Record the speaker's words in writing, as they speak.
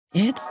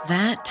It's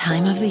that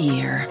time of the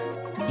year.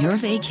 Your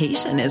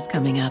vacation is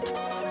coming up.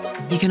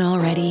 You can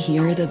already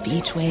hear the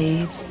beach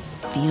waves,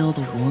 feel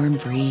the warm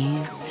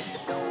breeze,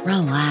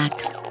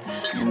 relax,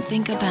 and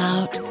think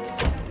about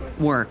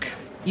work.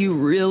 You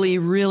really,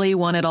 really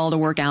want it all to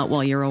work out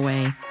while you're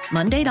away.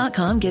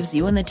 Monday.com gives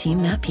you and the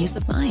team that peace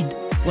of mind.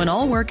 When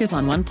all work is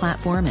on one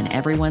platform and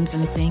everyone's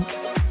in sync,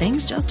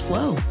 things just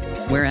flow.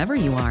 Wherever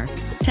you are,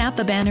 tap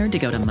the banner to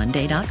go to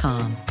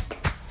Monday.com.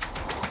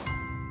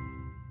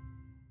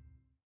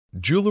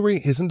 Jewelry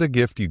isn't a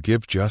gift you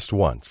give just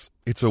once.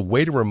 It's a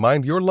way to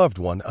remind your loved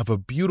one of a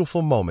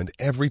beautiful moment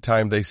every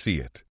time they see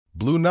it.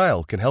 Blue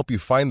Nile can help you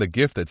find the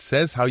gift that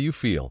says how you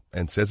feel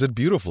and says it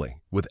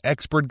beautifully, with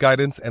expert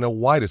guidance and a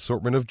wide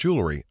assortment of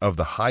jewelry of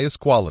the highest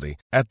quality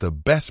at the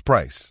best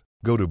price.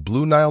 Go to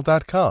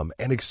BlueNile.com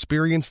and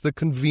experience the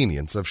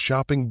convenience of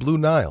shopping Blue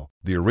Nile,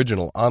 the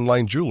original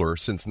online jeweler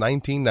since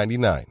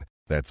 1999.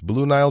 That's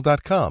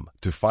BlueNile.com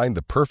to find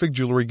the perfect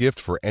jewelry gift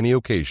for any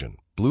occasion.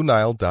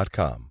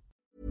 BlueNile.com.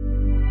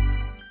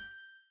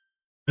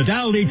 At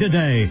Aldi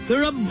today,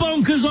 there are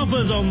bonkers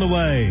offers on the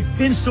way.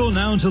 In store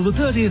now until the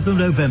 30th of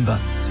November.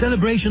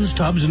 Celebrations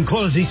tubs and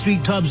Quality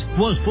Street tubs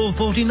was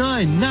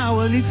 $4.49, now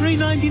only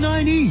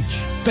 $3.99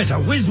 each. Better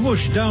whiz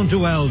whoosh down to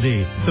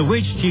Aldi, the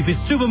which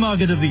cheapest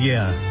supermarket of the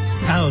year.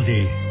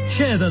 Aldi,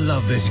 share the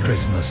love this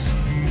Christmas.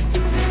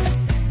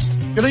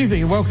 Good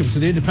evening and welcome to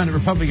the Independent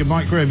Republic of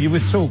Mike Graham. You're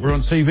with Talk, we're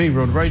on TV,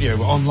 we're on radio,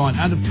 we're online,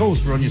 and of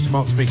course we're on your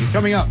smart speaker.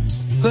 Coming up,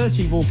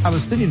 30 more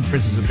Palestinian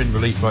prisoners have been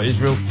released by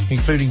Israel,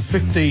 including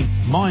 15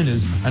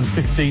 minors and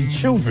 15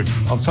 children,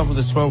 on top of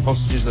the 12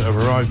 hostages that have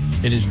arrived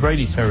in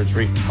Israeli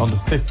territory on the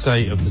 5th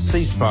day of the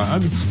ceasefire.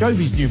 Omid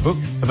Scobie's new book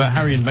about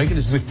Harry and Meghan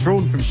is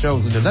withdrawn from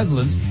shelves in the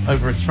Netherlands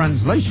over a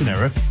translation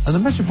error, and the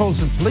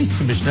Metropolitan Police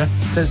Commissioner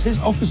says his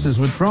officers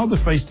would rather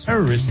face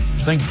terrorists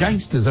than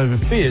gangsters over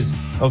fears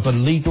of a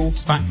legal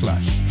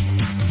backlash.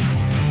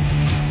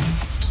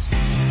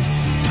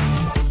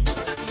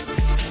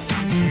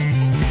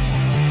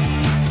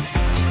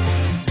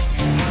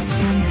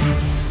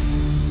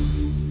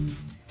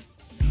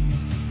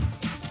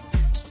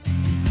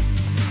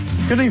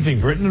 Good evening,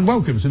 Britain, and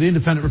welcome to the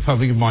Independent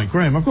Republic of Mike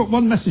Graham. I've got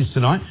one message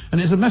tonight,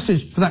 and it's a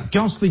message for that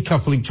ghastly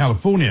couple in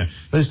California.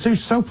 Those two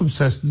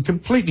self-obsessed and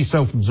completely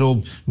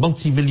self-absorbed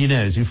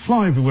multi-millionaires who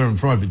fly everywhere on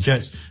private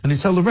jets and who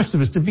tell the rest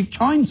of us to be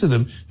kind to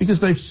them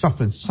because they've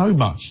suffered so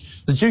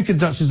much. The Duke and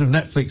Duchess of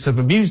Netflix have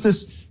amused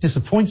us,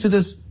 disappointed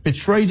us,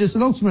 betrayed us,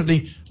 and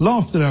ultimately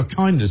laughed at our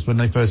kindness when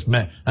they first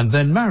met and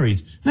then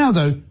married. Now,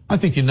 though, I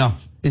think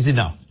enough is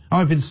enough.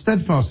 I've been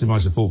steadfast in my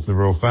support for the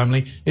royal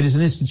family. It is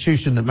an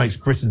institution that makes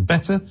Britain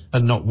better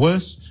and not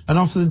worse. And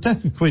after the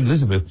death of Queen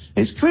Elizabeth,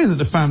 it's clear that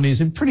the family is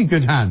in pretty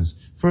good hands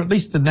for at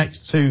least the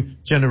next 2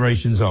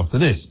 generations after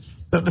this.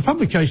 But the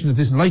publication of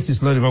this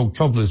latest load of old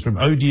cobblers from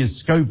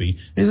Odious Scobie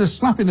is a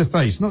slap in the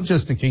face, not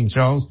just to King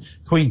Charles,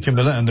 Queen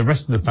Camilla and the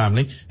rest of the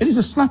family. It is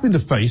a slap in the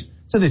face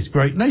to this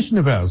great nation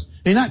of ours.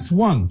 In Act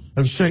 1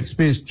 of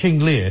Shakespeare's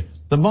King Lear,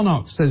 the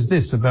monarch says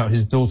this about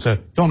his daughter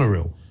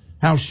Goneril: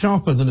 how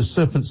sharper than a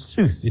serpent's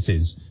tooth it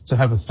is to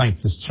have a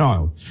thankless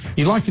child.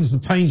 He likens the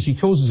pain she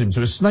causes him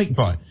to a snake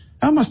bite.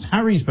 How must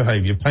Harry's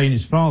behaviour pain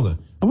his father?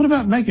 And what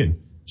about Meghan?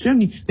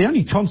 The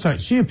only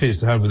contact she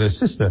appears to have with her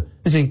sister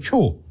is in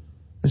court.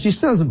 And she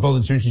still hasn't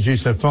bothered to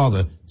introduce her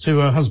father to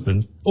her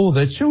husband or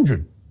their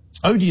children.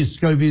 Odious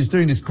Scobie is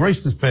doing this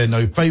graceless pair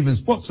no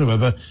favours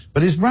whatsoever,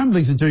 but his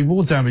ramblings are doing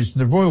more damage to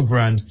the royal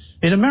brand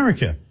in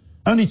America.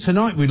 Only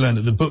tonight we learned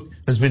that the book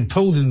has been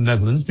pulled in the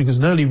Netherlands because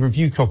an early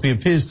review copy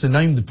appears to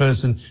name the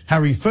person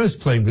Harry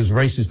first claimed was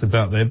racist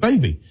about their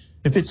baby.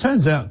 If it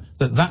turns out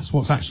that that's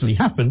what's actually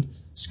happened,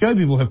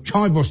 Scobie will have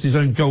kiboshed his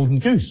own golden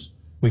goose.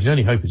 We can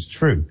only hope it's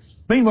true.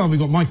 Meanwhile, we've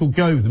got Michael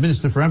Gove, the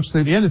Minister for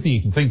absolutely anything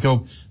you can think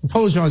of,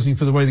 apologising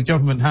for the way the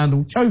government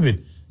handled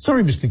COVID.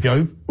 Sorry, Mr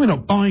Gove, we're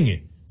not buying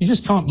it. You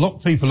just can't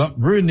lock people up,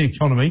 ruin the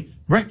economy,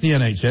 wreck the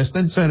NHS,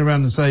 then turn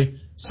around and say,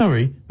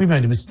 sorry, we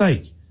made a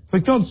mistake. For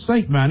God's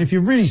sake, man, if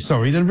you're really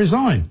sorry, then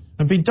resign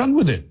and be done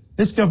with it.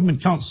 This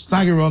government can't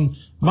stagger on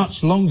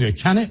much longer,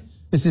 can it?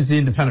 This is the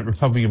Independent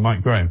Republic of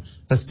Mike Graham.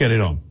 Let's get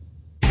it on.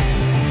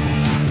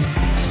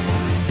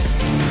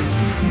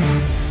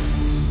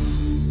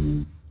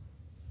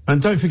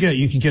 And don't forget,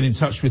 you can get in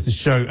touch with the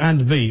show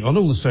and me on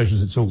all the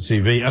socials at Talk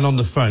TV and on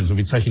the phones. We'll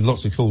be taking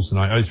lots of calls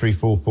tonight,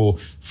 0344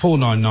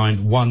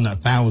 499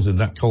 1000.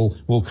 That call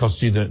will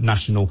cost you the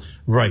national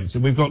rate.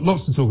 And we've got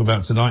lots to talk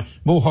about tonight.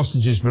 More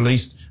hostages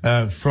released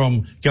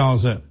from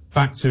Gaza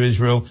back to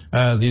Israel.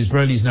 The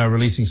Israelis now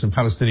releasing some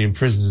Palestinian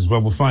prisoners as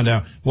well. We'll find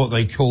out what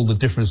they call the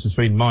difference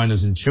between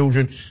minors and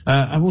children.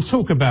 And we'll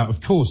talk about,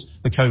 of course,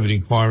 the COVID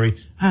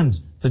inquiry and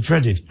the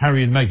dreaded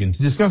Harry and Meghan.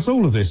 To discuss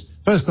all of this,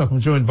 first up, I'm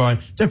joined by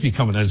Deputy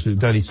Commandant of the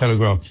Daily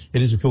Telegraph.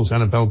 It is, of course,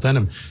 Annabelle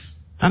Denham.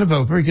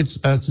 Annabelle, very good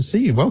to see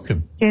you.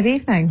 Welcome. Good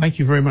evening. Thank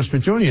you very much for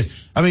joining us.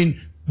 I mean,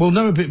 We'll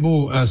know a bit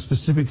more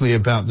specifically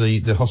about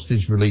the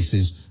hostage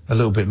releases a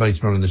little bit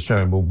later on in the show,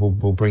 and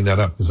we'll bring that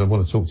up because I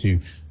want to talk to you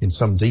in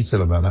some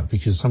detail about that,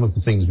 because some of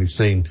the things we've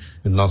seen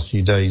in the last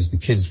few days, the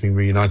kids being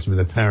reunited with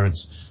their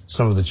parents,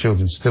 some of the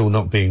children still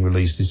not being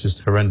released, is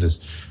just horrendous.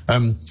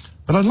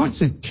 But I'd like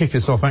to kick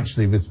us off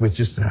actually with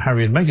just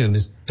Harry and Meghan and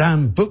this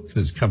damn book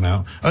that's come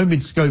out.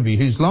 Omid Scobie,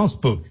 whose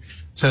last book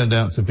turned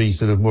out to be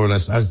sort of more or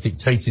less as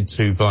dictated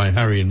to by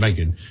Harry and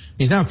Meghan.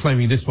 He's now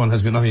claiming this one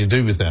has got nothing to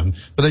do with them,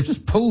 but they've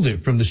just pulled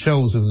it from the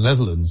shelves of the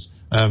Netherlands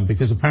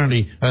because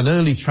apparently an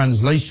early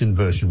translation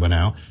version went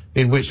out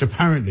in which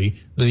apparently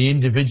the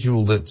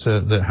individual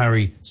that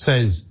Harry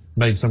says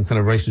made some kind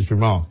of racist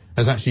remark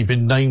has actually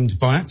been named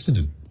by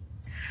accident.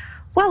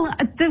 Well,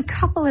 the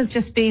couple have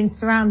just been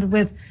surrounded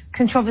with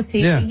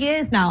controversy for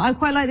years now. I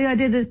quite like the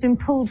idea that it's been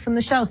pulled from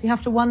the shelves. You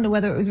have to wonder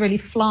whether it was really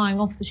flying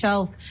off the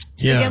shelves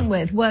to begin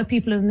with. Were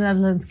people in the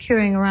Netherlands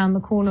queuing around the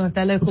corner of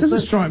their local bookshop? It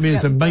doesn't strike me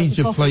as a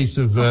major place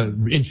of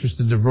interest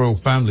in the royal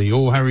family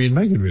or Harry and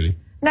Meghan, really.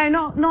 No,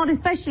 not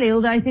especially,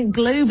 although I think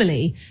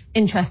globally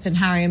interest in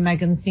Harry and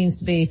Meghan seems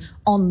to be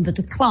on the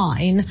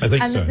decline. I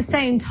think and so. At the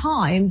same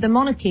time, the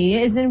monarchy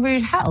is in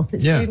rude health.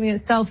 It's proving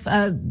itself,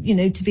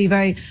 to be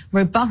very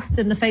robust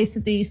in the face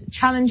of these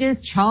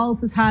challenges.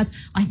 Charles has had,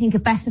 I think, a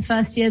better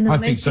first year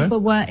than most people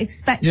were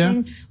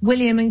expecting. Yeah.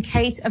 William and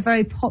Kate are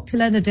very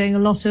popular. They're doing a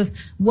lot of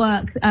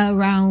work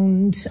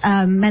around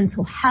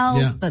mental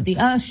health, but the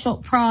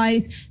Earthshot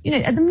Prize.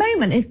 At the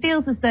moment, it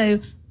feels as though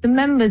the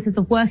members of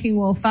the working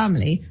royal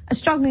family are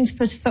struggling to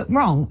put a foot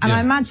wrong. And I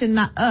imagine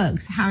that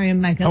irks Harry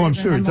and Meghan. Oh, I'm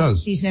sure it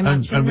does.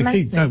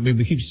 And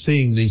we keep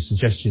seeing these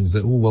suggestions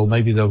that,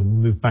 maybe they'll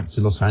move back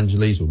to Los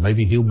Angeles, or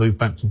maybe he'll move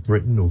back to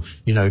Britain, or,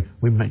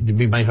 we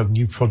may have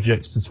new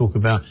projects to talk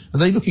about. And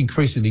they look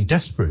increasingly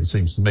desperate, it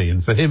seems to me.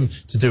 And for him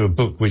to do a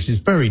book, which is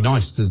very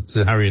nice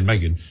to Harry and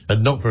Meghan,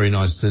 and not very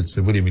nice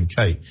to William and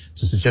Kate,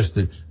 to suggest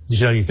that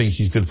the only thing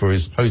she's good for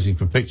is posing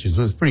for pictures.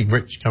 Well, it's pretty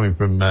rich coming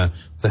from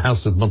the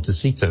House of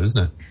Montecito, isn't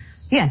it?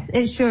 Yes,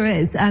 it sure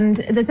is. And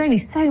there's only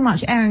so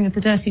much airing of the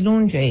dirty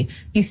laundry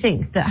you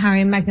think that Harry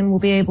and Meghan will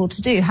be able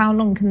to do. How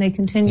long can they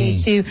continue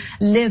to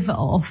live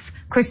off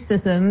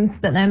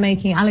criticisms that they're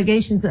making,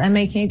 allegations that they're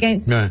making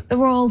against the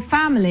royal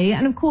family?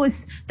 And of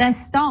course, their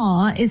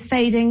star is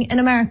fading in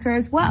America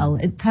as well.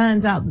 It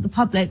turns out that the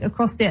public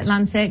across the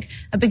Atlantic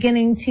are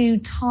beginning to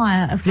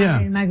tire of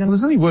Harry and Meghan. Well,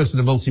 there's nothing worse than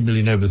a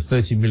multi-millionaire with a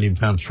 £30 million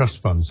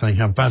trust fund saying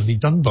how badly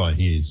done by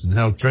he is and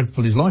how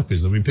dreadful his life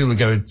is. I mean, people are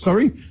going,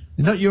 sorry?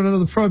 Is that you're on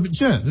another private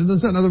jet? And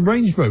is that another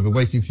Range Rover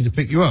waiting for you to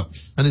pick you up?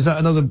 And is that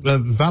another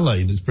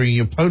valet that's bringing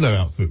your polo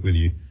outfit with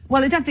you?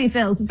 Well, it definitely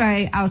feels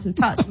very out of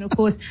touch. And of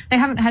course, they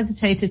haven't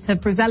hesitated to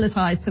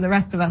proselytize to the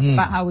rest of us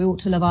about how we ought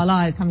to live our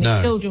lives, how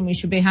many children we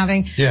should be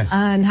having,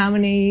 and how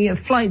many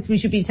flights we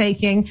should be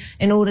taking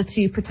in order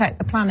to protect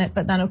the planet.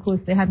 But then, of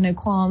course, they had no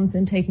qualms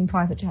in taking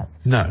private jets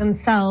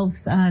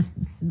themselves,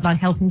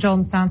 like Elton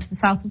John's down to the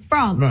south of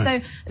France.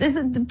 So there's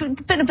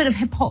been a bit of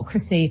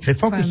hypocrisy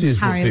from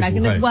Harry and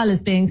Meghan, as well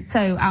as being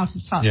so out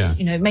of touch,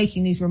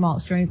 making these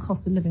remarks during a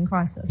cost of living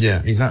crisis. Yeah,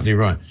 exactly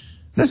right.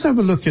 Let's have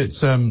a look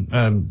at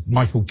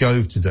Michael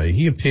Gove today.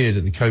 He appeared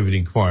at the COVID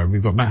inquiry.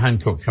 We've got Matt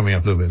Hancock coming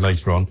up a little bit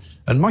later on.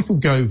 And Michael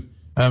Gove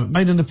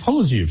made an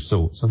apology of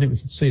sorts. I think we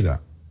can see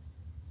that.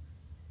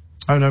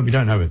 Oh, no, we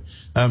don't have it.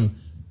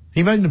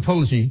 He made an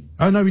apology.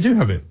 Oh, no, we do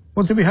have it.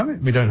 Well, do we have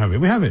it? We don't have it.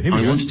 We have it. Here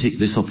we go. Want to take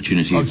this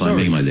opportunity, if I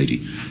may, my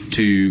lady,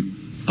 to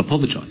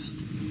apologise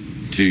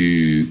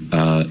to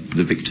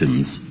the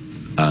victims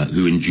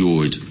who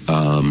endured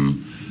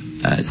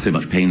so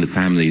much pain, the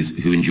families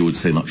who endured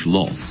so much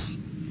loss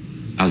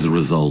as a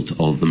result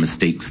of the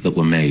mistakes that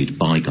were made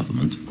by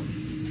government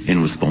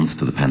in response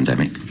to the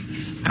pandemic.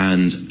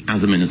 And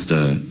as a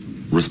minister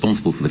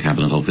responsible for the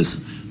Cabinet Office,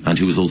 and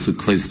who was also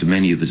close to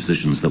many of the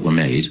decisions that were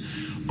made,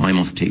 I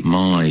must take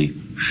my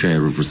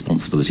share of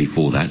responsibility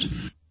for that.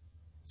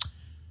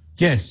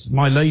 Yes,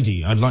 my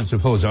lady, I'd like to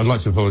apologise. I'd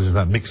like to apologise for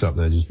that mix-up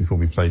there just before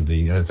we played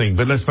the thing.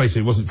 But let's face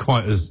it, it wasn't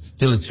quite as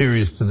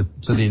deleterious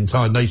to the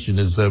entire nation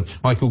as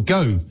Michael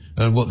Gove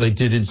and what they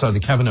did inside the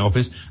Cabinet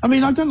Office. I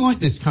mean, I don't like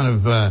this kind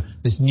of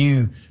this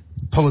new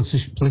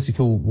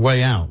political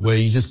way out where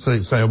you just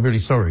say I'm really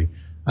sorry.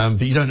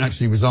 But you don't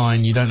actually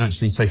resign, you don't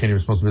actually take any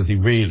responsibility,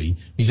 really.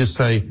 You just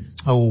say,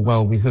 oh,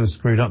 well, we sort of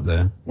screwed up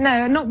there.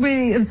 No, not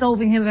really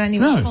absolving him of any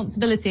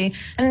responsibility.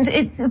 And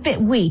it's a bit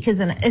weak,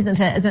 isn't it,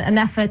 as an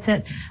effort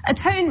at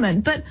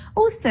atonement. But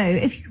also,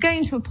 if he's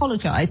going to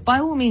apologise, by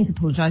all means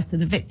apologise to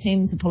the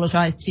victims,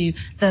 apologise to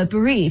the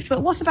bereaved.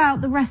 But what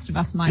about the rest of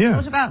us, Mike? Yeah.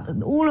 What about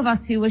all of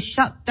us who were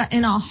shut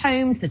in our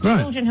homes, the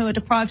children who were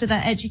deprived of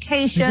their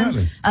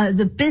education,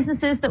 the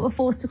businesses that were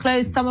forced to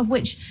close, some of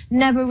which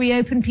never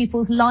reopened,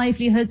 people's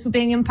livelihoods livelihoods were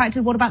being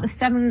impacted. What about the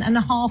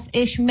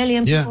 7.5-ish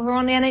million people who are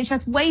on the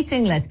NHS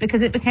waiting list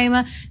because it became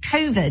a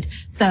COVID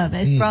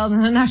service rather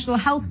than a national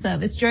health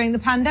service during the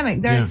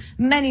pandemic? There are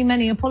many,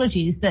 many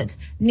apologies that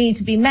need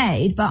to be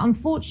made, but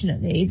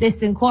unfortunately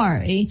this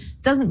inquiry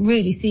doesn't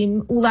really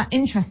seem all that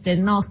interested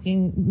in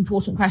asking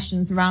important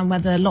questions around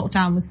whether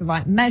lockdown was the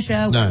right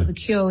measure, whether the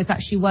cure was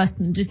actually worse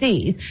than the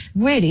disease.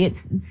 Really,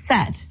 it's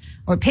set,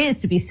 or appears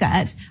to be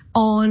set,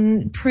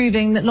 on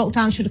proving that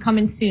lockdown should have come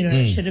in sooner,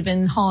 it should have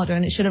been harder,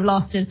 and it should have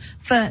lasted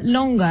for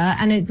longer.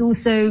 And it's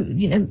also,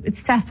 it's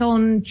set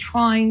on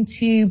trying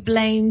to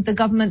blame the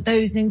government,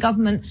 those in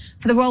government,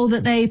 for the role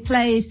that they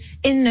played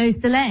in those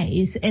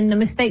delays, in the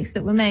mistakes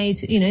that were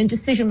made, in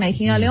decision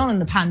making early on in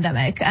the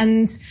pandemic.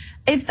 And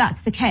if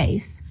that's the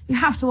case, you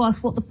have to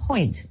ask what the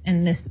point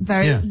in this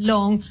very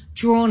long,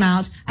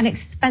 drawn-out and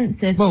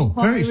expensive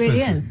inquiry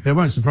really is. It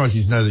won't surprise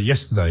you to know that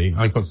yesterday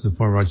I got to the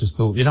point where I just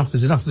thought,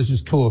 there's enough, let's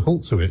just call a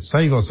halt to it,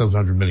 save ourselves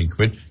 100 million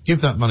quid,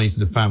 give that money to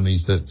the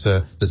families that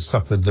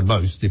suffered the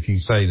most. If you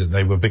say that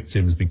they were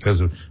victims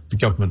because of the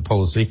government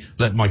policy,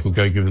 let Michael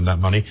Gove give them that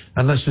money,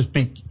 and let's just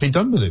be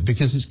done with it,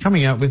 because it's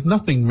coming out with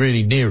nothing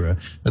really nearer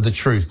the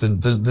truth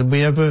than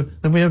we ever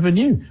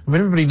knew. I mean,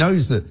 everybody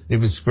knows that it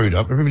was screwed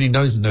up, everybody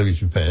knows that nobody's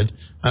prepared,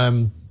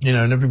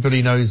 and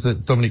everybody knows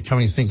that Dominic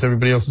Cummings thinks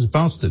everybody else is a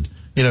bastard.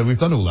 We've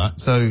done all that.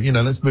 So,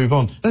 let's move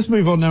on. Let's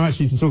move on now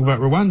actually to talk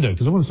about Rwanda,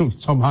 because I want to talk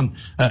to Tom Hunt,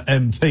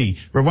 MP.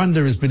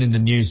 Rwanda has been in the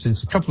news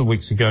since a couple of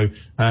weeks ago,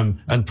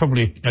 and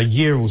probably a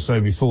year or so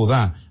before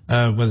that,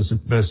 when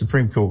the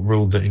Supreme Court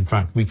ruled that, in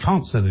fact, we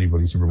can't send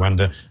anybody to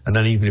Rwanda, and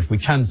then even if we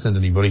can send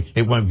anybody,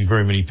 it won't be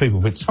very many people.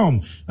 But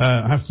Tom,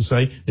 I have to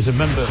say, is a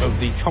member of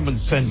the Common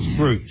Sense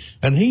group,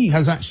 and he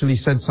has actually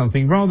said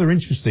something rather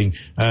interesting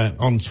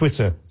on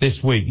Twitter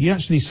this week. He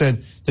actually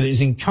said that it is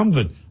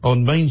incumbent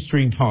on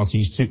mainstream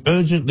parties to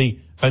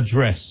urgently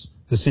address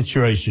the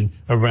situation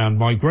around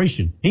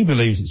migration. He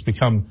believes it's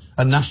become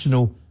a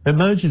national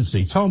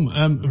emergency. Tom,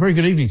 a very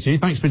good evening to you.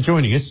 Thanks for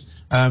joining us.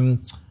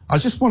 I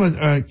just want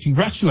to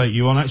congratulate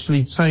you on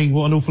actually saying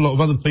what an awful lot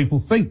of other people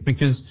think,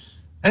 because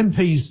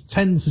MPs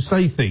tend to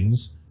say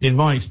things, in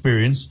my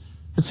experience,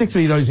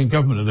 particularly those in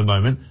government at the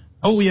moment,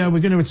 we're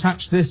going to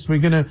attach this, we're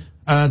going to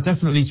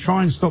definitely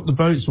try and stop the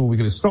boats, or we're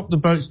going to stop the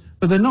boats,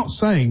 but they're not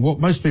saying what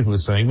most people are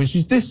saying, which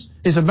is this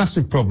is a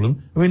massive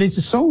problem and we need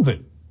to solve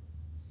it.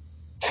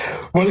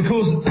 Well, of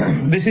course,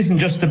 this isn't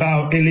just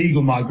about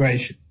illegal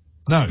migration.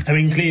 No. I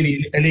mean,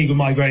 clearly illegal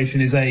migration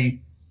is a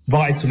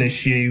vital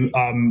issue.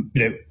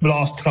 The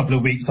last couple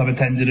of weeks I've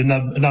attended a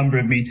number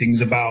of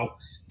meetings about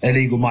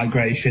illegal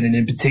migration, and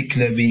in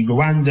particular the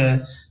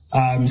Rwanda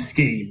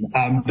scheme.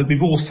 But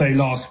we've also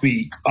last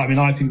week,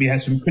 I think we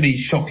had some pretty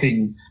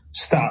shocking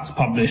stats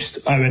published,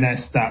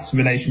 ONS stats in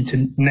relation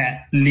to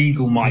net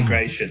legal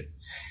migration.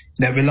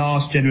 The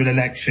last general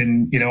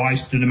election, I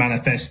stood a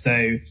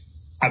manifesto.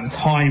 At the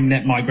time,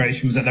 net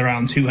migration was at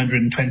around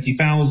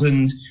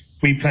 220,000.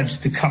 We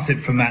pledged to cut it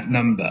from that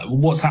number.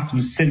 What's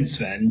happened since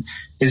then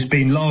has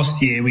been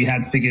last year we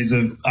had figures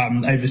of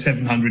over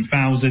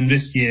 700,000,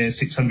 this year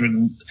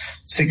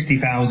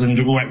 660,000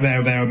 or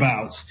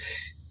thereabouts.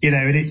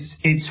 And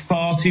it's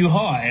far too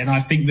high. And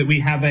I think that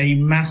we have a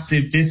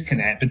massive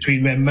disconnect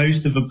between where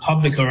most of the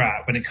public are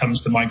at when it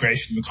comes to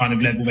migration, the kind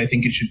of level they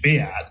think it should be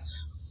at,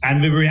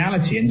 and the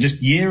reality. And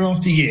just year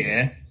after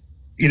year,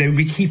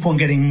 we keep on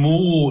getting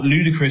more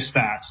ludicrous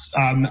stats,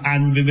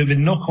 and with the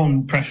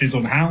knock-on pressures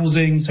on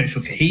housing,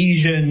 social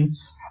cohesion,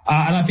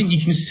 and I think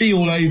you can see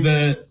all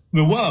over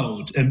the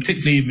world, and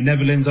particularly in the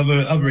Netherlands,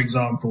 other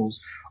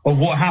examples of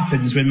what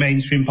happens when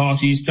mainstream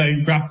parties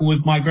don't grapple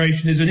with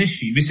migration as an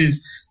issue. This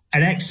is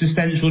an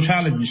existential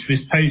challenge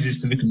this poses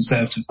to the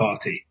Conservative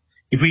Party.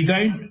 If we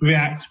don't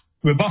react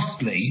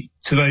robustly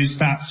to those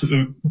stats that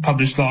were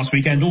published last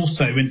weekend,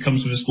 also when it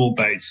comes to the small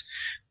boats,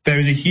 there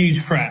is a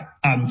huge threat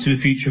to the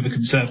future of the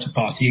Conservative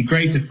Party, a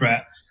greater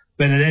threat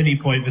than at any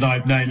point that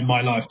I've known in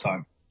my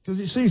lifetime.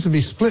 Because it seems to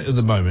be split at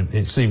the moment,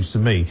 it seems to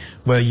me,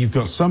 where you've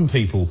got some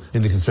people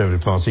in the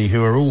Conservative Party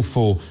who are all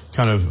for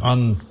kind of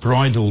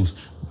unbridled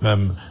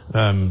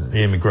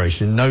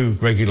immigration, no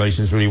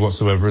regulations really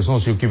whatsoever. As long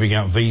as you're giving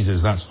out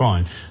visas, that's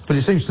fine. But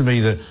it seems to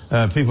me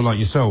that people like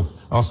yourself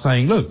are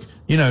saying, look,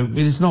 it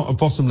is not a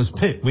bottomless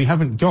pit. We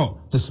haven't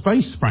got the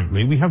space,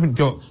 frankly. We haven't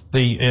got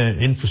the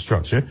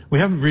infrastructure. We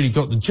haven't really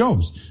got the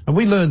jobs. And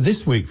we learned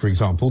this week, for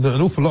example, that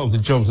an awful lot of the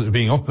jobs that are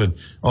being offered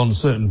on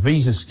certain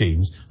visa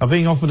schemes are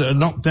being offered at a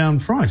knockdown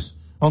price.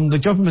 On the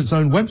government's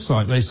own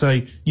website, they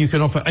say you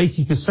can offer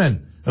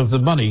 80% of the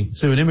money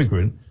to an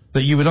immigrant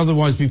that you would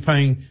otherwise be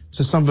paying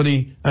to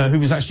somebody who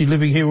was actually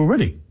living here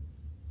already.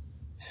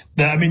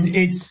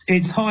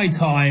 It's high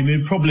time.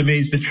 The problem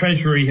is the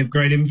Treasury have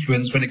great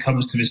influence when it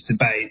comes to this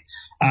debate.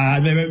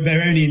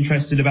 They're only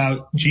interested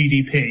about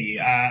GDP,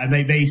 and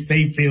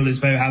they feel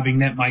as though having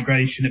net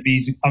migration at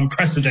these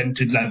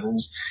unprecedented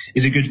levels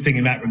is a good thing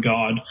in that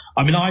regard.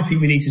 I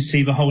think we need to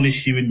see the whole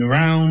issue in the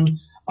round.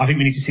 I think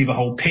we need to see the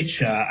whole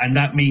picture, and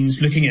that means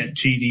looking at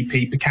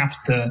GDP per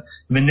capita,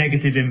 the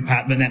negative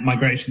impact that net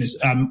migration is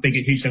big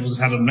at huge levels has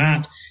had on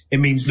that. It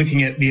means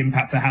looking at the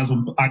impact it has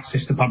on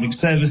access to public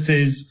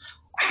services,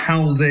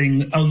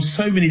 housing, on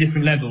so many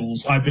different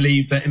levels. I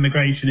believe that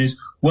immigration is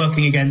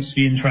working against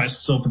the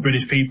interests of the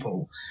British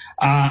people.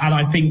 And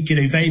I think,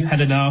 they've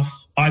had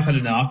enough. I've had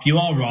enough. You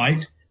are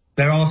right.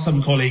 There are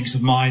some colleagues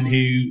of mine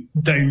who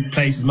don't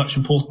place as much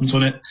importance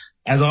on it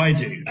as I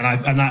do.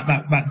 And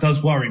that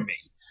does worry me.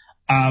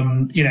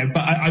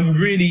 But I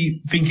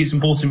really think it's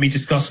important we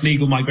discuss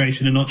legal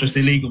migration and not just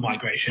illegal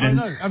migration. And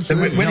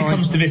absolutely. When it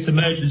comes to this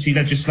emergency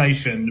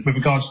legislation with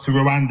regards to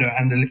Rwanda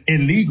and the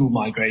illegal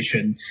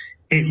migration,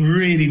 it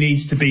really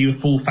needs to be a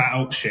full fat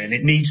option.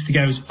 It needs to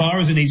go as far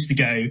as it needs to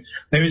go.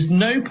 There is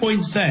no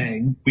point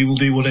saying we will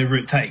do whatever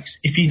it takes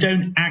if you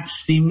don't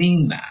actually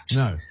mean that.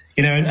 No.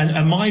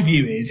 And my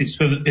view is it's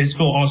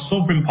for our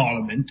sovereign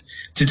parliament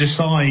to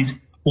decide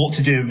what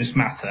to do in this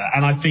matter.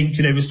 And I think,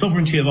 the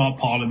sovereignty of our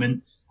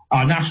parliament,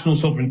 our national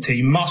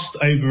sovereignty, must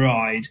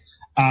override,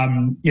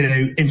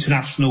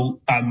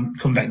 international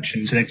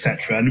conventions and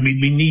etc. And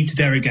we need to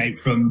derogate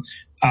from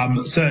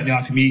certainly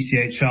I think the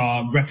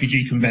ECHR,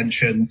 Refugee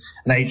Convention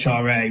and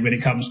HRA when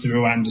it comes to the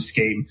Rwanda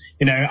scheme.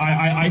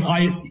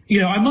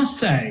 I must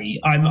say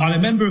I'm a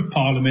member of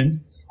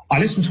Parliament. I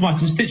listen to my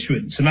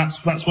constituents, and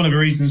that's one of the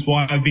reasons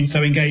why I've been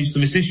so engaged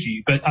on this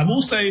issue. But I'm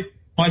also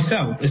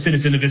myself a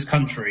citizen of this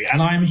country,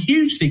 and I am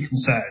hugely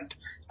concerned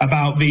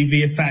about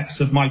the effects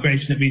of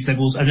migration at these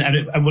levels and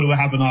what it will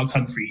have on our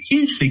country.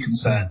 Hugely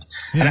concerned.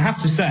 Yeah. And I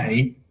have to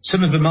say,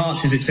 some of the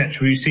marches,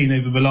 etc., we've seen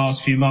over the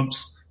last few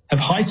months have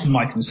heightened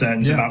my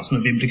concerns about some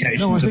of the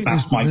implications of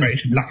fast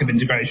migration, lack of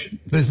integration.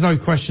 There's no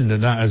question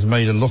that has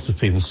made a lot of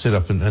people sit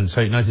up and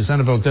take notice.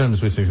 Annabel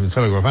Derham's with me from the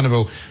Telegraph.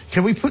 Annabel,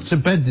 can we put to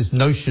bed this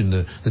notion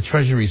that the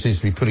Treasury seems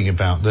to be putting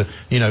about that,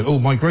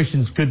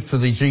 migration's good for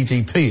the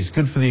GDP, it's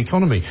good for the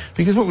economy?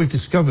 Because what we've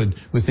discovered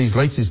with these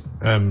latest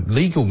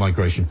legal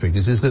migration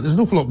figures is that there's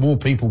an awful lot more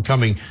people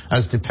coming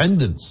as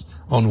dependents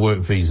on work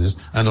visas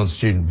and on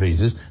student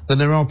visas than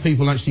there are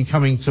people actually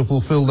coming to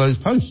fulfill those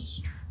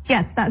posts.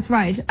 Yes, that's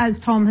right. As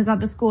Tom has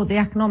underscored, the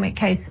economic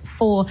case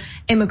for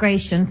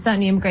immigration,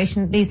 certainly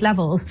immigration at these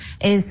levels,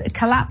 is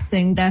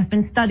collapsing. There have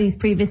been studies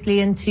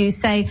previously into,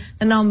 say,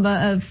 the number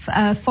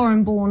of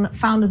foreign-born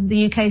founders of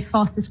the UK's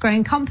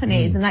fastest-growing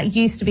companies, and that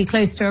used to be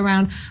close to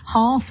around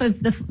half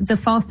of the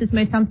fastest,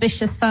 most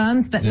ambitious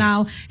firms, but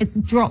now it's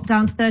dropped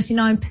down to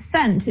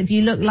 39%. If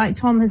you look, like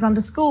Tom has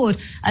underscored,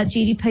 at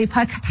GDP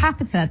per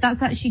capita,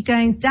 that's actually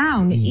going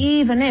down,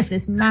 even if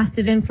this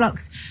massive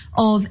influx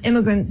of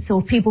immigrants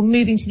or people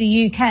moving to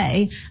the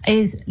UK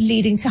is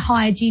leading to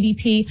higher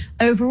GDP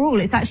overall.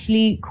 It's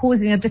actually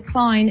causing a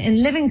decline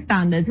in living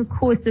standards. Of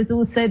course, there's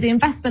also the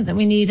investment that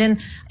we need in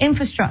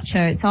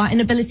infrastructure. It's our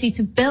inability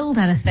to build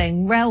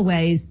anything,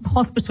 railways,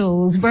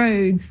 hospitals,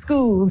 roads,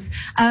 schools.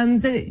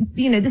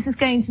 This is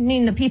going to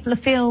mean that people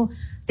feel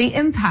the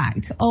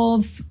impact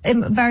of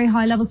very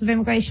high levels of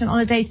immigration on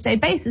a day-to-day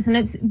basis. And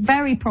it's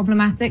very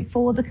problematic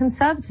for the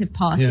Conservative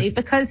Party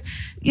because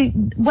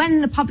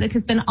when the public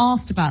has been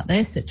asked about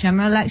this at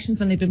general elections,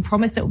 when they've been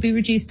promised it will be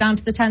reduced down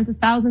to the tens of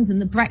thousands, in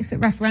the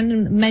Brexit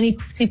referendum that many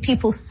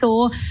people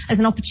saw as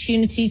an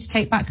opportunity to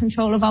take back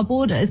control of our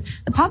borders,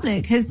 the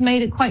public has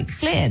made it quite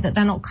clear that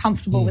they're not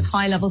comfortable with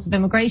high levels of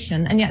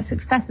immigration, and yet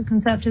successive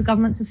Conservative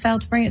governments have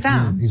failed to bring it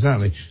down. Yeah,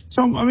 exactly.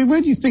 Tom,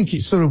 where do you think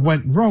it sort of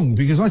went wrong?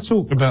 Because I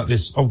talk about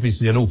this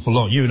obviously an awful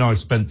lot. You and I have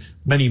spent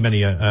many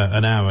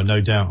an hour, no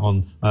doubt,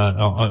 on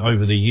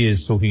over the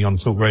years talking on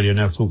Talk Radio,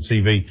 now Talk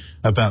TV,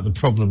 about the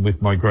problem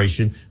with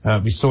migration.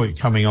 We saw it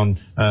coming on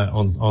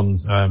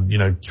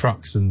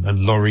trucks and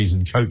lorries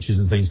and coaches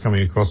and things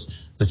coming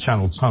across the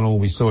Channel Tunnel.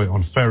 We saw it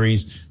on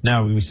ferries.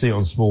 Now we see it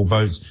on small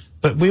boats.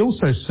 But we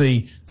also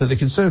see that the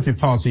Conservative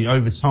Party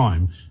over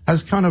time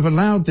has kind of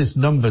allowed this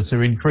number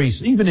to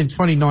increase. Even in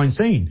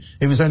 2019,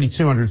 it was only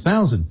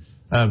 200,000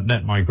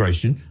 net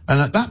migration. And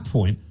at that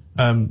point,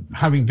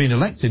 having been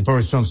elected,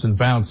 Boris Johnson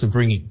vowed to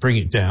bring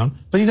it down,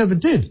 but he never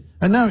did.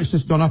 And now it's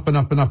just gone up and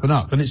up and up and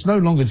up. And it's no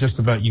longer just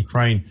about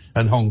Ukraine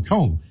and Hong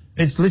Kong.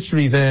 It's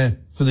literally there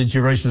for the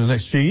duration of the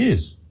next few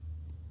years.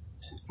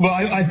 Well,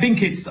 I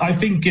think with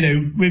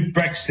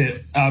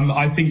Brexit,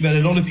 I think that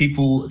a lot of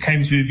people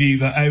came to a view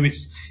that,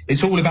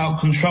 it's all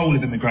about control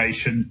of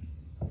immigration.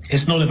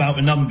 It's not about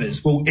the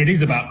numbers. Well, it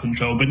is about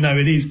control, but no,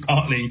 it is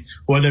partly,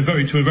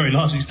 to a very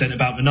large extent,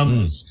 about the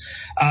numbers.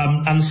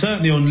 And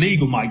certainly on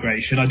legal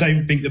migration, I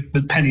don't think that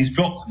the penny's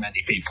dropped for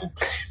many people.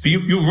 But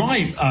you're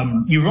right.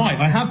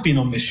 I have been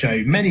on this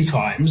show many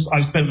times.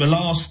 I've spent the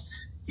last,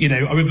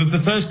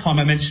 the first time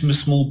I mentioned the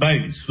small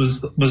boats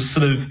was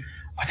sort of,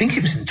 I think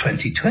it was in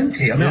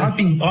 2020. I've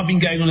been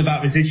going on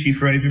about this issue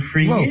for over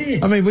 3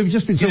 years. We've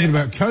just been talking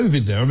about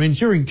COVID there.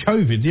 During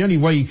COVID, the only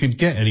way you could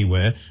get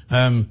anywhere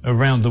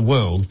around the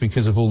world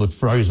because of all the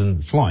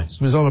frozen flights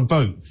was on a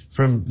boat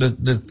from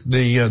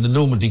the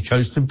Normandy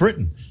coast to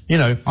Britain.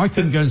 I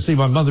couldn't go and see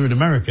my mother in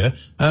America,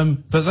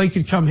 but they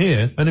could come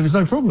here and it was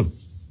no problem.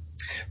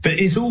 But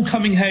it's all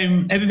coming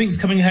home. Everything's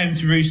coming home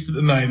to roost at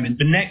the moment.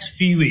 The next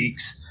few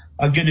weeks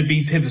are going to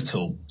be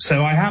pivotal.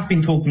 So I have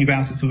been talking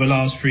about it for the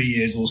last 3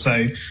 years or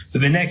so,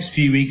 but the next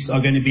few weeks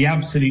are going to be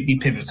absolutely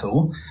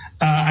pivotal.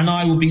 And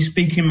I will be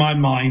speaking my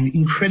mind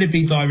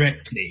incredibly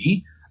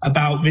directly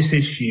about this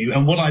issue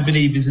and what I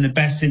believe is in the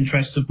best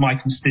interest of my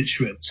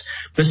constituents.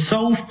 The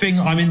sole thing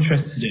I'm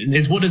interested in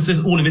is what does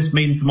all of this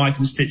mean for my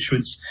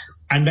constituents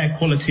and their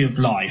quality of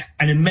life?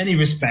 And in many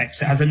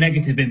respects, it has a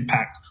negative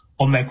impact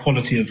on their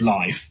quality of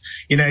life.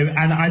 And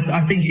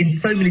I think in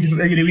so many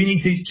different, we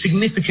need to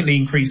significantly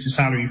increase the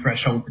salary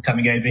threshold for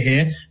coming over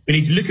here. We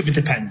need to look at the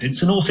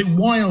dependents, and also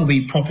why are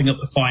we propping up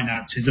the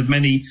finances of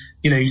many,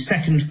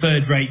 second,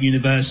 third rate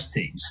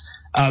universities?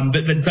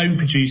 That don't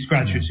produce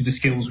graduates with the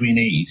skills we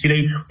need.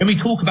 When we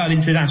talk about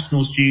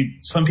international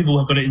students, some people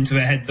have got it into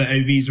their head that,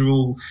 these are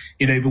all,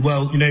 the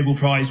world Nobel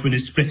Prize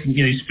winners splitting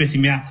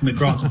the atom at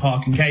Grantham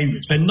Park in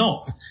Cambridge. They're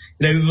not.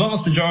 The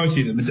vast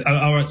majority of them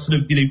are at sort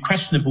of,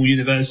 questionable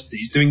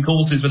universities doing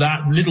courses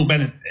without little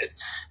benefit.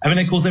 And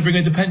then, of course, they bring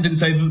their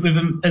dependents over with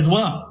them as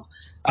well.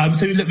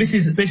 So look,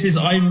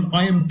 I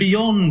am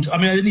beyond, I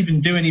didn't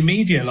even do any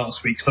media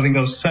last week because I think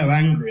I was so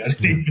angry. I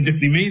didn't even do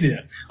any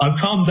media. I've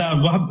calmed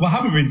down. Well, I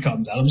haven't really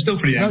calmed down. I'm still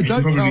pretty angry.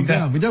 No, don't calm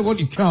down. We don't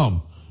want you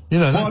calm.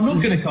 I'm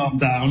not going to calm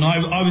down.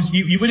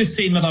 You would have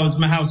seen that I was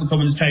in my House of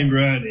Commons chamber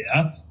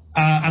earlier.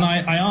 And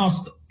I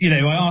asked,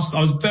 it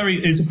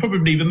was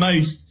probably the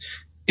most,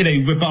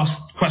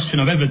 robust question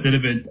I've ever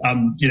delivered,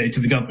 to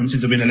the government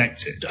since I've been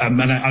elected. And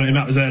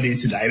that was earlier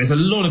today. There's a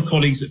lot of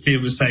colleagues that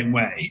feel the same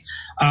way.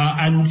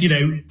 And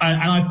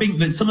I think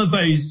that some of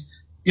those,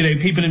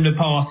 people in the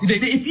past,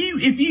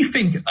 if you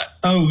think,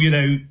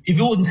 if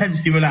you're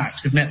intensely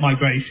relaxed with net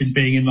migration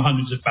being in the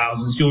hundreds of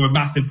thousands, you're a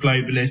massive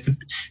globalist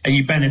and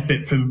you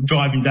benefit from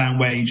driving down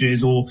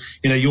wages, or,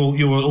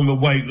 you're on the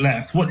woke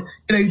left.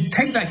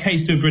 Take that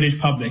case to a British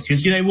public,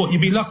 because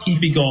you'd be lucky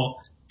if you got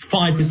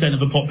 5% of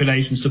the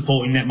population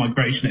supporting net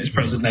migration at its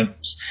present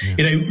levels.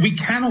 Yeah. We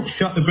cannot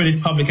shut the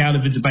British public out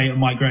of the debate on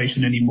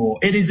migration anymore.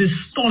 It is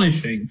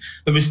astonishing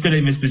that we're still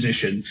in this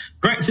position.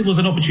 Brexit was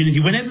an opportunity.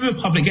 Whenever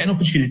the public get an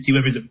opportunity,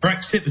 whether it's a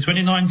Brexit, the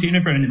 2019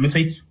 referendum, they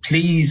say,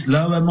 please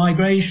lower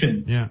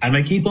migration. Yeah. And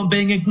they keep on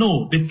being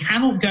ignored. This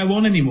cannot go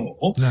on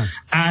anymore. No.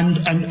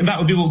 And that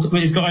would be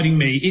what is guiding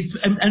me.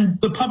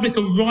 And the public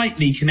are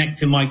rightly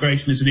connecting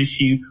migration as an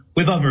issue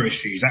with other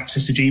issues,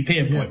 access to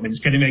GP appointments,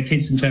 getting their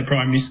kids into their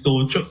primary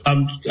school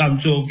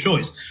of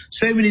choice.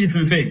 So many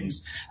different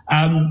things.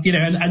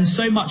 And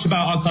so much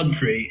about our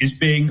country is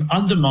being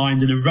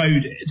undermined and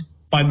eroded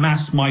by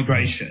mass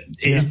migration.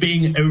 It is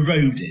being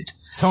eroded.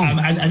 Tom,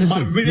 and my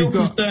real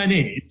concern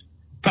is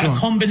that a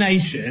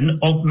combination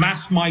of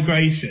mass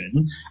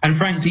migration and,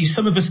 frankly,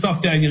 some of the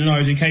stuff going in our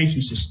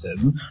education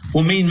system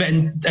will mean that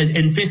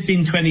in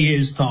 15, 20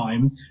 years'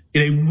 time,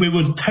 we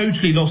would have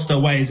totally lost our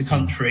way as a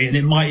country, and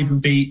it might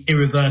even be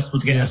irreversible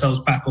to get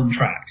ourselves back on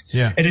track.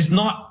 Yeah. It is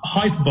not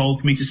hyperbole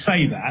for me to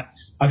say that.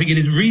 I think it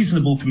is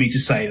reasonable for me to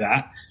say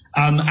that.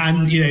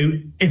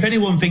 If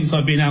anyone thinks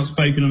I've been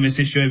outspoken on this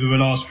issue over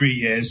the last 3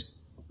 years,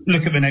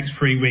 look at the next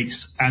 3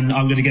 weeks, and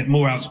I'm going to get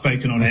more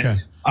outspoken on it.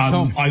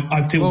 Tom,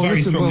 I feel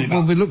very strongly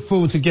about it. We look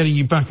forward to getting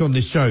you back on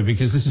this show,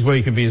 because this is where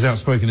you can be as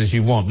outspoken as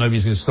you want.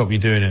 Nobody's going to stop you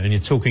doing it, and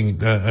you're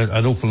talking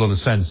an awful lot of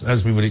sense,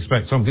 as we would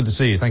expect. Tom, good to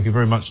see you. Thank you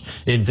very much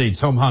indeed.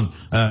 Tom Hunt,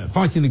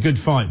 fighting the good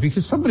fight,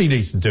 because somebody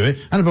needs to do it.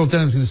 Annabel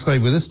Denham's going to stay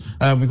with us.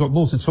 We've got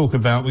more to talk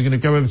about. We're going to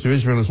go over to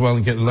Israel as well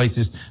and get the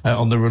latest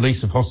on the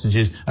release of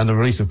hostages and the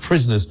release of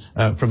prisoners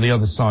from the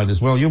other side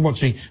as well. You're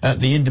watching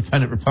The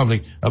Independent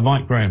Republic of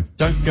Mike Graham.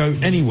 Don't go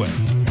anywhere.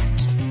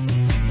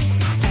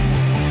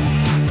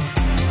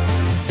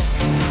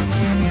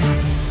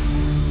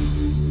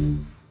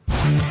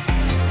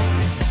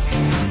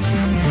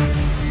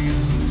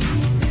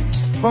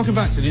 Welcome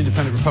back to The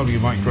Independent Republic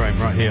of Mike Graham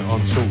right here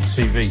on Talk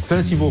TV.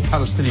 30 more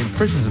Palestinian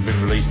prisoners have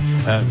been released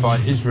by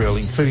Israel,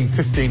 including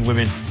 15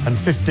 women and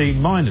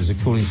 15 minors,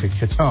 according to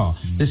Qatar.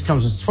 This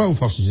comes as 12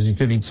 hostages,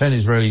 including 10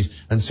 Israelis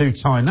and 2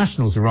 Thai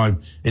nationals,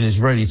 arrived in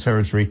Israeli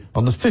territory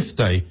on the 5th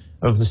day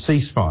of the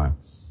ceasefire.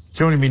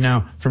 Joining me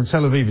now from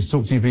Tel Aviv is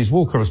Talk TV's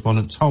war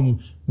correspondent, Tom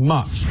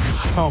Much.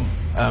 Tom,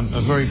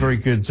 a very, very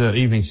good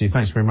evening to you.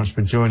 Thanks very much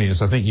for joining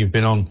us. I think you've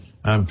been on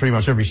pretty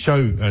much every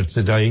show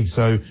today,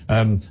 so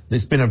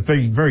it's been a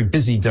very, very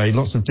busy day,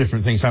 lots of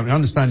different things happening. I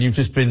understand you've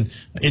just been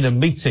in a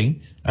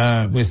meeting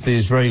with the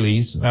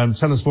Israelis.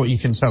 Tell us what you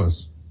can tell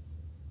us.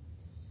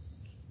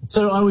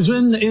 So I was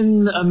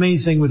in a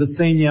meeting with a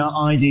senior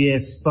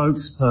IDF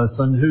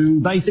spokesperson who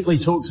basically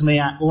talked to me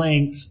at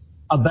length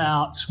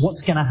about what's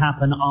going to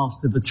happen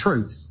after the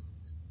truce.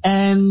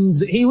 And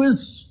he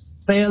was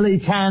fairly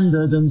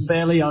candid and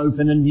fairly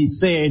open, and he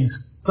said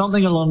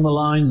something along the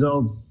lines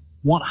of,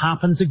 what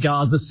happened to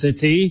Gaza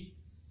City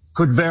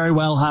could very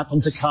well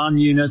happen to Khan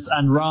Yunis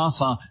and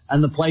Rafah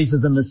and the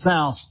places in the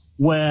south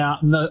where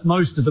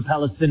most of the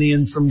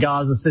Palestinians from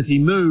Gaza City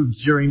moved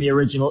during the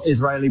original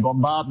Israeli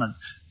bombardment.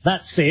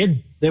 That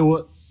said, there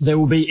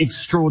will be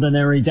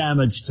extraordinary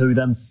damage to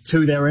them,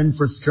 to their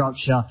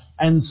infrastructure.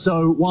 And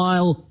so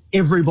while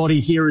everybody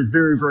here is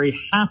very, very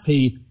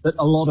happy that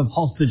a lot of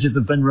hostages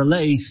have been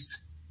released,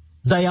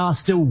 they are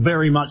still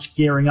very much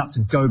gearing up to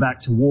go back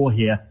to war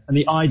here, and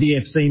the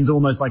IDF seems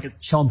almost like it's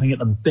chomping at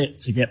the bit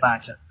to get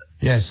back at it.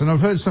 Yes, and I've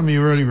heard some of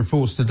your early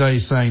reports today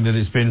saying that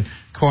it's been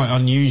quite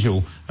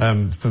unusual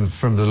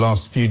from the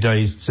last few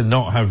days to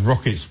not have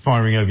rockets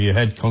firing over your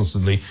head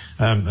constantly,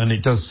 and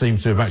it does seem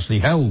to have actually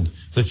held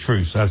the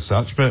truce as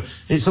such. But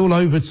it's all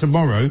over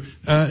tomorrow.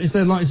 Is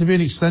there likely to be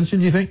an extension,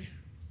 do you think?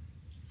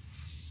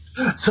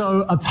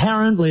 So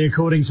apparently,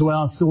 according to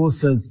our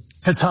sources,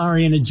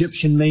 Qatari and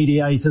Egyptian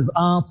mediators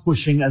are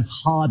pushing as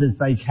hard as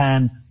they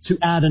can to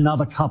add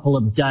another couple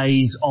of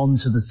days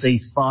onto the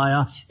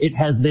ceasefire.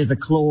 There's a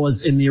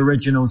clause in the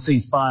original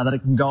ceasefire that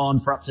it can go on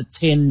for up to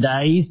 10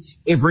 days.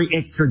 Every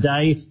extra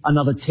day,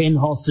 another 10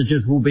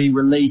 hostages will be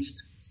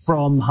released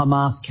from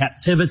Hamas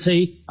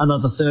captivity.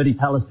 Another 30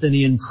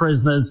 Palestinian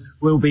prisoners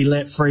will be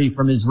let free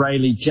from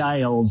Israeli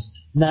jails.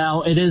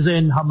 Now, it is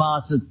in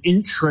Hamas's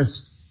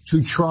interest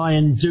to try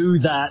and do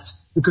that,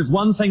 because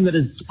one thing that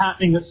is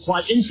happening that's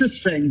quite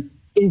interesting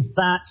is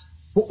that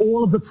for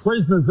all of the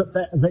prisoners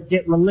that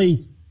get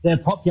released, their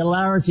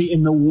popularity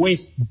in the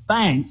West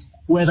Bank,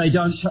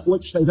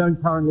 which they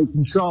don't currently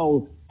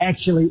control,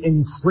 actually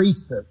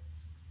increases.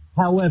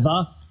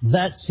 However,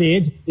 that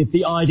said, if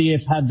the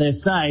IDF had their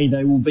say,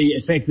 they will be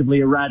effectively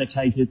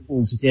eradicated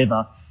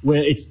altogether,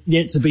 where it's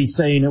yet to be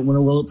seen. It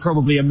will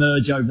probably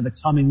emerge over the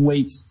coming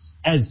weeks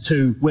as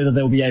to whether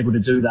they'll be able to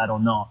do that or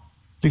not.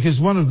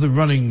 Because one of the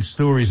running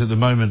stories at the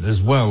moment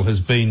as well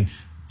has been,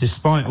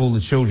 despite all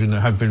the children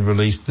that have been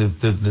released, the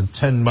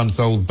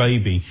 10-month-old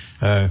baby,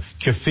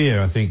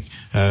 Kafir, I think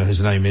his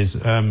name is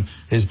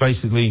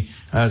basically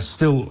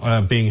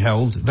still being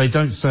held. They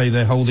don't say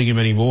they're holding him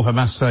anymore.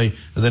 Hamas say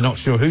they're not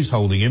sure who's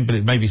holding him, but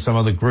it may be some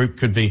other group,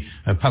 could be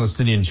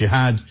Palestinian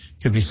Jihad,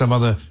 could be some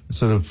other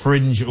sort of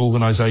fringe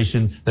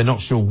organisation. They're not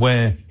sure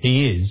where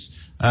he is.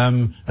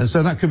 And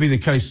so that could be the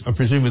case, I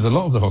presume, with a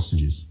lot of the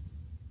hostages.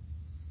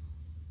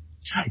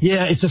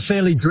 Yeah, it's a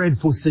fairly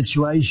dreadful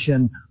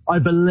situation. I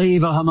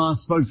believe a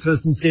Hamas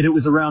spokesperson said it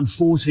was around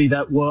 40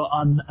 that were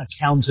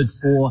unaccounted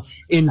for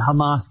in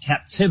Hamas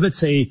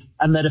captivity,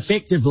 and that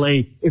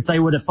effectively, if they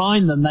were to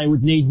find them, they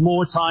would need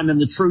more time in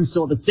the truce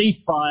or the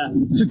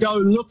ceasefire to go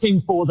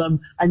looking for them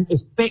and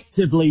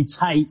effectively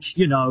take,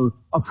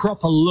 a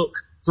proper look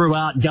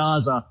throughout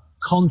Gaza,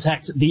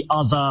 contact the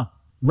other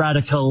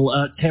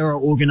radical terror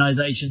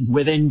organizations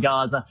within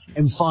Gaza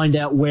and find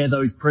out where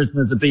those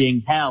prisoners are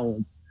being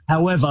held.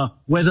 However,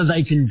 whether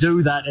they can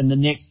do that in the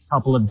next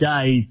couple of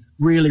days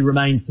really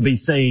remains to be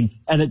seen.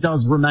 And it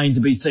does remain to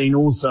be seen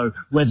also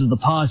whether the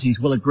parties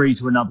will agree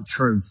to another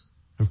truce.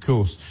 Of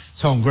course.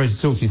 Tom, great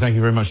to talk to you. Thank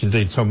you very much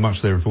indeed. Tom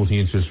Muchler reporting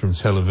into us from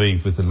Tel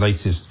Aviv with the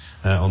latest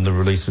on the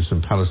release of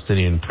some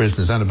Palestinian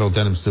prisoners. Annabelle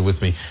Denham still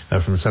with me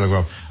from the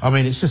Telegraph. I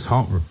mean, it's just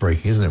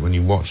heartbreaking, isn't it, when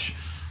you watch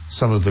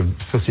some of the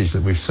footage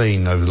that we've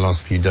seen over the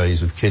last few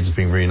days of kids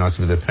being reunited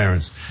with their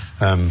parents.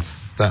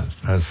 That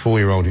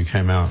 4-year-old who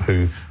came out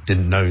who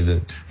didn't know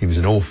that he was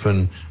an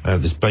orphan,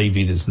 this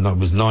baby that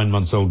was 9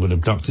 months old when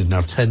abducted,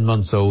 now 10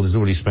 months old, has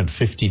already spent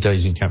 50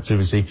 days in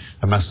captivity.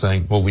 Hamas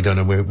saying, well, we don't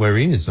know where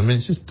he is. I mean,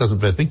 it just doesn't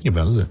bear thinking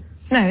about, does it?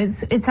 No,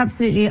 it's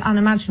absolutely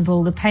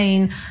unimaginable, the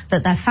pain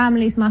that their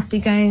families must be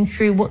going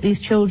through, what these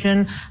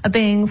children are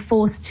being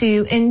forced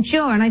to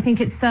endure. And I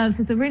think it serves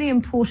as a really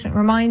important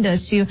reminder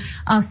to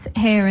us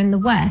here in the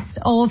West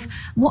of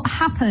what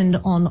happened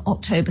on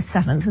October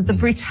 7th, the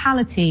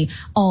brutality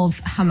of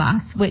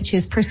Hamas, which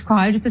is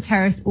prescribed as a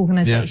terrorist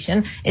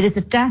organization. Yeah. It is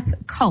a death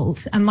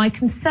cult. And my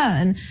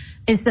concern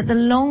is that the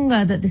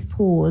longer that this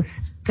pause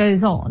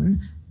goes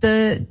on,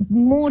 the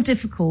more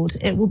difficult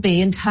it will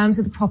be in terms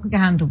of the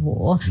propaganda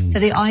war for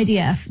the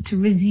IDF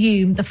to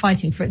resume the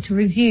fighting, for it to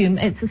resume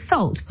its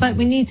assault. But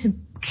we need to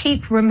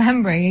keep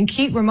remembering and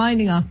keep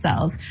reminding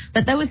ourselves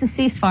that there was a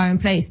ceasefire in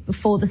place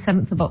before the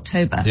 7th of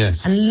October.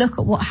 Yes. And look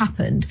at what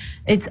happened.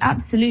 It's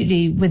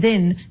absolutely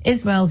within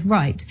Israel's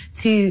right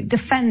to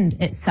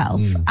defend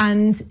itself.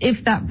 And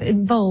if that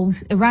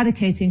involves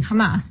eradicating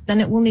Hamas, then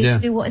it will need to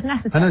do what is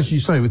necessary. And as you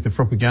say, with the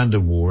propaganda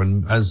war,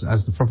 and as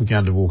the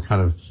propaganda war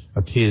kind of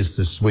appears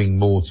to swing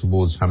more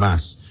towards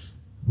Hamas,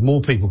 more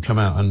people come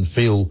out and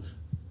feel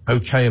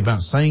okay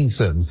about saying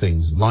certain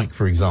things, like,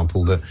 for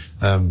example, that,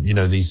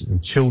 these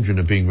children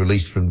are being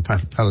released from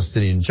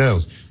Palestinian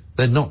jails.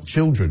 They're not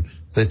children.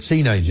 They're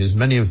teenagers.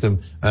 Many of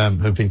them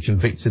have been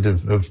convicted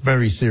of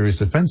very serious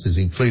offences,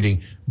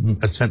 including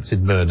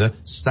attempted murder,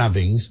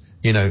 stabbings,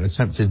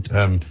 attempted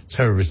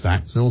terrorist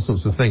acts and all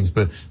sorts of things.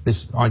 But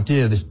this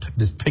idea,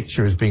 this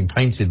picture is being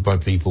painted by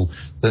people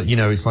that,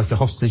 it's like a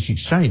hostage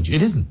exchange.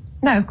 It isn't.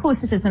 No, of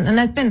course it isn't. And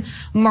there's been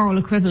moral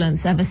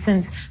equivalence ever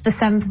since the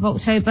 7th of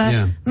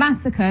October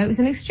massacre. It was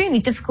an extremely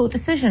difficult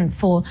decision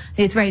for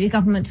the Israeli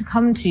government to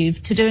come to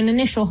do an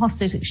initial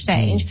hostage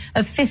exchange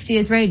of 50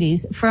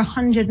 Israelis for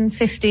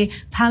 150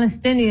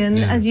 Palestinian,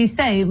 as you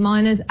say,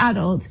 minors,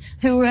 adults,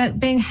 who were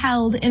being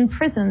held in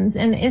prisons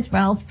in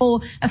Israel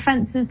for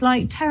offences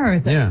like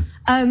terrorism.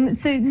 So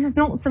this is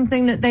not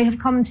something that they have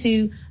come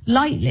to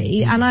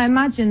lightly. And I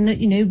imagine that,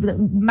 the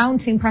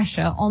mounting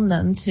pressure on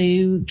them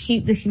to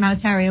keep this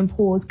humanitarian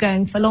pause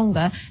going for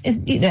longer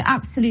is,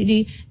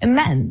 absolutely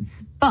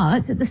immense.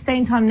 But at the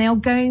same time, they are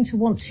going to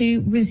want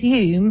to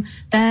resume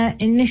their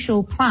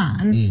initial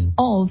plan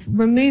of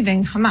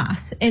removing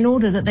Hamas in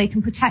order that they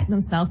can protect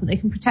themselves, that they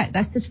can protect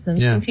their citizens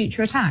from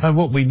future attacks. And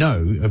what we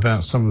know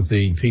about some of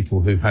the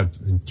people who have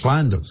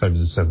planned October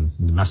the 7th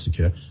and the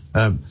massacre,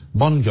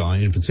 one guy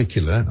in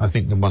particular, I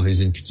think the one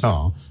who's in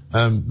Qatar,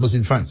 was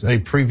in fact a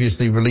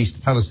previously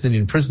released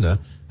Palestinian prisoner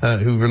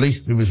who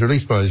was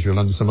released by Israel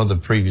under some other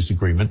previous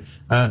agreement,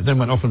 then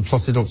went off and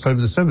plotted October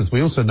the 7th.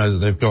 We also know that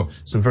they've got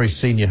some very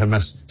senior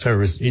Hamas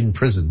terrorists in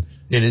prison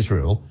in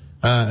Israel,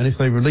 and if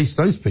they release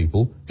those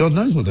people, God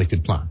knows what they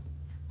could plan.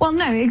 Well,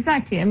 no,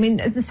 exactly. I mean,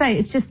 as I say,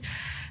 it's just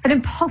an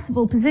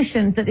impossible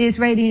position that the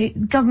Israeli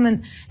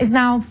government is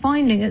now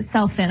finding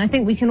itself in. I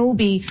think we can all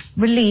be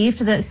relieved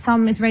that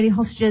some Israeli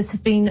hostages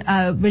have been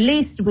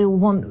released. We will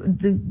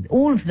want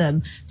all of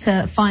them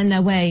to find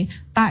their way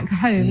back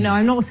home. No,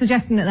 I'm not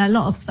suggesting that they're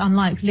lost,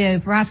 unlike Leo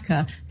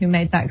Varadkar, who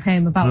made that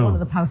claim about one of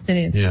the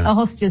Palestinian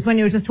hostages, when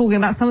you were just talking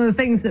about some of the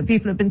things that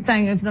people have been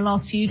saying over the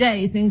last few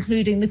days,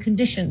 including the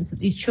conditions that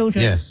these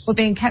children were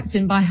being kept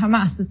in by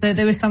Hamas, as though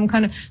they were some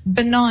kind of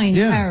benign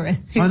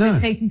terrorists who were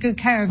taking good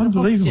care of the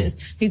hostages,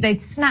 who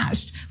they'd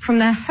snatched from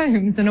their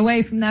homes and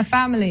away from their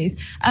families.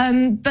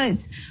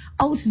 But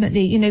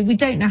ultimately, we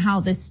don't know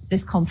how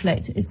this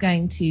conflict is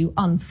going to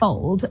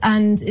unfold,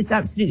 and it's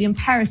absolutely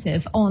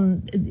imperative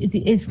on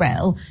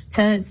Israel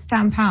to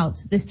stamp out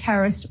this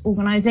terrorist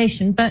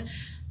organization. But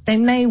they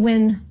may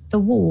win the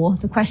war.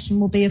 The question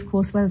will be, of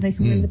course, whether they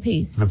can win the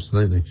peace.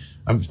 Absolutely.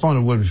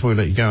 Final word before we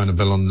let you go,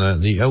 Annabelle, on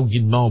the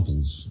Elgin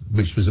Marbles,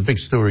 which was a big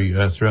story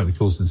throughout the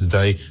course of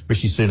today.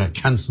 Rishi Sunak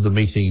cancelled a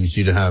meeting he was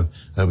due to have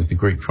with the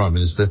Greek Prime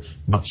Minister.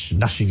 Much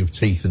gnashing of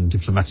teeth and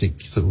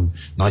diplomatic sort of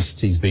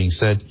niceties being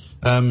said.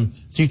 Do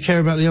you care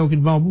about the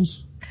Elgin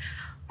Marbles?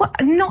 Well,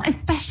 not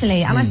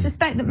especially, and I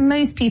suspect that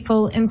most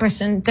people in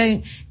Britain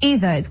don't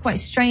either. It's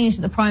quite strange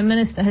that the Prime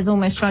Minister has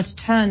almost tried to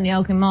turn the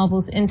Elgin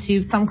Marbles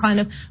into some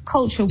kind of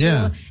cultural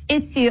war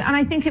issue, and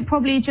I think it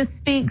probably just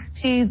speaks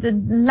to the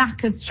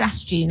lack of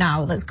strategy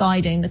now that's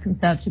guiding the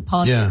Conservative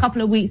Party. A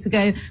couple of weeks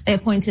ago, they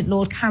appointed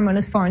Lord Cameron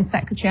as Foreign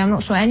Secretary. I'm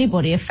not sure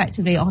anybody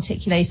effectively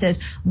articulated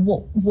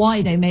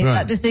why they made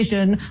that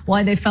decision,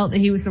 why they felt that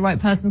he was the right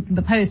person for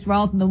the post,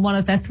 rather than one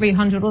of their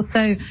 300 or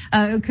so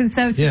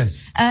Conservative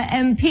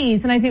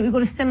MPs. And I think we've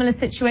got a similar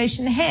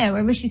situation here,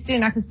 where Rishi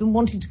Sunak has been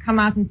wanting to come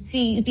out and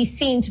be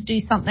seen to do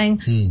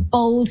something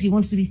bold. He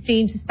wanted to be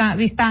seen to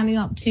be standing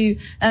up to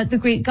the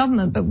Greek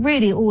government, but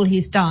really all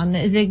he's done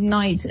is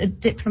ignite a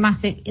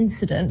diplomatic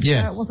incident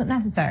where it wasn't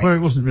necessary. Where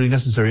it wasn't really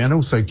necessary, and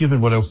also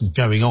given what else is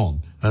going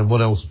on and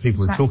what else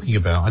people are talking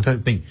about, I don't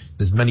think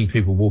there's many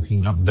people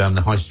walking up and down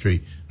the high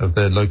street of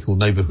their local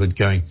neighbourhood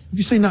going, have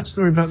you seen that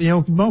story about the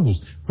Elgin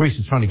Marbles? Greece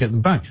is trying to get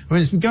them back. I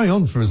mean, it's been going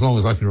on for as long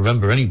as I can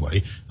remember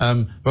anyway,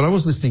 but I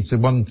was listening to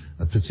one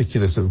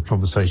particular sort of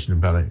conversation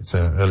about it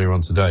earlier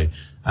on today,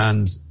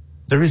 and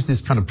there is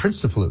this kind of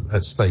principle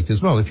at stake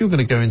as well. If you're going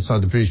to go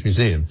inside the British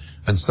Museum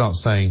and start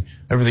saying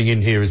everything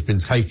in here has been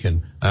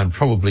taken,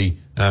 probably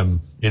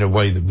in a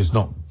way that was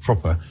not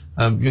proper,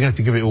 you're going to have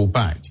to give it all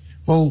back.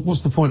 Well,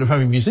 what's the point of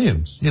having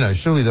museums?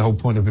 Surely the whole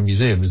point of a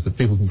museum is that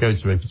people can go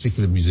to a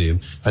particular museum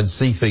and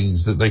see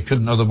things that they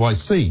couldn't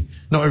otherwise see.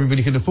 Not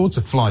everybody can afford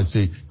to fly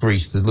to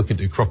Greece to look at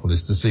the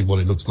Acropolis to see what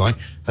it looks like,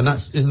 and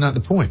isn't that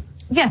the point?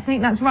 Yes, I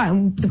think that's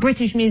right. The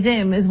British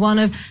Museum is one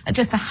of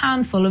just a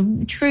handful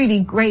of truly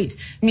great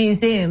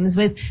museums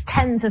with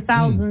tens of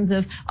thousands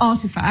of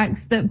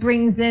artifacts that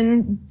brings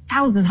in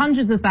thousands,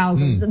 hundreds of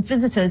thousands of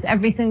visitors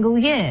every single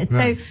year.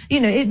 So,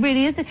 it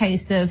really is a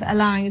case of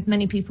allowing as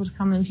many people to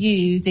come and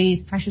view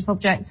these precious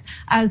objects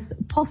as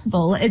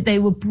possible. They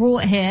were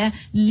brought here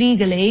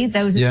legally.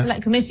 There was a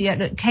select committee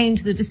that came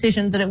to the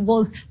decision that it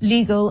was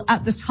legal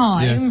at the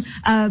time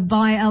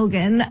by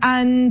Elgin.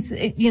 And,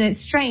 it's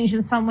strange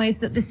in some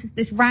ways that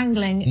this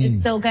wrangling is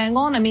still going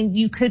on. I mean,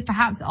 you could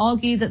perhaps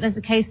argue that there's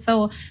a case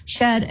for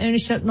shared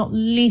ownership, not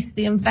least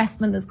the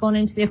investment that's gone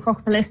into the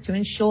Acropolis to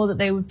ensure that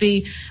they would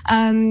be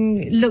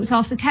looked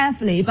after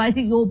carefully. But I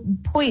think your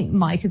point,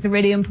 Mike, is a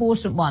really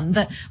important one,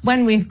 that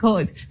when we've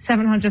got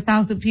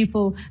 700,000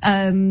 people,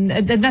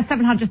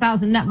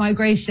 700,000 net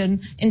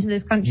migration into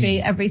this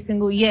country every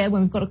single year,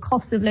 when we've got a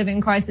cost of living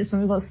crisis,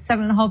 when we've got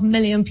 7.5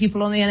 million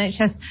people on the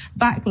NHS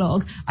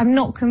backlog, I'm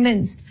not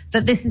convinced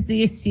that this is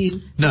the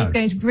issue that's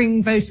going to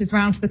bring voters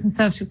round to the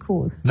Conservative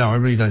cause. No, I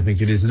really don't think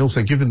it is. And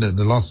also, given that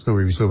the last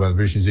story we saw about the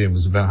British Museum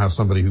was about how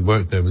somebody who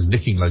worked there was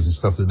nicking loads of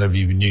stuff that nobody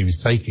even knew he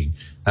was taking,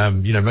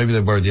 maybe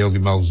they're worried the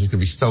Elgin Marbles is going to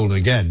be stolen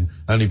again,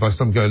 only by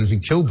some guy who lives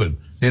in Kilburn.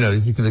 He's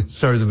going to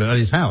show them at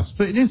his house.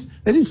 But it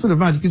is sort of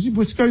magic, because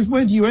it goes,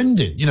 where do you end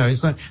it?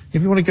 It's like,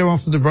 if you want to go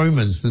after the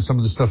Romans for some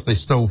of the stuff they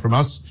stole from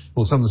us,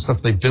 or some of the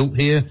stuff they built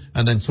here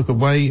and then took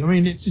away, I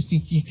mean, it's just,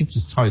 you could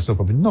just tie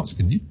yourself up in knots,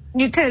 couldn't you?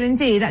 You could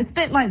indeed. It's a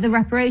bit like the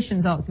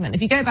reparations argument.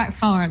 If you go back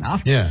far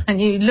enough and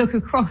you look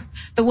across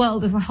the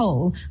world as a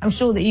whole, I'm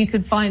sure that you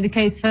could find a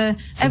case for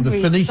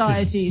every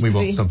society. We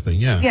want something,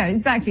 Yeah,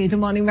 exactly.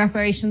 Demanding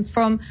reparations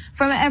from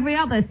every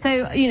other.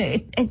 So,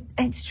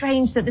 it's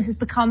strange that this has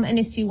become an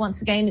issue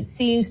once again. It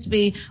seems to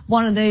be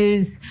one of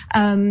those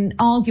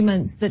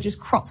arguments that just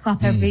crops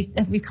up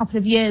every couple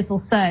of years or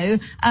so.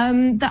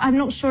 That I'm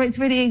not sure it's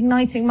really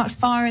igniting much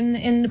fire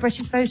in the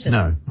British voters.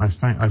 No, I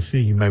fear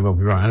you may well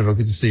be right. Annabelle,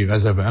 good to see you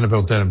as ever.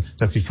 Annabelle Denham,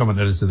 deputy comment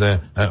editor there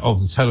of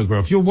The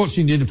Telegraph. You're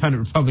watching the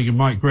Independent Republic of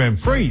Mike Graham.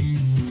 Freeze!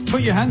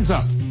 Put your hands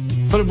up.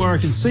 Put them where I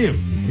can see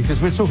them. Because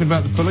we're talking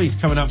about the police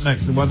coming up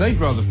next and why they'd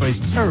rather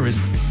face a terrorist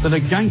than a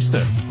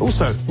gangster.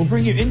 Also, we'll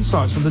bring you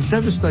insights on the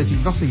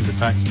devastating Nottingham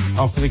attacks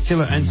after the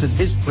killer entered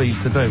his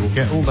pleas today. We'll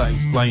get all that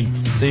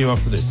explained. See you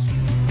after this.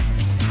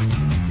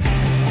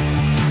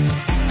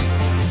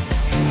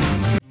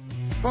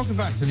 Welcome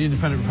back to the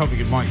Independent Republic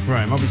of Mike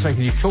Graham. I'll be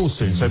taking your calls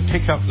soon, so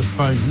pick up the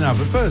phones now.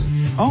 But first,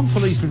 armed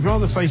police would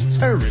rather face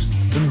terrorists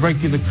than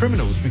regular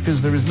criminals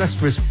because there is less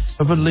risk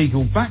of a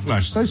legal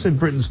backlash. So said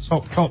Britain's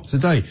top cop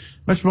today.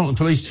 Metropolitan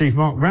Police Chief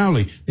Mark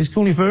Rowley is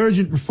calling for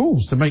urgent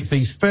reforms to make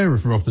things fairer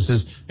for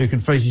officers who can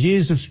face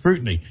years of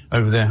scrutiny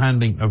over their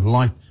handling of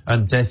life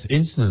and death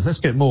incidents. Let's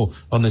get more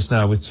on this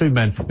now with two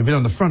men who've been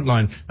on the front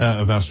line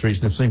of our streets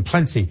and have seen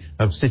plenty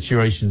of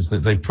situations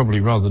that they'd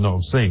probably rather not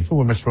have seen.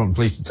 Former Metropolitan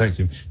Police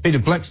Detective Peter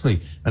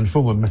Bleksley and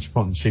former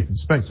Metropolitan Chief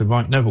Inspector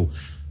Mike Neville.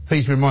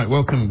 Peter and Mike,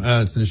 welcome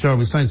to the show. I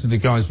was saying to the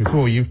guys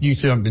before, you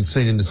two haven't been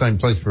seen in the same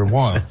place for a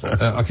while.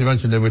 I can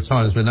imagine there were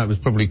times when that was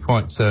probably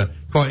quite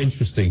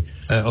interesting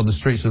on the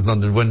streets of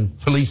London, when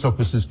police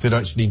officers could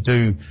actually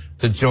do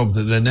the job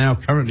that they're now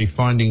currently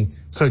finding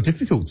so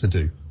difficult to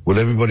do. Well,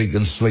 everybody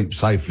can sleep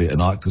safely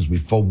tonight because we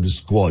formed a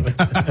squad.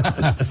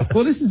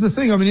 Well, this is the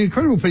thing. I mean, an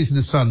incredible piece in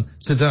The Sun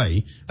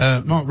today.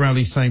 Mark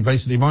Rowley saying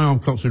basically, my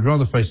armed cops would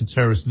rather face a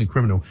terrorist than a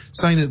criminal,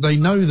 saying that they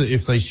know that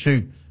if they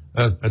shoot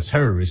a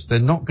terrorist, they're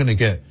not going to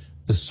get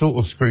the sort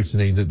of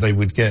scrutiny that they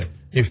would get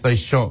if they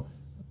shot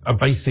a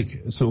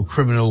basic sort of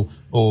criminal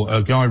or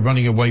a guy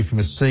running away from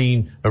a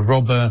scene, a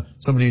robber,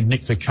 somebody who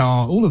nicked a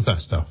car, all of that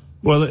stuff.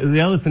 Well, the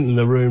elephant in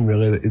the room,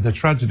 really, the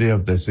tragedy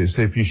of this is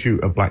if you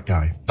shoot a black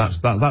guy. That's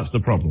the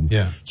problem.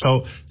 Yeah.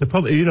 So the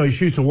problem, you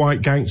shoot a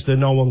white gangster,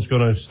 no one's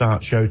going to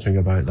start shouting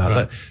about that.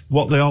 Right.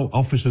 What the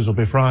officers will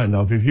be frightened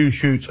of, if you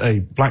shoot a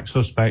black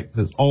suspect,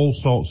 there's all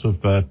sorts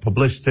of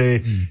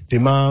publicity,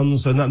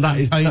 demands, and that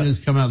is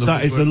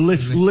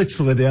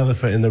literally the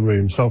elephant in the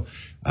room. So,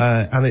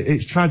 and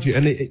it's tragic.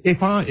 And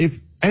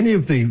if any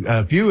of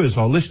the viewers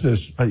or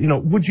listeners,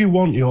 would you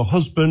want your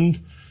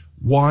husband,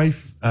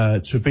 wife,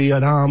 to be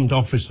an armed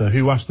officer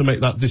who has to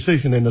make that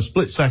decision in a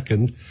split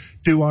second,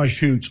 do I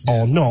shoot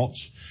or not?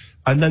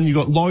 And then you've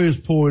got lawyers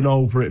poring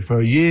over it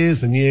for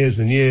years and years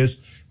and years,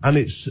 and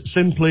it's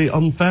simply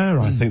unfair,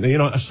 I think.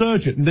 A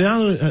surgeon,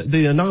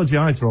 the analogy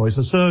I draw is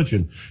a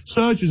surgeon.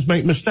 Surgeons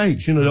make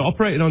mistakes, they're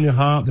operating on your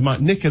heart, they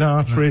might nick an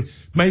artery,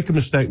 make a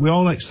mistake, we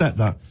all accept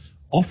that.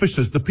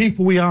 Officers, the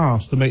people we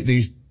ask to make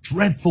these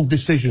dreadful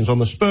decisions on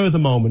the spur of the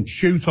moment,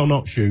 shoot or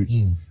not shoot,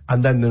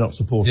 and then they're not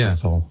supported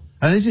at all.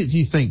 And is it, do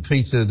you think,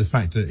 Peter, the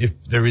fact that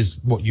if there is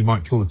what you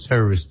might call a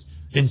terrorist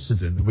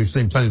incident, we've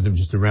seen plenty of them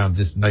just around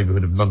this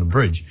neighbourhood of London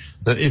Bridge,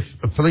 that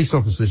if a police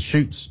officer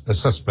shoots a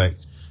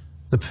suspect,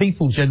 the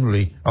people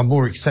generally are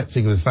more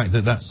accepting of the fact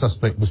that that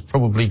suspect was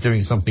probably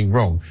doing something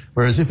wrong.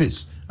 Whereas if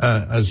it's,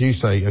 as you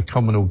say, a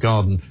common or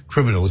garden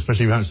criminal,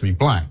 especially if he happens to be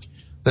black,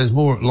 there's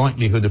more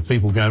likelihood of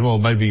people going, well,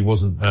 maybe he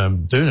wasn't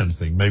doing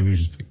anything, maybe he was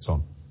just picked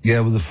on.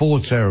 Yeah, well, the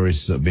 4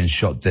 terrorists that have been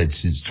shot dead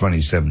since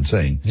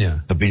 2017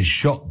 have been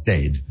shot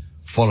dead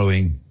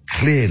following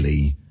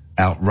clearly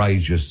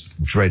outrageous,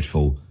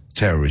 dreadful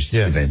terrorist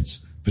events,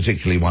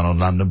 particularly one on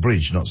London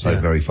Bridge, not so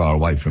very far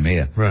away from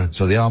here. Right.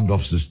 So the armed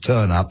officers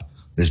turn up,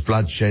 there's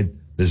bloodshed,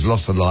 there's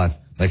loss of life,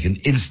 they can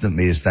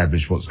instantly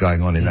establish what's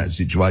going on in that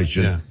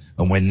situation,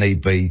 and when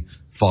need be,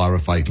 fire a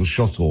fatal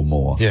shot or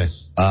more.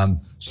 Yes.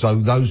 So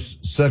those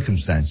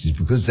circumstances,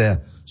 because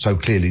they're so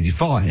clearly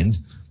defined,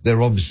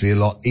 they're obviously a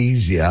lot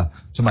easier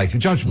to make a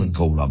judgment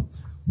call on.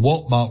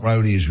 What Mark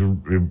Rowley is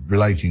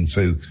relating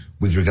to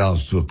with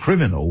regards to a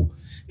criminal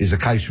is a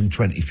case from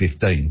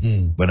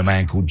 2015 when a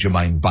man called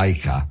Jermaine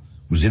Baker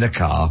was in a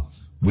car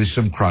with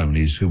some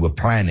cronies who were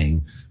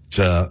planning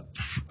to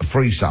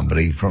free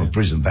somebody from a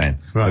prison van.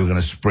 Right. They were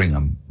going to spring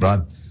them,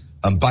 right?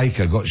 And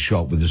Baker got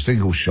shot with a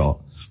single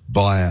shot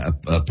by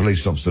a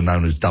police officer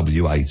known as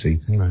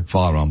W80,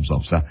 firearms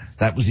officer.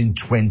 That was in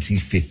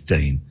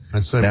 2015.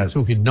 And so we're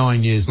talking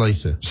 9 years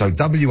later. So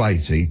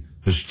W80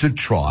 has stood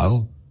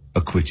trial,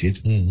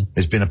 acquitted.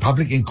 There's been a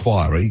public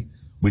inquiry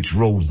which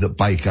ruled that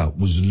Baker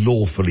was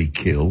lawfully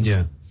killed.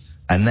 Yeah.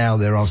 And now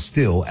there are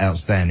still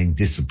outstanding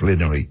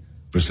disciplinary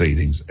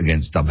proceedings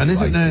against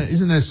W80. And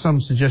isn't there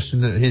some suggestion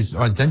that his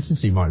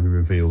identity might be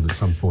revealed at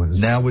some point?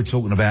 Now we're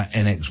talking about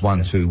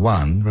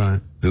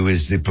NX121, who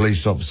is the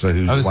police officer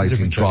who's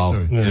waiting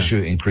trial for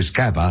shooting Chris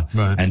Cabba,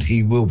 and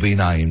he will be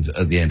named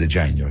at the end of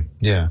January.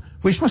 Yeah,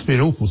 which must be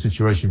an awful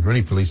situation for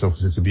any police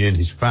officer to be in,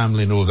 his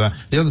family and all of that.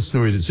 The other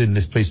story that's in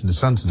this piece in The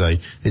Sun today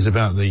is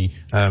about the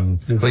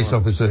police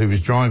officer who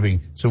was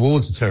driving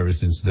towards a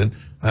terrorist incident,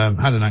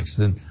 had an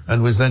accident,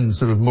 and was then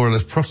sort of more or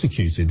less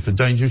prosecuted for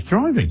dangerous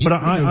driving. But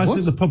I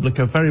think the public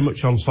are very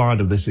much on side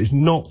of this. It's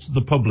not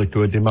the public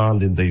who are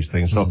demanding these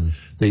things. So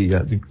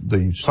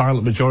the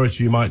silent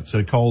majority, you might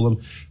call them,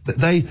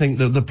 they think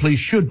that the police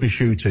should be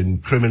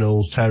shooting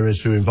criminals,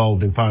 terrorists who are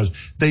involved in fires.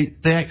 They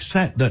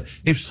accept that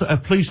if a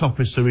police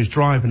officer is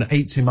driving at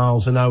 80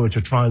 miles an hour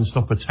to try and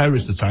stop a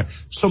terrorist attack,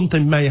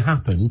 something may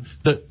happen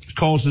that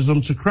causes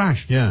them to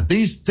crash. Yeah.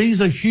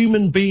 These are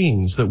human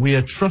beings that we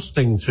are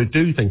trusting to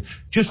do things.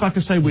 Just like I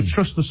say, we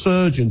trust the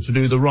surgeon to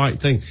do the right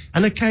thing.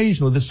 And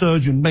occasionally the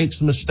surgeon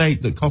makes a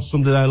mistake that costs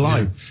somebody their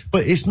life.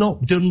 But it's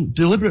not done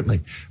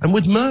deliberately. And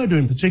with murder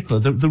in particular,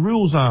 the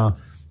rules are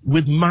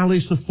with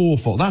malice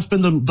aforethought. That's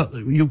been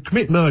you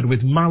commit murder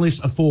with malice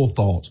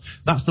aforethought.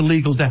 That's the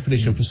legal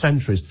definition for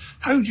centuries.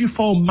 How do you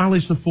form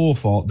malice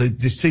aforethought, the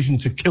decision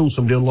to kill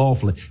somebody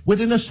unlawfully?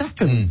 Within a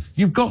second.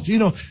 You've got,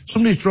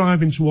 somebody's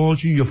driving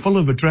towards you, you're full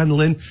of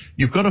adrenaline,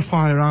 you've got a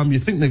firearm, you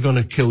think they're going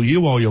to kill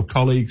you or your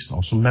colleagues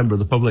or some member of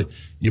the public,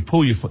 you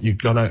pull your foot, you've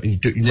gone out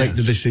and you make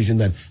the decision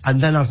then. And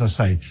then, as I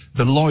say,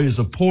 the lawyers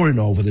are poring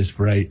over this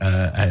for 8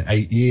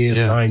 years,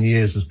 9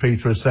 years, as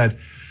Peter has said.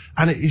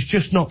 And it's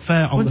just not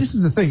fair. This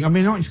is the thing. I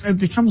mean, it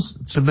becomes,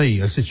 to me,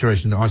 a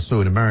situation that I saw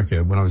in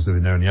America when I was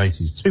living there in the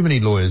 80s. Too many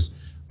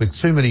lawyers with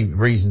too many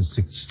reasons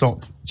to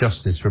stop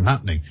justice from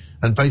happening.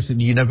 And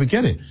basically, you never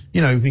get it.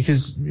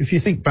 Because if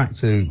you think back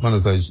to one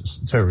of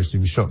those terrorists who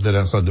was shot dead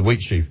outside the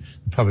Wheat Sheaf,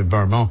 the pub in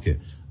Borough Market,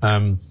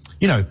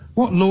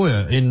 what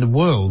lawyer in the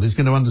world is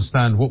going to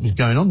understand what was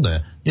going on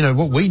there?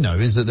 What we know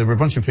is that there were a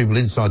bunch of people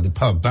inside the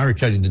pub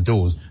barricading the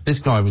doors. This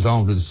guy was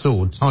armed with a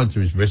sword tied to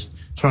his wrist,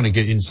 trying to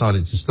get inside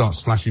it to start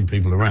slashing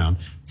people around.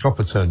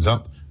 Copper turns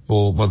up,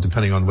 or, well,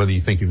 depending on whether you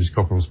think he was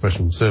copper or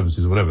special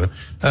services or whatever,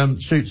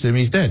 shoots him,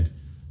 he's dead.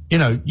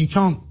 You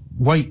can't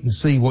wait and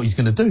see what he's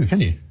going to do, can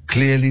you?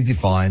 Clearly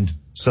defined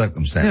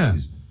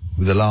circumstances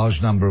with a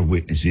large number of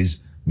witnesses,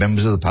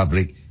 members of the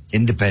public,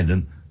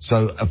 independent,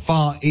 so a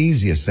far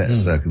easier set of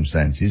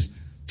circumstances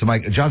to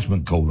make a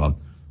judgment call on.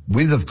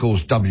 With, of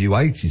course,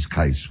 W80's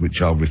case,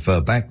 which I'll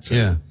refer back to.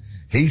 Yeah.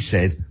 He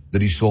said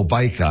that he saw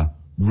Baker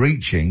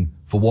reaching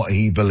for what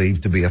he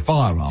believed to be a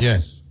firearm.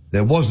 Yes.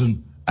 There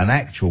wasn't an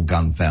actual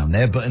gun found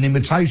there, but an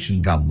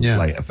imitation gun was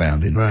later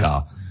found in the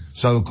car.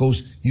 So, of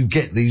course, you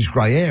get these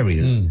grey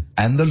areas,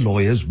 and the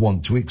lawyers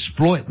want to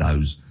exploit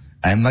those,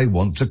 and they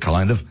want to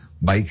kind of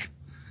make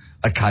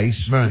a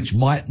case which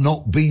might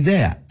not be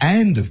there.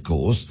 And, of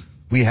course,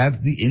 we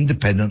have the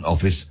Independent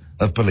Office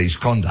of Police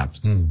Conduct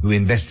who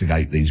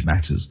investigate these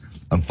matters.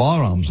 And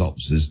firearms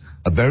officers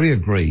are very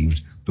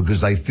aggrieved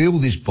because they feel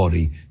this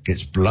body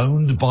gets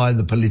blown by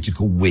the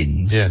political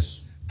wind.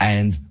 Yes.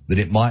 And that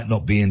it might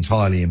not be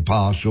entirely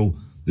impartial,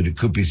 that it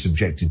could be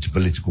subjected to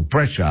political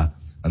pressure,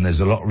 and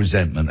there's a lot of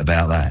resentment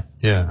about that.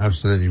 Yeah,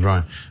 absolutely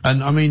right.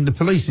 And I mean, the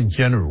police in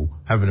general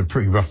having a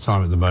pretty rough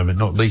time at the moment,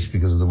 not least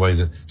because of the way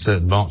that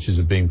certain marches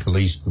are being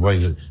policed, the way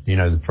that,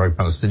 the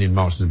pro-Palestinian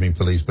marches are being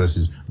policed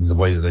versus the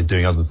way that they're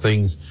doing other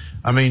things.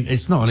 I mean,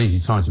 it's not an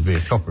easy time to be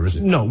a copper, is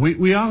it? No,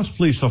 we ask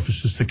police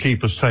officers to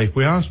keep us safe.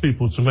 We ask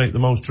people to make the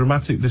most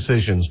dramatic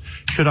decisions.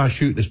 Should I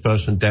shoot this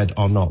person dead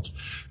or not?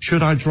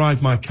 Should I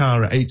drive my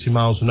car at 80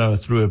 miles an hour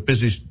through a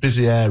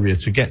busy area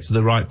to get to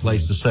the right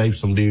place to save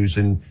somebody who's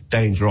in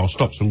danger or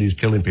stop somebody who's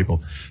killing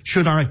people?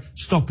 Should I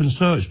stop and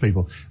search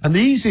people? And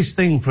the easiest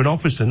thing for an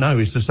officer now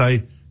is to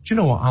say, do you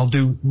know what, I'll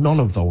do none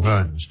of those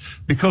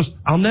things. Because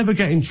I'll never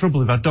get in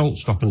trouble if I don't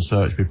stop and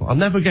search people. I'll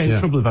never get in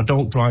trouble if I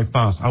don't drive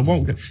fast. I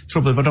won't get in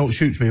trouble if I don't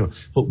shoot people.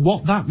 But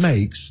what that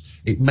makes,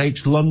 it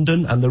makes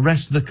London and the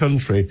rest of the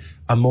country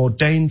a more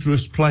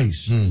dangerous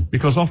place.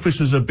 Because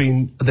officers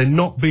they're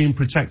not being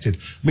protected.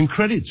 I mean,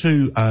 credit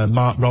to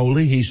Mark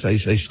Rowley. He's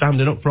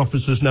standing up for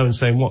officers now and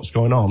saying what's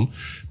going on.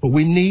 But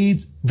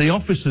the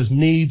officers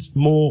need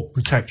more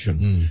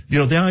protection.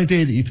 The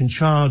idea that you can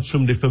charge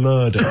somebody for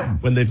murder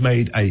when they've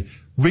made a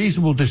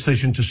reasonable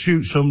decision to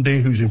shoot somebody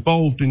who's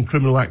involved in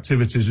criminal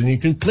activities, and you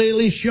can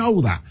clearly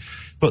show that,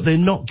 but they're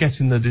not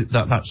getting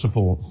that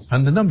support.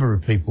 And the number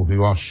of people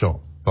who are shot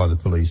by the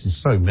police is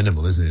so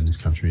minimal, isn't it, in this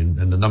country? And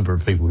the number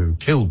of people who are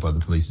killed by the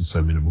police is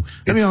so minimal.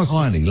 It's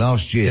tiny.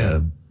 Last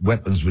year,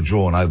 weapons were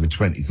drawn over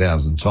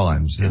 20,000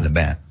 times in the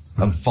Met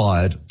and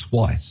fired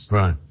twice.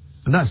 Right.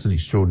 And that's an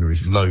extraordinary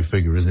low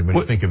figure, isn't it, when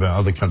you think about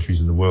other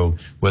countries in the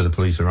world where the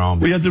police are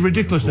armed. We had the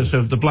ridiculousness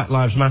of the Black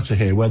Lives Matter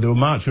here, where they were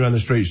marching around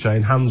the streets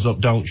saying, hands up,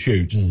 don't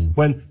shoot.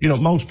 When,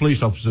 most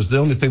police officers, the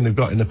only thing they've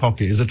got in their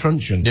pocket is a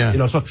truncheon.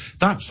 So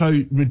that's how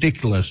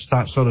ridiculous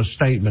that sort of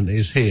statement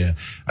is here.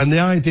 And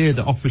the idea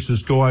that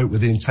officers go out with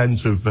the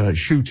intent of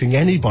shooting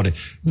anybody.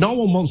 No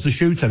one wants to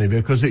shoot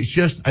anybody because it's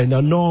just an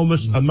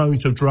enormous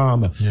amount of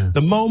drama.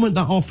 The moment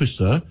that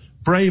officer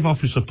brave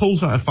officer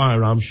pulls out a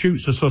firearm,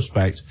 shoots a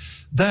suspect,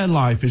 their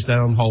life is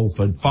there on hold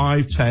for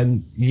 5,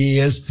 10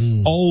 years,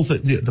 all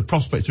the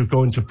prospect of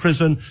going to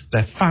prison,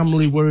 their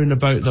family worrying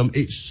about them.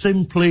 It's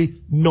simply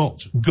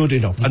not good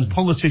enough. And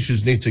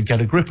politicians need to get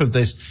a grip of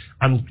this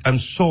and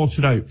sort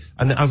it out.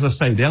 And as I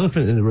say, the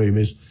elephant in the room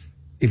is,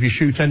 if you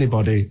shoot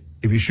anybody,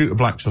 if you shoot a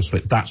black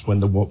suspect, that's when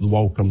the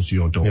wall comes to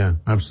your door. Yeah,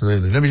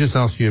 absolutely. Let me just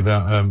ask you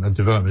about a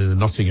development in the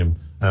Nottingham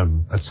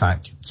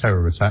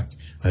terror attack,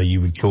 you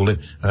would call it.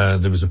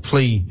 There was a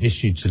plea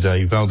issued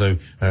today. Valdo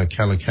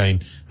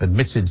Calacane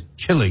admitted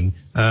killing,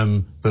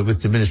 but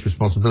with diminished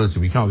responsibility.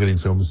 We can't get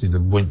into, obviously, the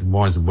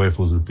whys and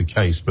wherefores of the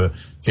case, but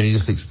can you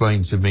just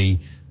explain to me,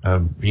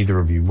 either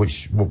of you,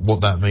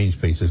 what that means,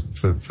 Peter,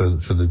 for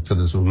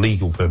the sort of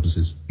legal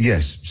purposes?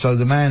 Yes. So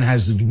the man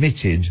has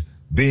admitted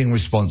being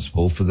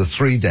responsible for the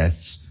 3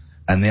 deaths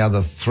and the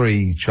other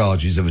 3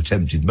 charges of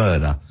attempted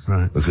murder,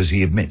 right, because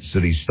he admits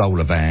that he stole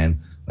a van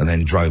and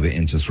then drove it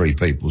into 3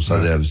 people. So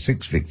there were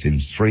 6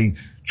 victims, 3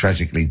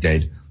 tragically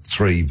dead,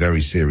 3 very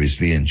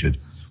seriously injured.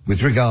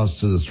 With regards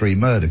to the 3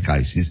 murder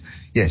cases,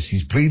 yes,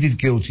 he's pleaded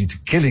guilty to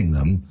killing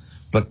them,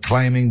 but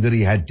claiming that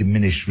he had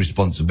diminished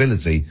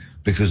responsibility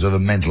because of a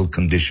mental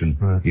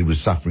condition he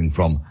was suffering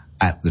from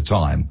at the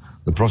time.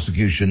 The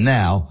prosecution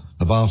now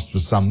have asked for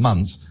some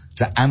months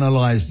to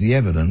analyse the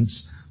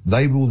evidence.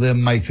 They will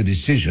then make a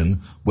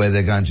decision where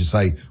they're going to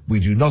say,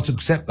 we do not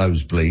accept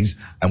those pleas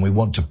and we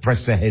want to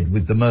press ahead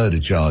with the murder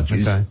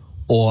charges,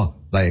 or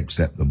they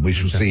accept them. We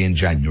shall see in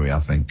January, I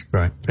think.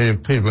 Right.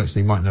 Peter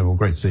Bletchley, Mike Neville,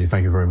 great to see you.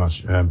 Thank you very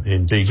much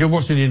indeed. You're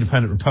watching the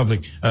Independent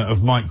Republic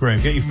of Mike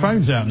Graham. Get your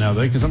phones out now,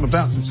 though, because I'm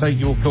about to take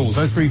your calls.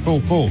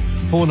 0344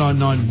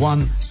 499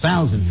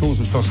 1000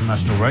 calls across the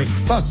national rate.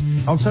 Plus,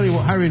 I'll tell you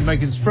what Harry and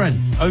Meghan's friend,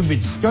 Omid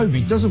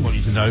Scobie, doesn't want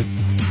you to know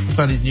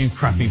about his new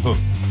crappy book.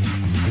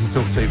 This is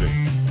Talk TV.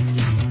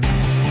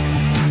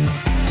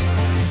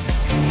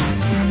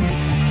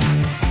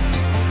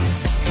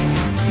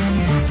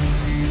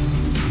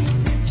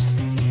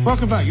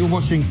 Welcome back. You're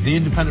watching the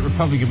Independent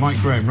Republic of Mike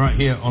Graham right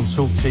here on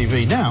Talk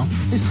TV. Now,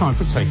 it's time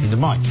for Taking the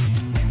Mic.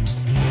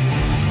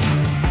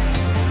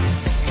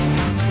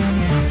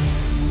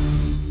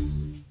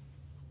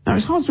 Now,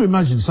 it's hard to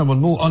imagine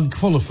someone more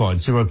unqualified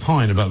to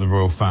opine about the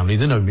royal family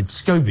than Omid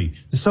Scobie,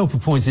 the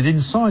self-appointed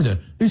insider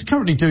who's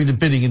currently doing the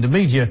bidding in the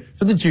media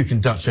for the Duke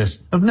and Duchess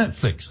of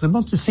Netflix. The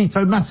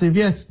Montecito Massive,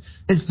 yes,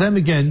 it's them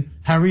again,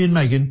 Harry and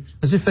Meghan,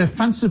 as if their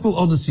fanciful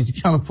odyssey to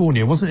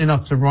California wasn't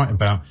enough to write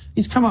about.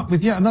 He's come up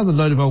with yet another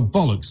load of old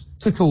bollocks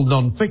to call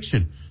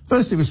non-fiction.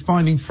 First it was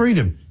Finding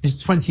Freedom,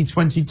 his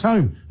 2020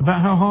 tome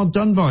about how hard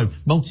done by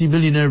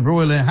multi-millionaire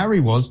royal heir Harry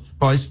was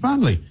by his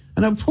family.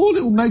 And how poor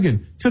little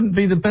Meghan couldn't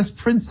be the best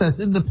princess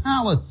in the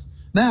palace.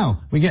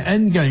 Now we get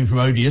Endgame from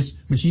Odious,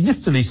 which he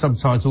niftily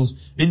subtitles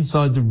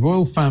Inside the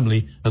Royal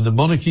Family and the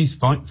Monarchy's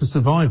Fight for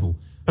Survival.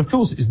 Of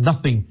course, it's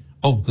nothing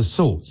of the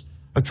sort.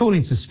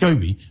 According to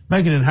Scobie,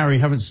 Meghan and Harry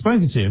haven't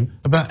spoken to him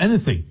about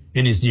anything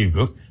in his new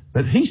book,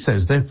 but he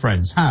says their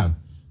friends have.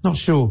 Not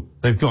sure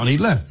they've got any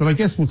left, but I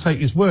guess we'll take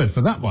his word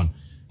for that one.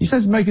 He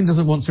says Meghan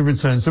doesn't want to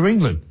return to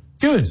England.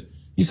 Good.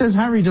 He says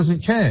Harry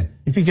doesn't care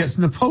if he gets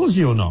an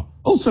apology or not.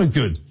 Also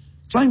good.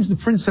 Claims the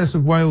Princess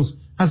of Wales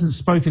hasn't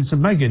spoken to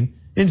Meghan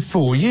in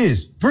 4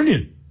 years.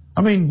 Brilliant.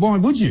 I mean, why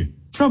would you?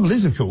 Trouble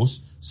is, of course,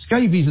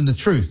 scabies and the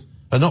truth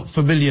are not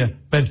familiar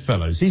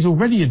bedfellows. He's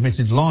already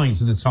admitted lying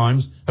to the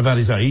Times about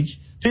his age.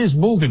 Piers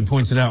Morgan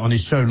pointed out on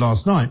his show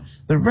last night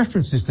that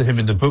references to him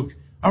in the book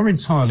are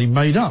entirely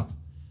made up.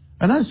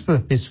 And as for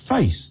his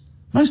face,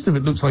 most of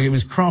it looks like it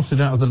was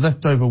crafted out of the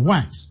leftover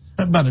wax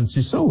at Madame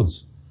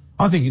Tussauds.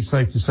 I think it's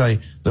safe to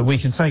say that we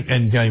can take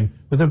Endgame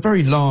with a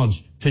very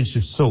large pinch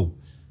of salt.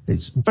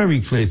 It's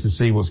very clear to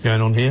see what's going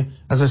on here.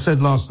 As I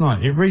said last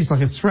night, it reads like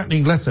a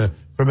threatening letter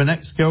from an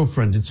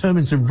ex-girlfriend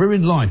determined to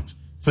ruin life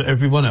for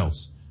everyone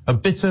else. A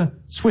bitter,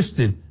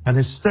 twisted and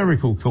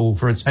hysterical call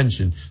for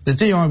attention. The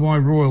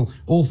DIY royal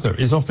author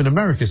is off in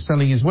America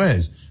selling his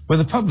wares, where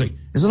the public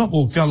is a lot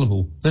more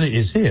gullible than it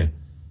is here.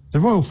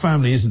 The royal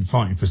family isn't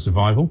fighting for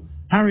survival.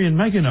 Harry and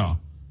Meghan are.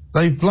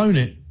 They've blown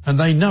it and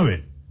they know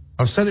it.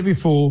 I've said it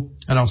before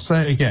and I'll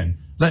say it again.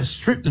 Let's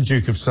strip the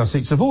Duke of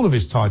Sussex of all of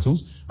his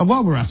titles, and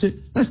while we're at it,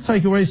 let's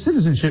take away his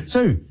citizenship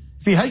too.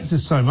 If he hates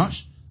us so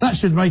much, that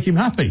should make him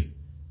happy.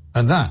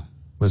 And that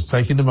was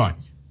Taking the Mic.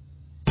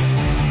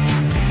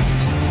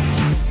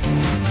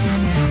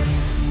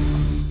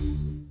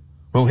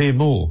 We'll hear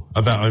more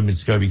about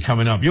Omid Scobie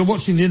coming up. You're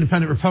watching the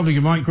Independent Republic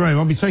of Mike Graham.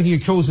 I'll be taking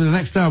your calls in the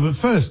next hour, but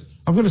first,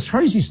 I've got a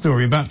crazy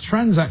story about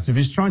trans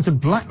activists trying to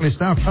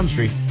blacklist our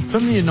country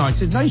from the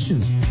United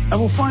Nations. And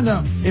we'll find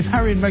out if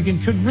Harry and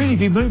Meghan could really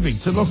be moving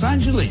to Los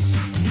Angeles.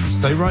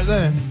 Stay right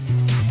there.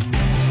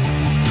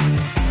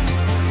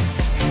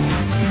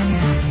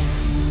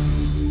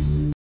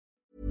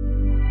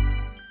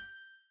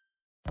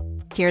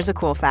 Here's a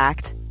cool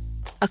fact.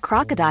 A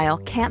crocodile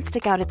can't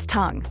stick out its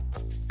tongue.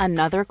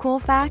 Another cool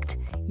fact,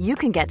 you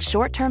can get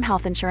short-term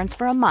health insurance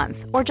for a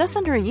month or just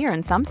under a year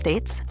in some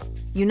states.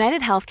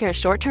 United Healthcare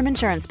short-term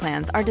insurance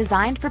plans are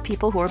designed for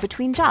people who are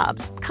between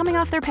jobs, coming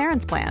off their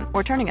parents' plan,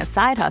 or turning a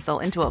side hustle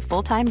into a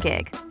full-time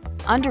gig.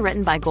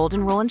 Underwritten by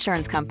Golden Rule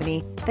Insurance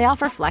Company, they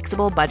offer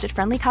flexible,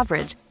 budget-friendly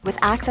coverage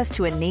with access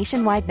to a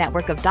nationwide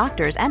network of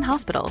doctors and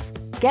hospitals.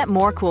 Get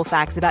more cool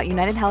facts about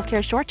United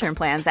Healthcare short-term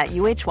plans at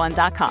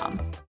uh1.com.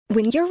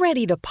 When you're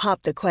ready to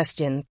pop the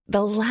question,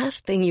 the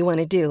last thing you want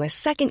to do is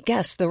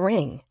second-guess the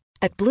ring.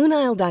 At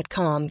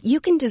BlueNile.com,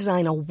 you can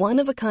design a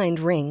one-of-a-kind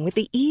ring with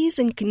the ease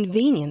and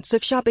convenience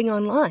of shopping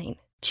online.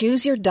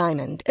 Choose your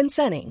diamond and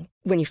setting.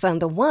 When you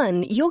find the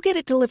one, you'll get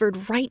it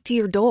delivered right to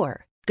your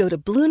door. Go to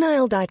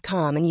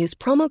BlueNile.com and use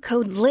promo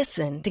code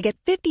LISTEN to get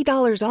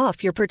 $50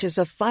 off your purchase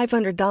of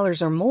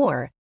 $500 or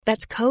more.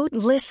 That's code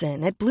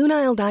LISTEN at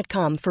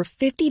BlueNile.com for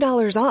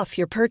 $50 off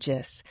your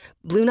purchase.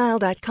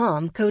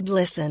 BlueNile.com, code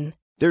LISTEN.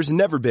 There's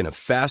never been a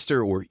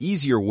faster or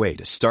easier way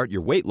to start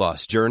your weight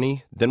loss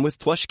journey than with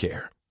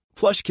PlushCare.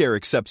 PlushCare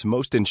accepts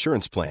most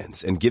insurance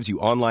plans and gives you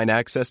online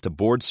access to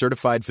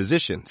board-certified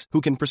physicians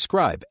who can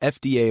prescribe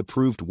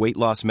FDA-approved weight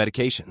loss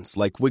medications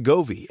like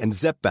Wegovy and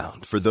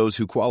Zepbound for those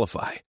who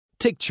qualify.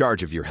 Take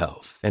charge of your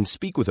health and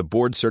speak with a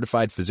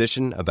board-certified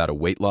physician about a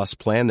weight loss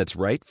plan that's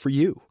right for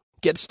you.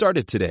 Get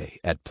started today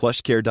at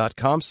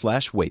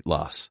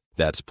plushcare.com/weightloss.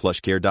 That's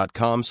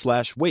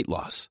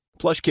plushcare.com/weightloss.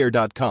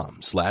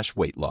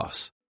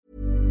 plushcare.com/weightloss.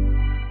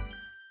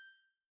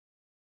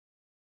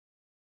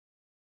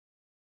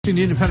 In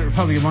the Independent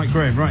Republic of Mike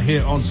Graham, right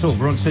here on Talk.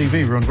 We're on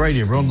TV, we're on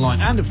radio, we're online,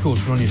 and of course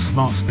we're on your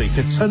smart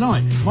speaker.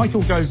 Tonight,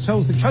 Michael Gove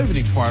tells the COVID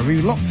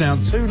inquiry locked down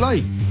too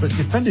late, but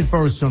defended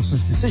Boris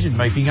Johnson's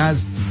decision-making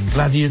as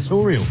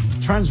gladiatorial.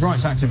 Trans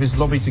rights activists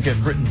lobby to get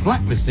Britain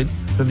blacklisted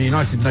from the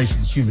United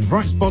Nations human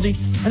rights body,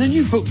 and a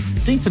new book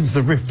deepens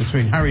the rift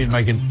between Harry and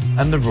Meghan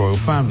and the royal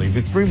family,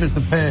 with rumours the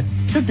pair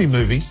could be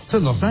moving to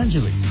Los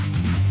Angeles.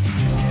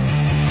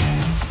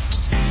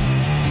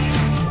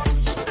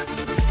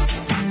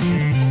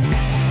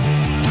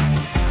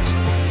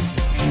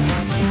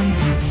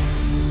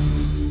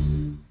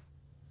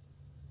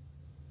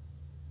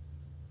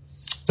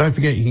 Don't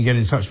forget you can get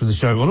in touch with the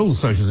show on all the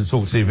socials at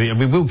Talk TV, and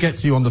we will get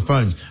to you on the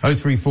phones.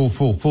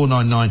 0344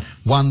 499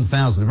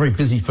 1000. A very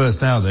busy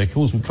first hour there.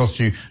 Calls will cost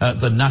you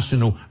the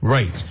national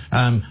rate.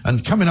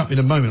 And coming up in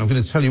a moment, I'm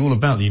going to tell you all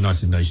about the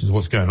United Nations,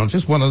 what's going on.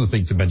 Just one other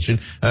thing to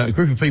mention. A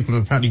group of people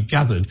have apparently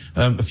gathered,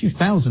 a few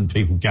thousand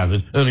people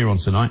gathered earlier on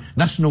tonight.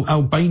 National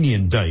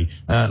Albanian Day.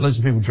 Loads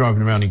of people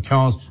driving around in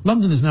cars.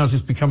 London is now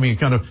just becoming a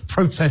kind of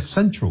protest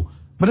central.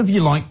 Whatever you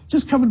like,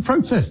 just come and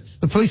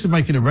protest. The police are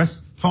making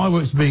arrests.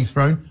 Fireworks are being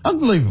thrown.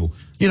 Unbelievable.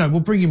 You know,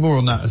 we'll bring you more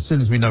on that as soon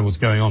as we know what's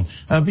going on.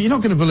 But you're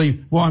not going to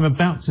believe what I'm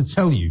about to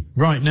tell you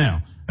right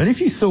now. And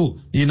if you thought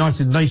the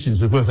United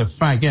Nations was worth a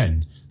fag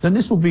end, then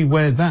this will be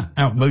where that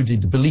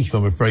outmoded belief,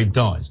 I'm afraid,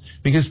 dies.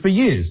 Because for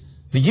years,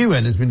 the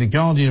UN has been the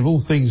guardian of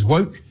all things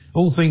woke,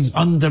 all things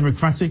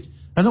undemocratic,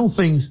 and all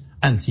things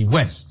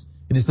anti-West.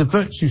 It is the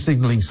virtue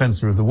signalling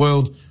centre of the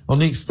world on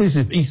the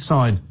exclusive east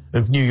side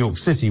of New York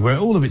City, where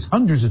all of its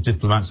hundreds of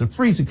diplomats are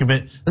free to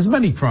commit as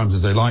many crimes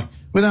as they like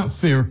without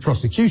fear of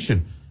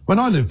prosecution. When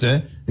I lived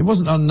there, it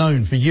wasn't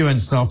unknown for UN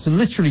staff to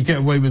literally get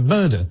away with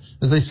murder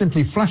as they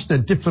simply flashed their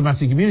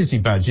diplomatic immunity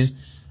badges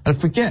and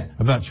forget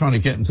about trying to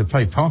get them to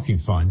pay parking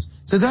fines.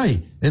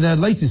 Today, in their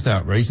latest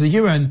outrage, the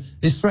UN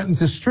is threatening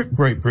to strip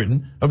Great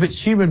Britain of its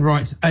human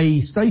rights A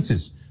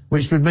status,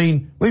 which would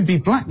mean we'd be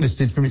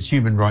blacklisted from its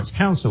Human Rights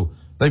Council.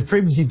 They've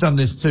previously done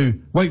this to,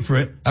 wait for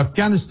it,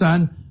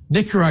 Afghanistan,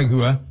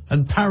 Nicaragua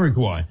and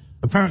Paraguay.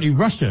 Apparently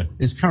Russia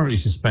is currently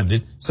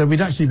suspended, so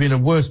we'd actually be in a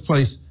worse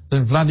place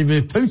than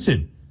Vladimir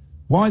Putin.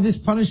 Why this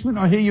punishment,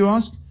 I hear you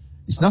ask?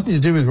 It's nothing to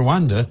do with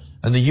Rwanda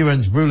and the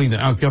UN's ruling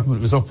that our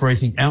government was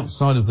operating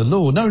outside of the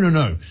law.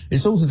 No.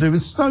 It's all to do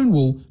with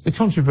Stonewall, the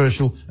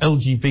controversial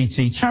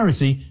LGBT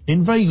charity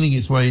inveigling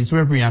its way into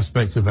every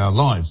aspect of our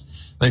lives.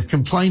 They've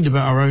complained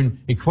about our own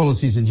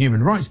Equalities and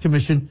Human Rights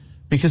Commission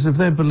because of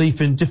their belief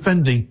in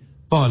defending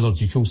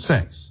biological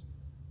sex.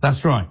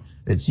 That's right.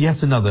 It's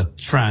yet another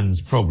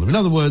trans problem. In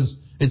other words,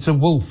 it's a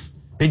wolf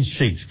in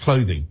sheep's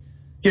clothing.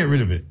 Get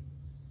rid of it.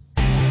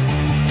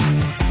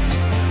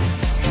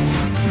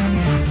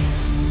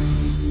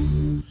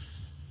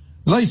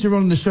 Later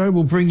on in the show,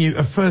 we'll bring you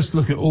a first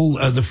look at all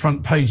the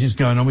front pages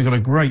going on. We've got a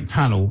great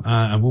panel,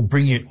 and we'll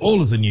bring you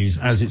all of the news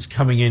as it's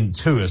coming in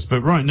to us.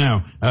 But right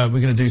now, we're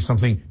going to do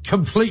something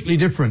completely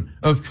different,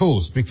 of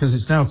course, because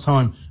it's now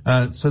time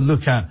to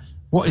look at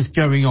what is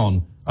going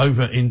on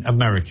over in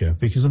America.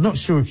 Because I'm not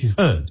sure if you've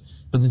heard,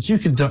 but the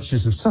Duke and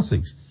Duchess of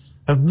Sussex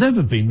have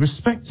never been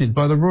respected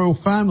by the royal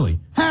family.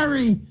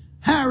 Harry!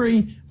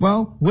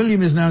 Well,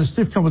 William is now in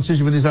stiff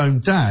competition with his own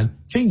dad,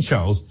 King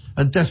Charles,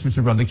 and desperate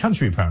to run the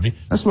country, apparently.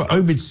 That's what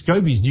Omid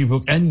Scobie's new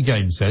book,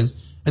 Endgame,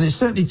 says. And it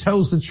certainly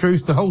tells the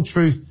truth, the whole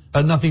truth,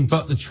 and nothing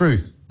but the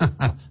truth.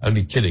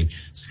 Only kidding.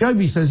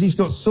 Scobie says he's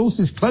got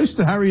sources close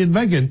to Harry and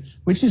Meghan,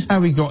 which is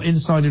how he got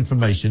inside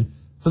information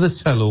for the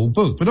tell-all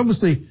book. But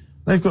obviously,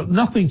 they've got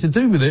nothing to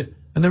do with it,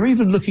 and they're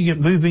even looking at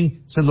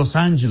moving to Los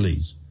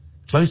Angeles.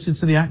 Closer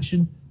to the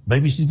action?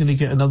 Maybe she's going to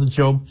get another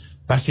job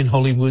back in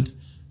Hollywood.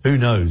 Who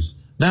knows?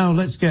 Now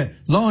let's get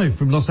live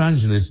from Los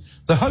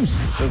Angeles the host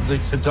of the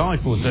To Die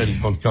For Dirty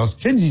podcast,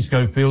 Kinsey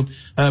Schofield,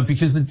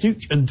 because the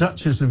Duke and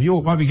Duchess of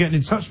York might be getting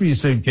in touch with you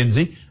soon,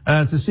 Kinsey,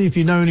 to see if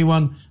you know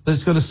anyone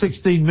that's got a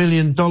 $16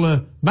 million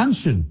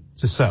mansion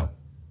to sell.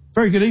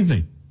 Very good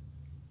evening.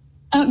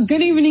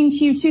 Good evening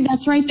to you too.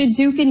 That's right. The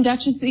Duke and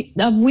Duchess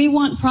of We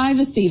Want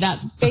Privacy,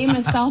 that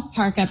famous South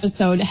Park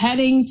episode,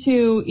 heading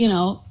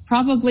to,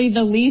 probably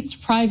the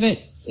least private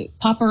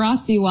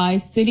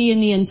paparazzi-wise city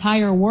in the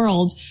entire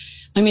world.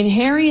 I mean,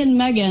 Harry and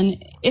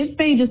Meghan, if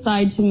they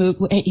decide to move,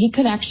 he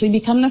could actually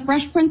become the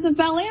Fresh Prince of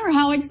Bel-Air.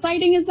 How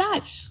exciting is that?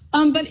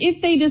 But if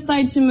they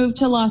decide to move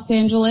to Los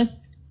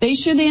Angeles, they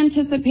should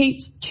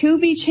anticipate to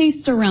be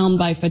chased around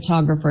by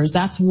photographers.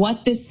 That's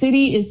what this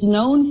city is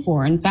known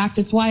for. In fact,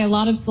 it's why a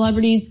lot of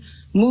celebrities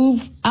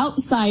move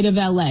outside of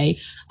LA.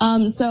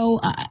 Wild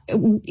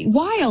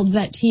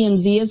that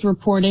TMZ is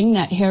reporting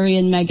that Harry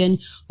and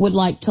Meghan would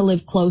like to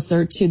live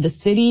closer to the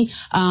city.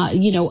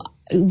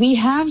 We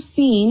have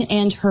seen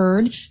and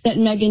heard that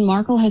Meghan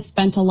Markle has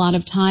spent a lot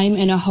of time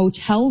in a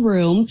hotel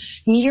room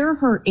near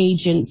her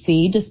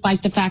agency,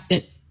 despite the fact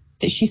that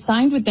she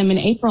signed with them in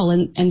April,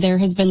 and there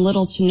has been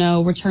little to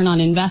no return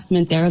on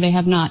investment there. They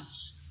have not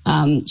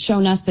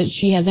shown us that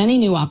she has any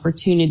new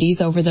opportunities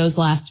over those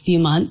last few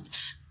months.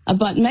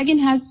 But Meghan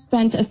has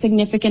spent a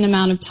significant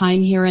amount of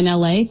time here in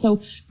LA,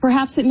 so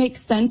perhaps it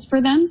makes sense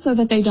for them so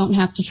that they don't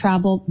have to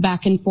travel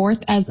back and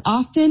forth as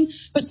often.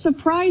 But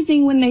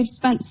surprising when they've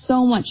spent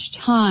so much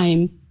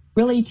time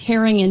really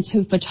tearing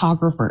into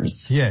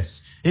photographers.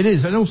 Yes, it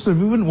is. And also,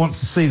 we wouldn't want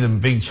to see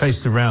them being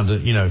chased around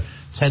at,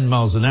 10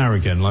 miles an hour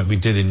again, like we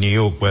did in New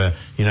York, where,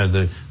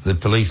 the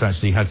police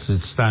actually had to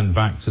stand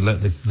back to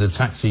let the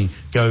taxi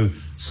go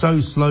so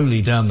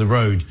slowly down the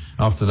road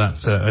after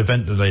that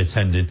event that they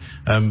attended,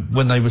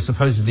 when they were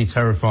supposedly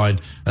terrified,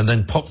 and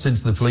then popped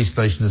into the police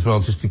station as well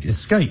just to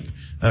escape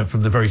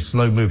from the very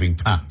slow-moving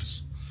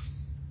Paps.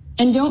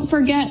 And don't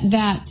forget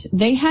that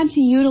they had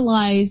to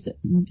utilize,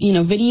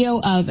 video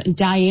of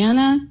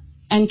Diana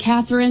and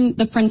Catherine,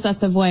 the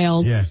Princess of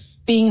Wales. Yes.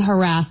 Being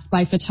harassed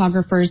by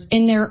photographers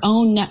in their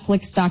own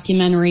Netflix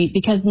documentary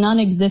because none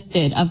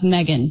existed of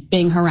Meghan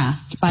being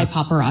harassed by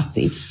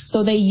paparazzi.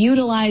 So they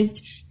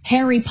utilized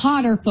Harry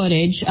Potter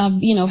footage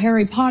of,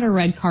 Harry Potter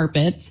red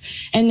carpets,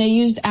 and they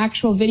used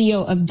actual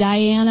video of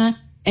Diana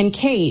and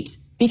Kate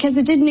because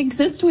it didn't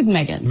exist with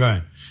Meghan.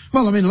 Right.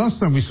 Well, last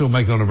time we saw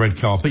Meghan on a red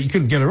carpet, you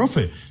couldn't get her off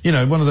it.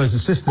 One of those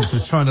assistants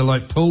was trying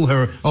to pull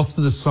her off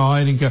to the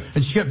side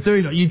and she kept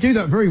doing that. You do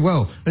that very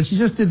well. And she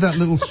just did that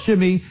little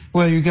shimmy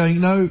where you're going,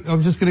 no,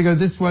 I'm just going to go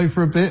this way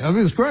for a bit. It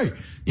was great.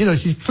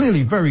 She's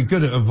clearly very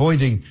good at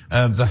avoiding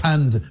the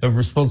hand of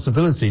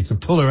responsibility to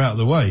pull her out of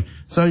the way.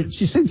 So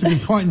she seemed to be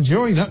quite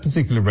enjoying that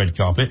particular red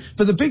carpet.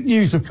 But the big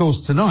news, of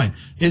course, tonight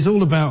is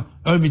all about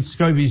Omid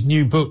Scobie's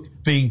new book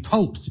being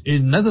pulped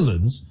in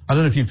Netherlands. I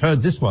don't know if you've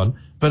heard this one,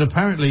 but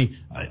apparently,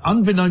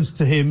 unbeknownst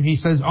to him, he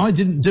says, I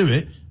didn't do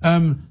it.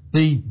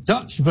 The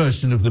Dutch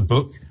version of the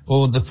book,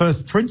 or the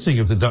first printing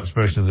of the Dutch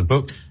version of the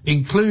book,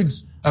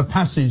 includes a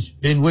passage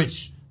in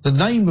which the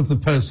name of the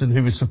person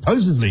who was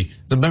supposedly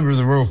the member of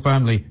the royal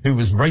family who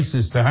was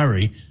racist to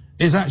Harry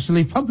is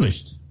actually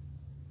published.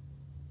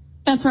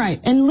 That's right.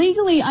 And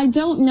legally, I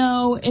don't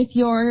know if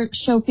your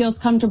show feels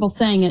comfortable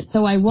saying it,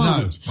 so I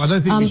won't. No, I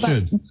don't think we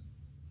should.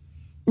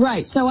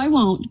 Right, so I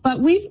won't. But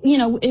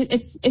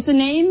it's a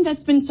name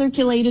that's been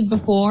circulated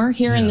before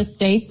here in the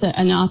States.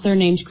 An author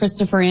named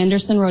Christopher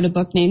Anderson wrote a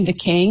book named The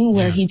King,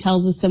 where he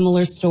tells a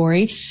similar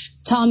story.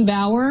 Tom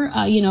Bauer,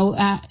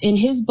 in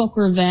his book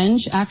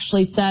Revenge,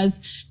 actually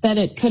says that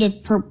it could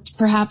have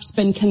perhaps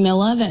been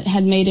Camilla that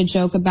had made a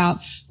joke about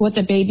what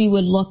the baby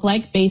would look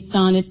like based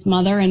on its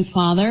mother and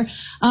father.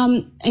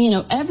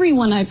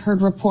 Everyone I've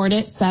heard report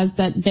it says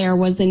that there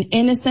was an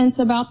innocence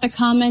about the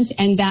comment,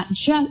 and that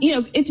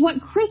it's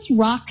what Chris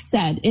Rock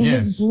said in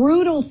his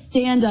brutal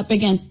stand-up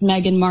against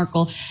Meghan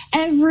Markle.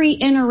 Every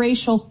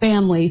interracial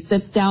family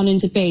sits down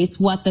and debates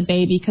what the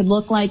baby could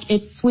look like.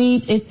 It's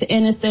sweet, it's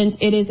innocent,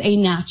 it is a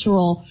natural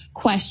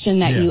question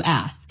that you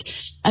ask.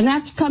 And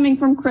that's coming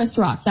from Chris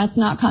Rock. That's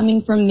not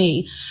coming from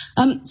me.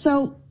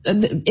 So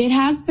it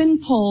has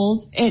been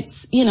pulled.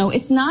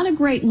 It's not a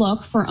great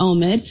look for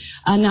Omid.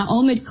 Now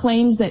Omid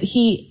claims that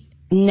he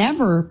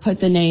never put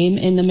the name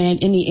in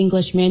the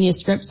English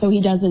manuscript, so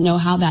he doesn't know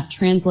how that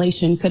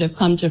translation could have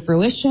come to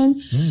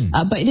fruition.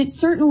 But it's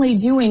certainly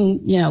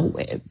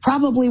doing,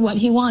 probably what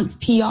he wants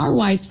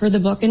PR-wise for the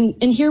book,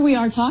 and here we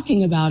are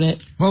talking about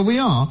it. Well, we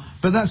are,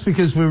 but that's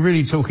because we're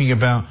really talking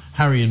about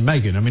Harry and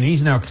Meghan.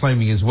 He's now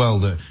claiming as well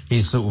that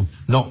he's sort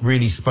of not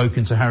really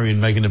spoken to Harry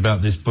and Meghan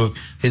about this book.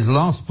 His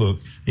last book,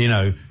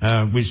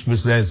 which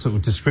was their sort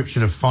of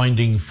description of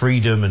finding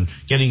freedom and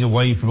getting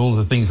away from all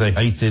the things they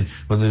hated,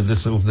 whether the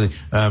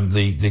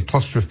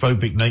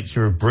claustrophobic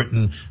nature of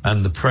Britain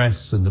and the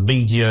press and the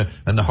media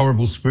and the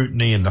horrible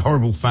scrutiny and the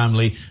horrible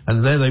family.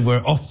 And there they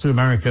were off to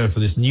America for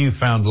this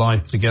newfound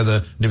life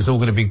together, and it was all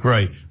going to be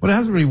great. Well, it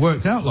hasn't really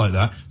worked out like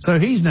that. So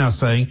he's now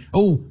saying,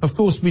 of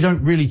course, we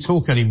don't really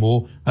talk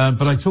anymore,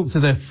 but I talk to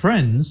their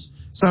friends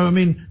So, I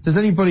mean, does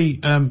anybody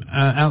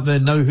out there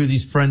know who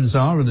these friends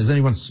are? And is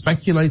anyone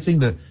speculating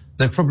that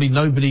they're probably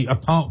nobody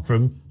apart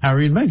from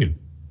Harry and Meghan?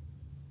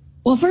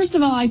 Well, first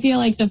of all, I feel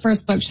like the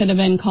first book should have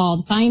been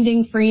called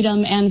Finding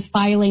Freedom and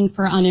Filing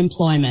for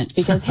Unemployment,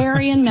 because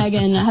Harry and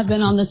Meghan have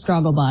been on the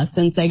struggle bus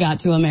since they got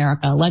to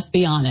America. Let's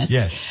be honest.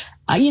 Yes.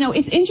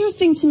 It's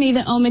interesting to me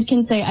that Omid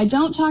can say, I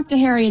don't talk to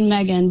Harry and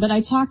Meghan, but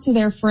I talk to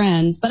their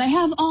friends, but I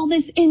have all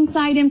this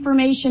inside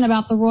information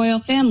about the royal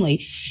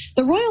family.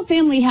 The royal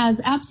family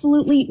has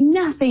absolutely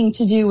nothing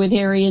to do with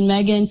Harry and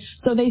Meghan,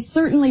 so they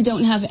certainly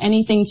don't have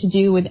anything to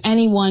do with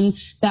anyone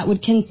that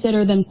would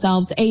consider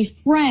themselves a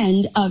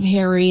friend of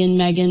Harry and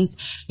Meghan's.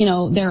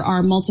 There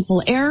are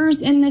multiple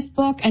errors in this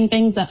book and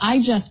things that I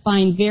just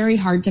find very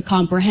hard to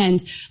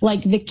comprehend,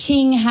 like the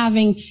king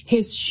having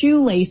his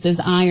shoelaces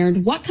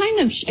ironed. What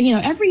kind of,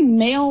 every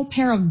male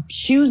pair of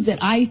shoes that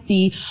I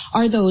see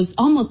are those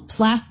almost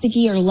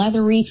plasticky or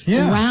leathery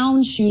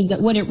round shoes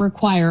that wouldn't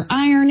require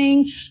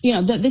ironing.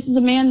 This is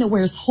a man that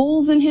wears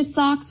holes in his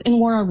socks and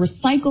wore a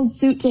recycled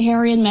suit to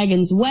Harry and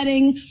Meghan's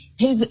wedding.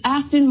 His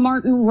Aston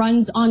Martin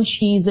runs on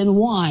cheese and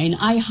wine.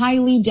 I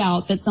highly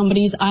doubt that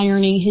somebody's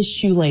ironing his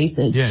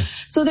shoelaces. Yeah.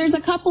 So there's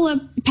a couple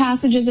of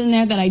passages in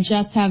there that I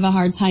just have a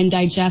hard time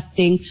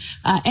digesting.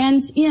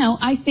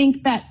 I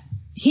think that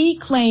he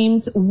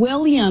claims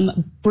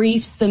William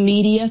briefs the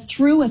media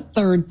through a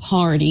third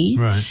party.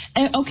 Right.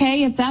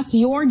 Okay, if that's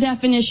your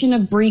definition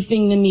of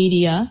briefing the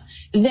media,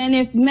 then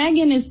if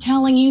Meghan is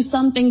telling you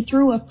something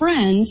through a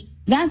friend,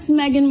 that's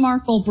Meghan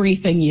Markle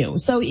briefing you.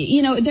 So,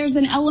 there's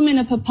an element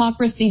of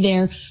hypocrisy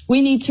there.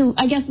 We need to,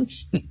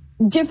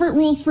 different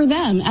rules for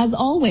them, as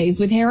always,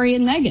 with Harry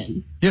and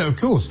Meghan. Yeah, of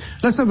course.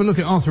 Let's have a look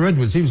at Arthur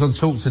Edwards. He was on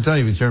Talk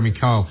Today with Jeremy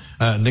Kyle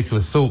and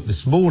Nicola Thorpe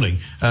this morning,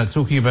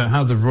 talking about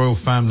how the royal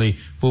family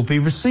will be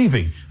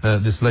receiving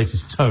this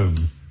latest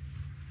tome.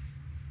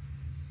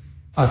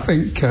 I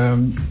think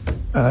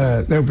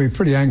they'll be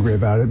pretty angry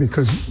about it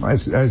because,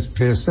 as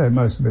Piers said,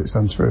 most of it's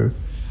untrue.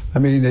 I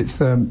mean, it's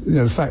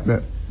the fact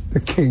that the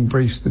king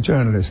briefs the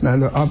journalist. Now,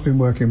 look, I've been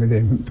working with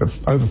him for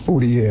over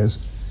 40 years.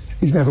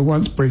 He's never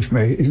once briefed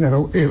me.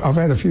 I've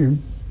had a few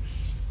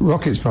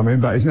rockets from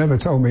him, but he's never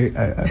told me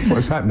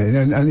what's happening,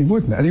 and he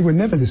wouldn't. And he would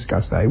never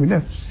discuss that. He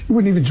wouldn't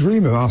even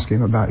dream of asking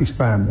him about his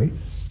family.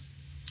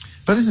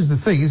 But this is the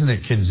thing, isn't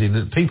it, Kinsey,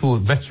 that people,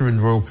 veteran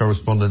royal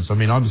correspondents,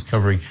 I was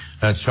covering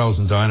Charles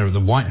and Diana at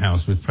the White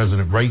House with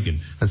President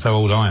Reagan. That's how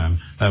old I am.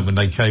 When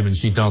they came and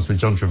she danced with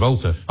John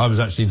Travolta, I was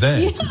actually there.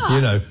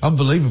 Yeah.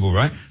 Unbelievable,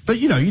 right? But,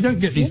 you don't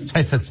get these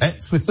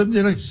tete-a-tetes with them.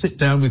 They don't sit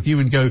down with you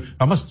and go,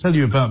 I must tell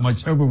you about my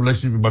terrible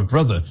relationship with my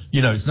brother.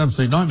 It's an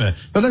absolute nightmare.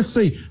 But let's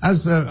see,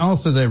 as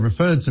Arthur there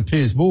referred to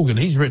Piers Morgan,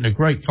 he's written a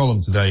great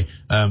column today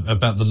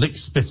about the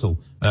lickspittle,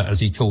 as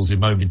he calls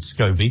him, Omid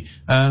Scobie.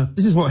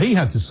 This is what he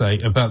had to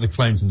say about the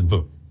claims in the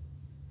book.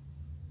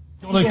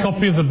 Got a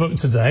copy of the book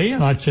today,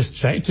 and I just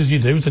checked, as you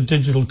do, it's a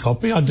digital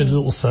copy. I did a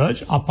little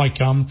search, up I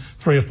come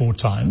 3 or 4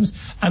 times,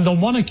 and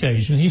on one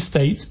occasion he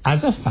states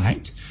as a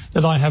fact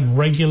that I have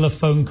regular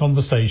phone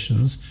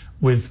conversations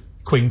with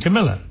Queen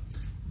Camilla.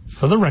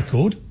 For the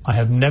record, I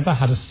have never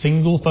had a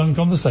single phone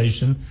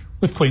conversation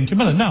with Queen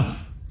Camilla. Now,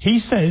 he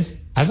says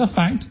as a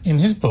fact in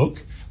his book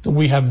that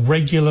we have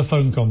regular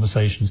phone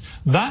conversations.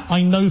 That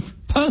I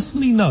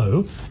personally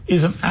know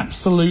is an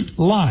absolute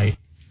lie.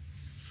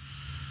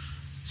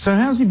 So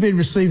how's he been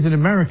received in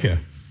America?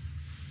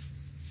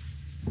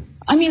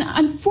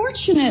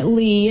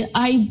 Unfortunately,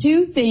 I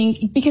do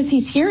think, because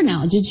he's here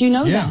now, did you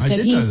know that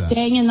he's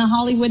staying in the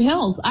Hollywood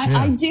Hills?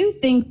 I do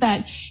think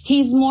that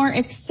he's more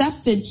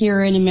accepted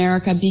here in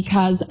America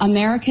because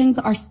Americans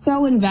are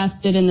so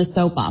invested in the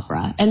soap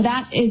opera. And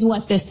that is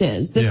what this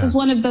is. This is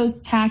one of those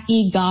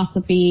tacky,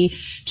 gossipy,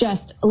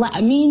 just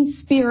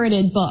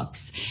mean-spirited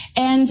books.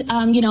 And,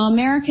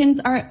 Americans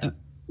are...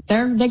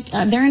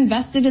 They're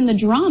invested in the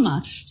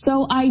drama.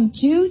 So I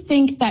do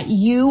think that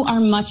you are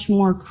much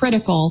more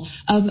critical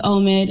of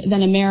Omid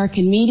than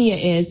American media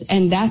is,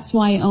 and that's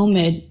why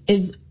Omid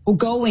is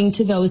going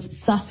to those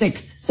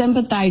Sussex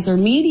sympathizer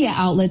media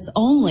outlets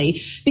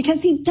only,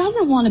 because he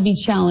doesn't want to be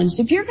challenged.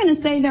 If you're going to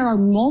say there are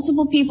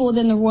multiple people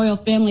within the royal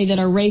family that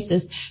are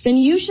racist, then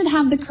you should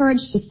have the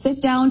courage to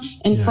sit down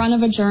in front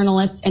of a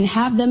journalist and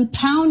have them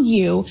pound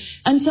you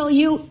until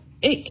you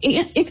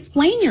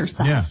explain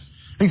yourself. Yeah.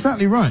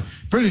 Exactly right.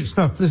 Brilliant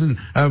stuff. Listen,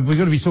 we're going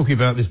to be talking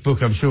about this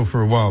book, I'm sure,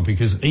 for a while,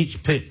 because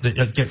each pit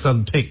that gets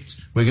unpicked,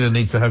 we're going to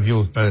need to have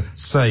your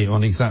say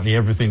on exactly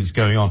everything that's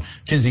going on.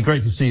 Kinsey,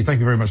 great to see you. Thank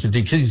you very much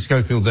indeed. Kinsey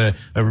Schofield there,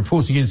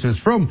 reporting into us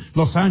from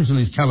Los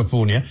Angeles,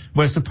 California,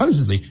 where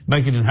supposedly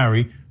Meghan and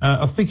Harry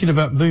are thinking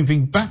about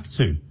moving back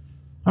to.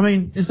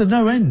 Is there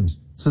no end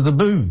to the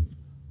move?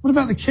 What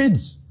about the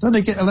kids? Don't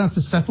they get allowed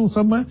to settle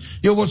somewhere?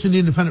 You're watching the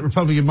Independent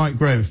Republic of Mike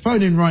Graham.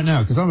 Phone in right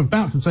now, because I'm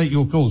about to take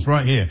your calls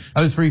right here.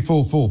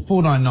 0344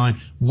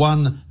 499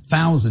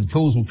 1000.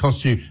 Calls will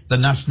cost you the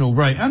national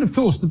rate. And of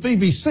course, the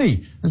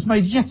BBC has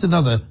made yet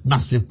another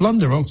massive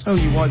blunder. I'll tell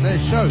you why their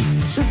show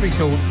should be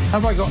called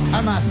Have I Got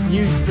Hamas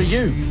News for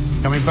You?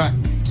 Coming back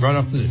right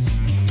after this.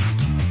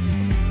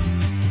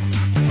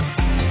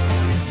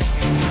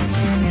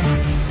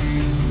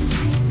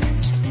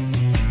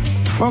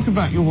 Welcome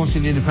back. You're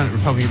watching the Independent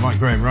Republic of Mike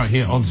Graham right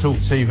here on Talk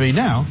TV.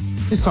 Now,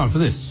 it's time for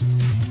this.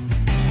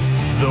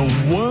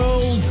 The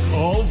World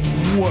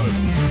of Woke.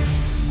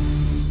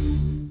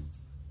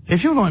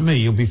 If you're like me,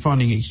 you'll be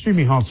finding it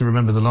extremely hard to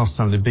remember the last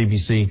time the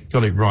BBC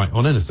got it right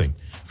on anything.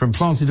 From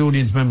planted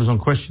audience members on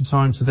Question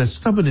Time to their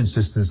stubborn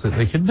insistence that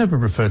they could never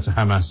refer to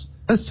Hamas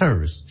as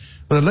terrorists.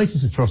 Well, the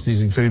latest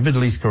atrocities include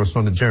Middle East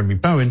correspondent Jeremy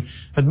Bowen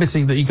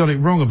admitting that he got it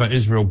wrong about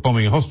Israel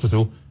bombing a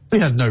hospital, but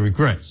he had no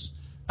regrets.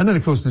 And then,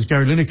 of course, there's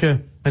Gary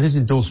Lineker and his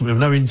endorsement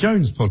of Owen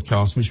Jones'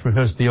 podcast, which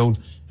rehearsed the old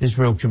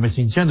Israel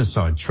committing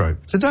genocide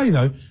trope. Today,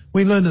 though,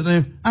 we learn that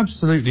they've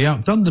absolutely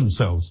outdone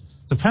themselves.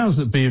 The powers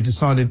that be have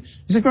decided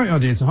it's a great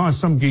idea to hire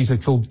some geezer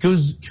called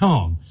Guz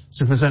Khan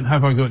to present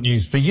Have I Got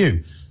News for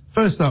You.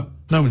 First up,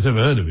 no one's ever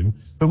heard of him,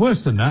 but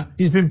worse than that,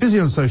 he's been busy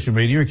on social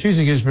media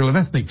accusing Israel of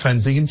ethnic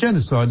cleansing and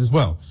genocide as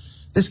well.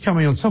 This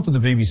coming on top of the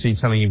BBC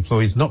telling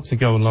employees not to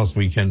go on last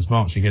weekend's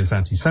march against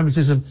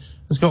anti-Semitism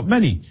has got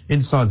many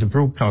inside the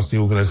broadcasting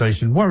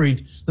organisation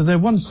worried that their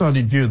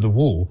one-sided view of the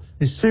war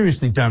is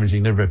seriously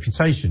damaging their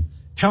reputation.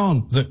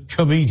 Khan, the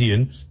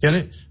comedian, get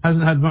it,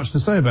 hasn't had much to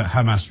say about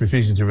Hamas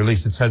refusing to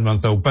release the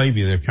 10-month-old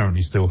baby they're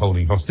currently still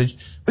holding hostage,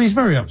 but he's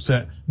very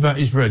upset about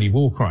Israeli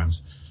war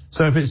crimes.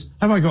 So if it's,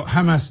 have I got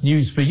Hamas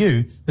news for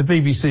you, the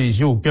BBC is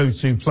your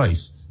go-to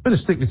place. Better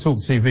stick to Talk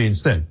TV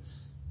instead,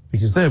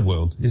 because their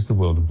world is the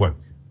world of woke.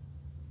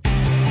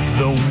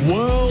 The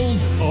World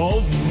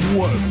of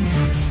Woke.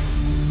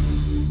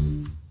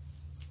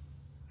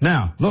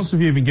 Now, lots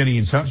of you have been getting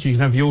in touch. You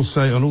can have your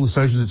say on all the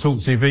socials at Talk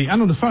TV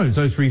and on the phones,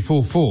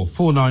 0344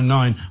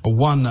 499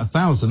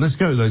 1000. Let's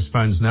go to those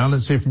phones now.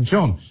 Let's hear from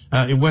John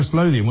in West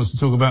Lothian. Wants to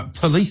talk about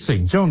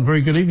policing. John, very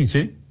good evening to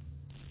you.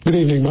 Good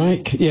evening,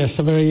 Mike. Yes,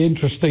 a very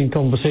interesting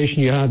conversation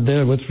you had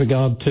there with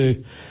regard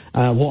to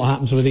what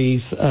happens with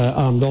these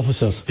armed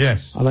officers.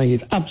 Yes. I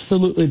think it's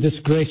absolutely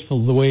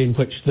disgraceful the way in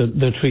which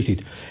they're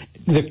treated.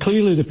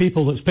 Clearly the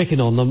people that's picking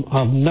on them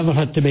have never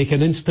had to make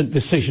an instant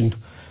decision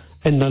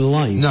in their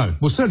life. No,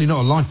 well, certainly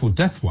not a life or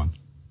death one.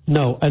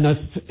 No, and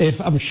if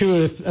I'm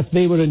sure if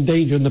they were in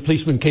danger and the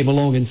policeman came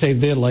along and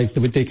saved their lives,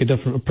 they would take a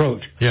different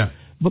approach. Yeah.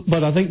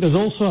 But I think there's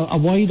also a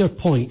wider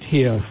point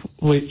here,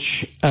 which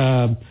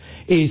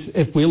is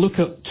if we look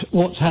at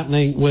what's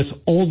happening with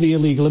all the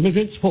illegal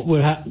immigrants, what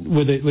we're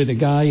with a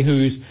guy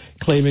who's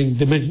claiming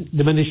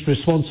diminished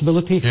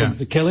responsibility for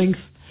the killings,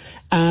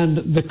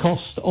 and the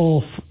cost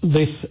of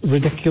this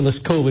ridiculous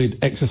COVID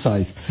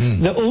exercise.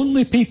 The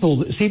only people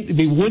that seem to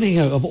be winning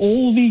out of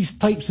all these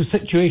types of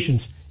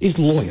situations is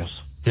lawyers.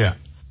 Yeah.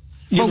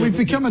 Well, we've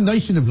become a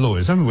nation of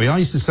lawyers, haven't we? I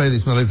used to say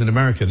this when I lived in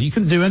America, that you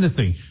couldn't do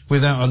anything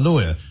without a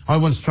lawyer. I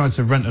once tried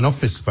to rent an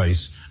office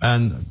space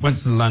and went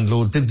to the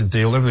landlord, did the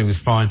deal, everything was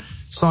fine,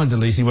 signed the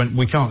lease, he went,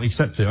 we can't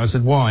accept it. I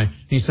said, why?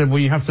 He said, well,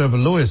 you have to have a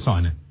lawyer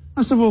sign it.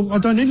 I said, well, I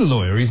don't need a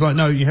lawyer. He's like,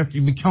 no,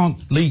 we can't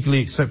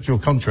legally accept your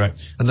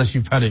contract unless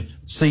you've had it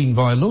seen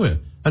by a lawyer.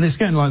 And it's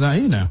getting like that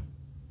here now.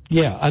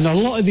 Yeah, and a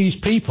lot of these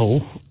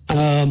people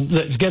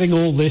that's getting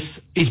all this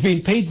is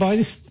being paid by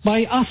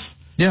us.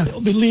 Yeah. It'll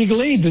be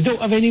legal aid. They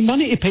don't have any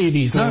money to pay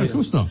these lawyers. No, of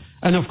course not.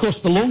 And of course,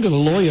 the longer the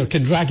lawyer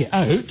can drag it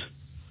out,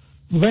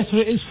 the better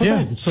it is for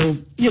them. So,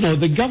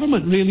 the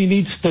government really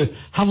needs to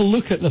have a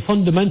look at the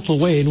fundamental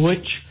way in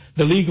which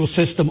the legal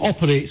system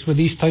operates with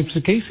these types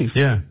of cases.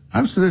 Yeah,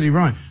 absolutely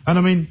right. And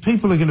I mean,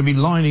 people are going to be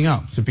lining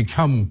up to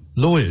become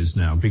lawyers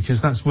now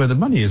because that's where the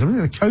money is. I mean,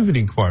 the COVID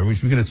inquiry,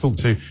 which we're going to talk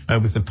to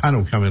with the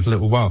panel coming in a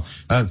little while.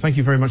 Thank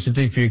you very much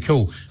indeed for your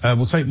call.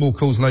 We'll take more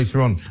calls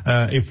later on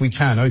if we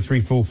can,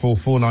 0344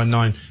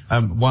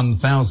 499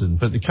 1000.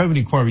 But the COVID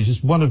inquiry is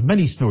just one of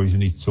many stories we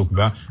need to talk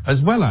about,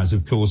 as well as,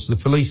 of course, the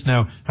police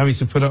now having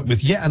to put up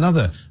with yet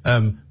another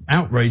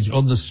outrage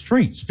on the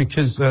streets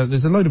because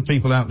there's a load of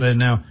people out there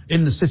now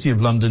in the City of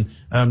London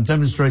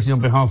demonstrating on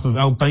behalf of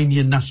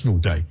Albanian National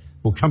Day.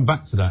 We'll come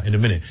back to that in a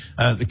minute.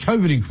 The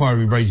COVID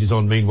inquiry rages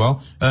on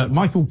meanwhile.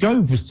 Michael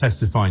Gove was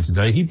testifying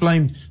today. He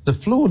blamed the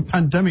flawed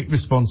pandemic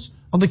response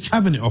on the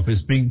Cabinet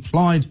Office being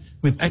plied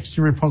with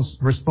extra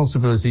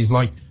responsibilities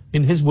like,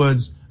 in his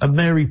words, a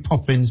Mary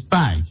Poppins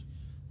bag.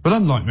 But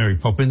unlike Mary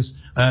Poppins,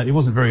 it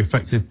wasn't very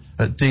effective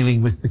at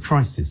dealing with the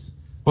crisis.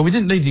 Well, we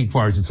didn't need the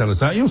inquiry to tell us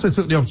that. He also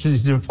took the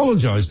opportunity to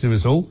apologise to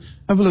us all.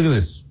 Have a look at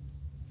this.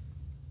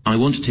 I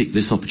want to take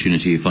this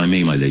opportunity, if I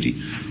may, my lady,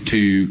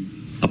 to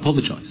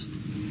apologise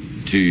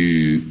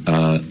to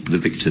the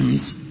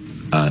victims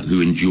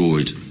who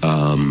endured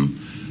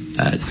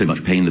so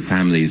much pain, the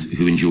families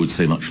who endured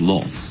so much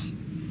loss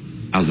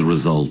as a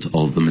result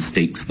of the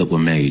mistakes that were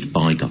made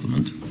by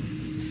government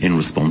in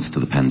response to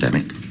the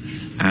pandemic.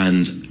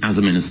 And as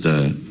a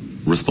minister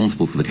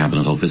responsible for the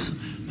Cabinet Office,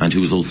 and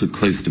who was also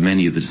close to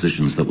many of the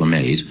decisions that were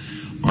made,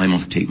 I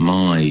must take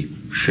my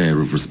share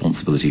of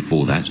responsibility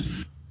for that.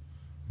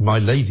 My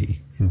lady,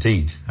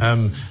 indeed.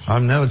 I'm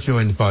now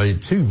joined by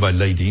two my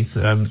ladies.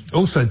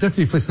 Also,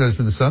 Deputy Police Commissioner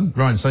for the Sun,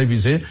 Ryan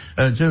Saviour's here,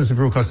 journalist and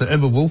broadcaster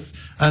Emma Wolfe,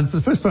 and for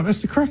the first time,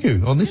 Esther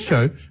Krakow on this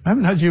show. I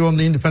haven't had you on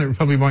the Independent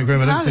Republic of Mike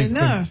Graham, I don't think,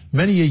 for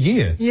many a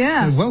year.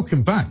 Yeah. So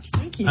welcome back.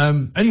 Thank you.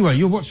 Anyway,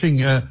 you're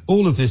watching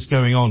all of this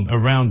going on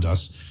around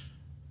us.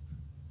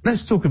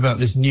 Let's talk about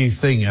this new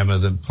thing, Emma,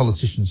 that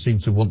politicians seem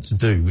to want to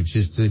do, which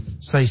is to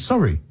say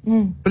sorry.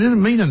 But it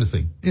doesn't mean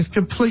anything. It's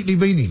completely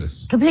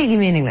meaningless. Completely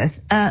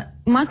meaningless.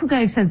 Michael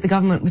Gove said the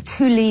government were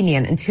too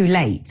lenient and too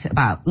late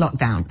about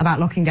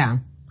locking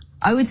down.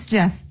 I would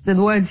suggest that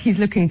the words he's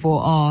looking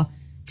for are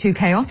too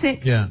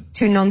chaotic,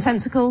 too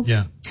nonsensical,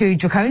 too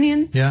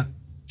draconian,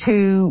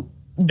 too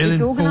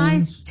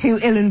disorganized, too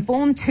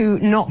ill-informed, too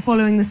not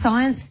following the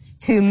science,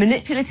 too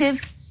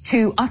manipulative,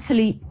 too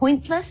utterly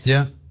pointless.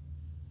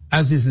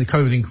 As is the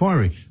COVID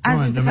inquiry. We've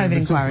talked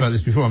about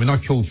this before. I mean, I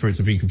called for it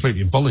to be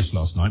completely abolished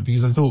last night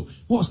because I thought,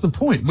 what's the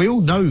point? We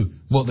all know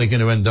what they're going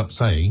to end up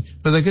saying,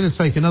 but they're going to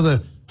take another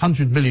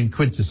 100 million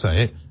quid to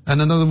say it,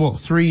 and another,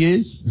 3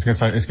 years? It's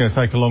going to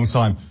take a long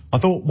time. I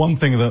thought one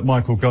thing that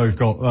Michael Gove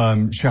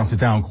got shouted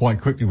down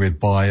quite quickly with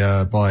by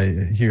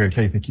Hugo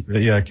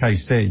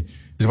KC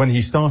is when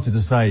he started to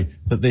say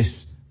that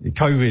this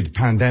COVID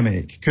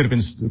pandemic could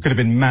have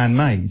been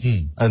man-made,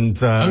 and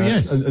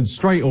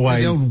straight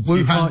away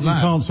you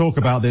can't talk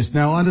about this.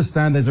 Now I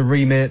understand there's a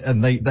remit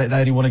and they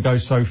only want to go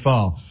so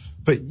far,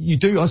 but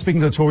I was speaking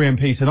to a Tory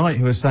MP tonight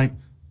who was saying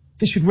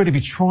this should really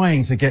be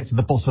trying to get to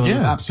the bottom of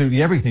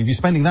absolutely everything. If you're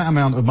spending that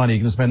amount of money,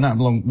 you're going to spend that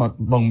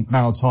long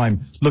amount of time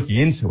looking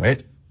into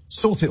it.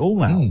 Sort it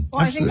all out.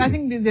 Well, I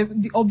think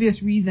the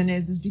obvious reason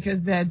is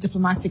because there are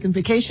diplomatic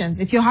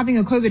implications. If you're having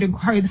a COVID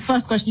inquiry, the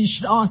first question you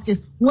should ask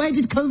is, where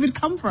did COVID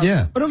come from?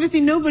 But obviously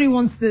nobody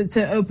wants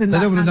to open that.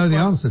 They don't want to know the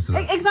answer to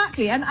that.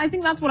 Exactly. And I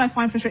think that's what I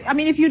find frustrating. I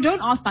mean, if you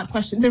don't ask that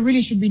question, there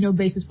really should be no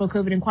basis for a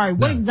COVID inquiry.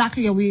 What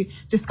exactly are we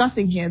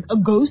discussing here? A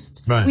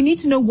ghost? Right. We need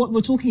to know what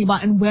we're talking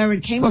about and where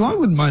it came from. Well, I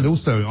wouldn't mind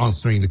also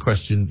answering the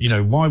question,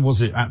 why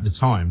was it at the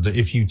time that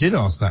if you did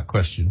ask that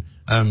question,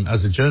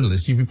 as a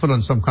journalist, you'd be put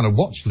on some kind of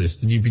watch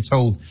list and you'd be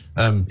told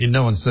in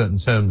no uncertain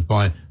terms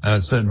by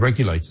certain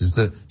regulators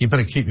that you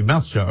better keep your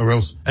mouth shut or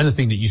else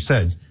anything that you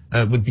said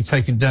would be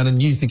taken down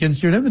and used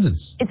against you in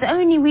evidence. It's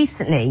only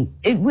recently,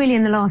 really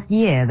in the last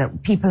year,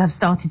 that people have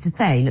started to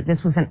say, look,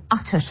 this was an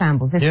utter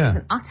shambles. This was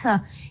an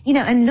utter,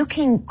 and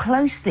looking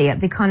closely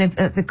at the kind of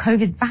the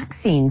COVID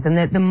vaccines and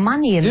the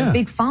money and the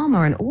big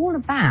pharma and all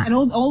of that. And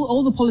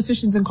all the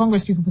politicians and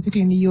Congress people,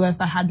 particularly in the US,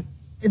 that had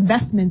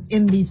investments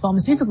in these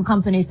pharmaceutical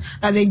companies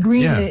that they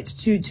greenlit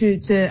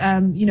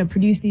to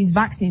produce these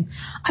vaccines.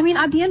 I mean,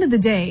 at the end of the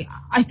day,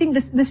 I think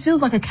this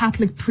feels like a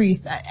Catholic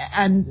priest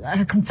and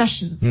a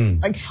confession.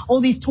 Like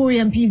all these Tory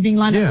MPs being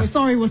lined up, we're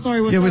sorry.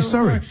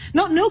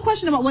 No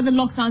question about whether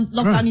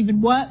lockdown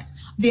even worked.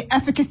 The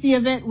efficacy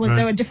of it, was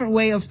there a different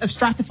way of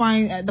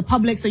stratifying the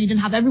public so you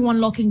didn't have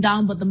everyone locking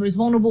down but the most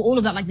vulnerable, all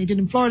of that, like they did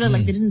in Florida,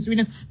 like they did in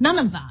Sweden, none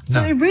of that.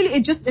 So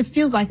it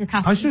feels like a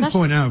Catholic I should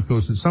point out, of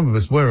course, that some of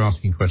us were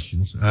asking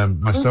questions.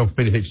 Myself,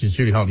 Peter Hitchens,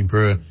 Julie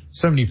Hartley-Brewer,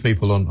 so many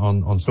people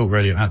on Talk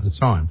Radio at the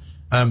time.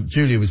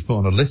 Julia was put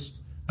on a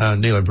list,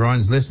 Neil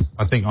O'Brien's list.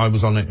 I think I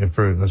was on it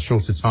for a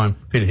shorter time.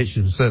 Peter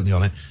Hitchens was certainly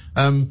on it.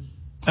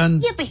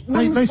 And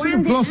they sort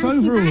of gloss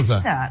over all of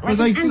that. But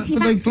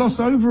they gloss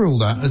over all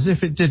that as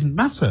if it didn't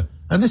matter.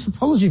 And this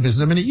apology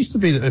business, I mean, it used to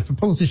be that if a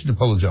politician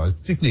apologised,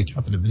 particularly a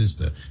cabinet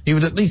minister, he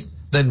would at least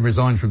then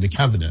resign from the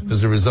cabinet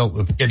as a result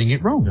of getting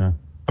it wrong. Yeah.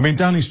 I mean,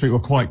 Downing Street were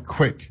quite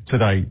quick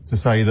today to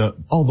say that,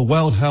 the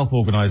World Health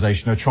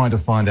Organization are trying to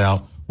find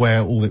out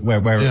where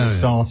it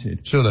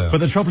started. Sure they are.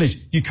 But the trouble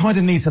is, you kind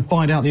of need to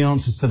find out the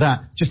answers to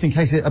that, just in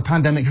case a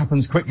pandemic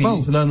happens quickly. You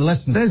need to learn the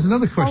lessons. There's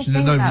another question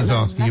that nobody's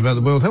asking about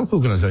the World Health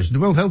Organization. The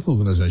World Health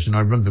Organization, I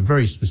remember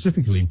very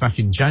specifically, back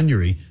in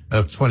January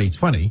of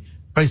 2020,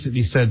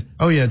 basically said,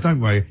 don't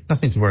worry,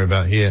 nothing to worry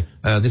about here.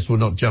 This will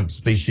not jump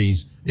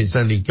species. It's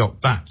only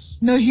got bats.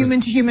 No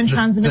human-to-human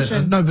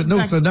transmission.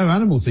 Also no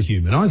animal to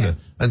human either. Yeah.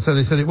 And so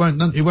they said it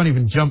won't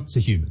even jump to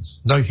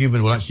humans. No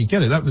human will actually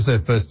get it. That was their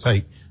first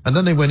take. And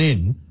then they went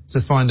in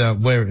to find out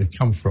where it had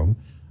come from.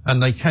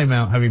 And they came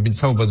out having been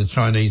told by the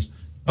Chinese,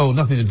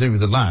 nothing to do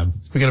with the lab.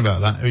 Forget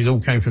about that. It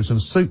all came from some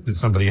soup that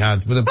somebody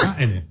had with a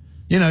bat in it.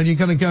 And you're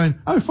kind of going,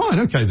 fine,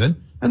 okay then.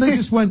 And they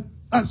just went,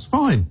 that's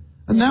fine.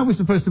 And now we're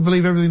supposed to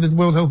believe everything that the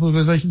World Health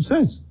Organization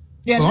says.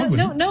 Yeah,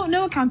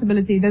 no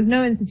accountability. There's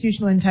no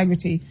institutional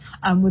integrity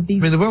with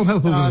these. I mean, the World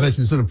Health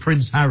Organization is sort of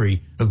Prince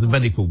Harry of the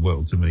medical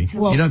world to me.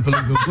 Well, you don't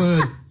believe a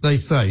word they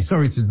say.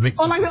 Sorry to mix.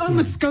 Or like the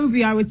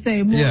Scobie, I would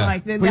say. More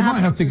like we might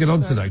have to get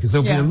onto that because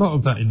there'll be a lot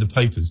of that in the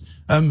papers.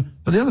 But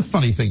the other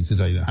funny thing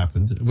today that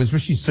happened was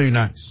Rishi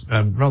Sunak's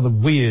rather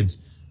weird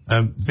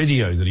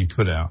video that he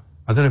put out.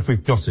 I don't know if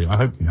we've got it. I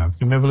hope we have.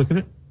 Can we have a look at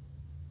it?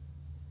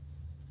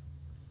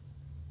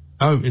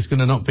 It's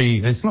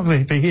not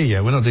going to be here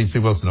yet. We're not doing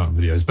too well tonight on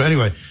videos. But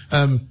anyway,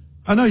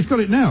 I know he's got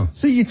it now.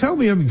 See, you tell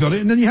me you haven't got it,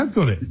 and then you have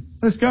got it.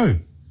 Let's go.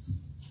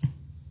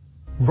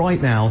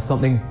 Right now,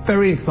 something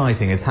very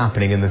exciting is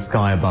happening in the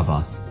sky above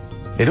us.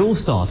 It all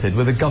started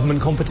with a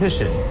government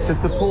competition to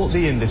support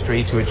the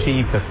industry to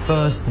achieve the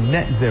first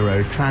net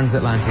zero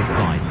transatlantic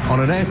flight on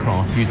an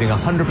aircraft using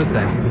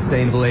 100%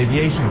 sustainable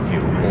aviation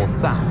fuel, or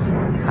SAF.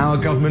 Our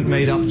government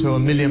made up to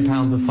 £1 million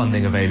of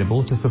funding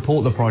available to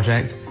support the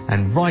project,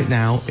 and right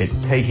now it's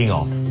taking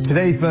off.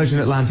 Today's Virgin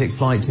Atlantic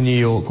flight to New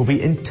York will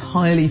be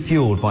entirely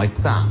fueled by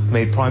SAF,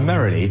 made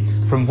primarily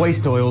from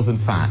waste oils and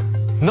fats.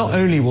 Not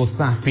only will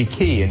SAF be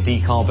key in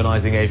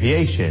decarbonising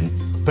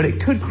aviation, but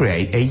it could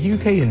create a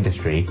UK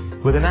industry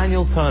with an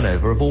annual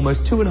turnover of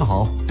almost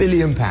 £2.5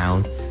 billion,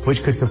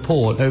 which could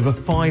support over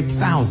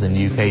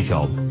 5,000 UK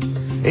jobs.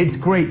 It's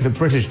great that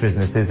British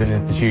businesses and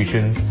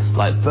institutions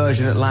like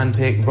Virgin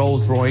Atlantic,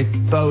 Rolls-Royce,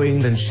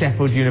 Boeing and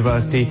Sheffield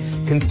University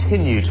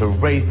continue to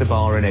raise the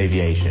bar in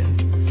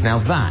aviation. Now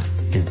that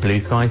is blue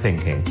sky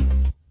thinking.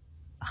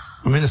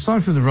 I mean,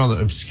 aside from the rather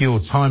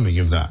obscure timing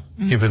of that,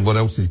 given what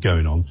else is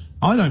going on,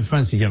 I don't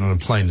fancy getting on a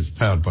plane that's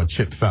powered by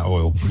chip fat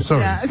oil. I'm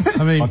sorry. Yeah.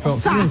 I mean,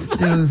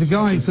 there's a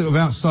guy sort of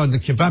outside the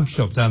kebab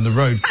shop down the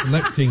road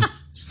collecting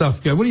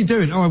stuff. Go, what are you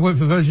doing? Oh, I work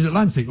for Virgin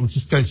Atlantic. I'm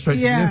just going straight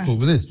to the airport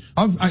with this.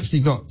 I've actually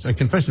got a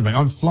confession to make.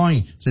 I'm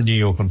flying to New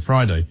York on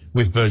Friday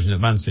with Virgin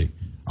Atlantic.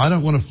 I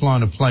don't want to fly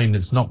on a plane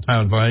that's not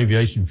powered by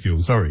aviation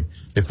fuel. Sorry.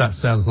 If that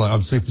sounds like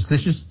I'm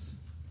superstitious,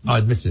 I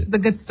admit it. The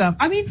good stuff.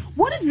 I mean,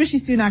 what is Rishi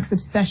Sunak's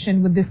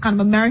obsession with this kind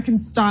of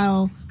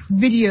American-style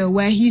video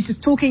where he's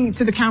just talking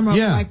to the camera for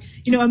like,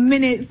 you know, a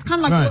minute? It's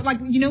kind of like, like,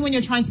 you know, when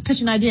you're trying to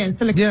pitch an idea in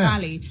Silicon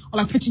Valley or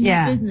like pitching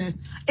your business.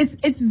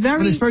 It's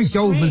very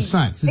Goldman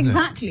Sachs, isn't it?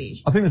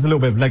 Exactly. I think there's a little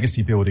bit of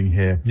legacy building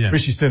here. Yeah.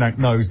 Rishi Sunak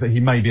knows that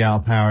he may be out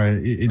of power,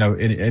 you know,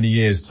 in a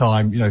year's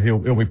time. You know,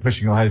 he'll be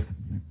pushing ahead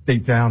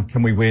deep down.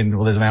 Can we win?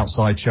 Or there's an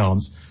outside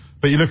chance.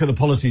 But you look at the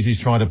policies he's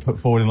tried to put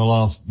forward in the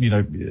last, you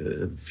know,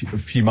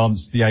 few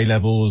months, the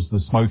A-levels, the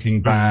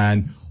smoking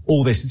ban,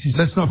 all this.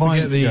 Let's not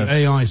forget the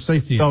AI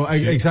safety. Oh,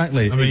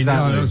 exactly. I mean,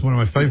 exactly. That was one of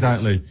my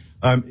favorites.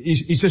 Exactly.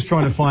 He's just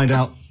trying to find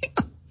out.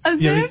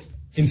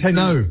 In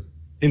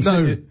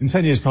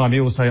 10 years' time, he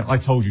will say, I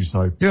told you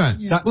so.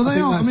 Yeah. Well, they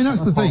are. I mean,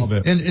 that's the thing.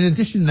 In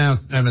addition now,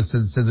 Emma,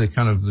 to the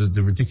kind of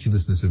the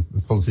ridiculousness of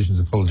politicians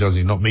apologising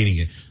and not meaning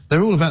it,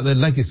 they're all about their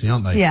legacy,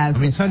 aren't they? Yeah. I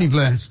mean, Tony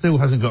Blair still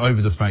hasn't got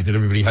over the fact that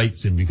everybody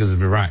hates him because of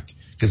Iraq,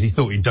 because he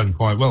thought he'd done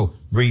quite well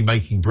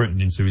remaking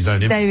Britain into his own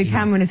image. David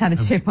Cameron has had a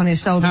chip on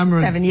his shoulder for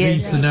 7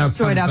 years. He's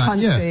destroyed our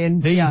country.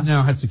 And he's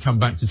now had to come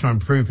back to try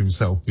and prove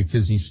himself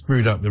because he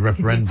screwed up the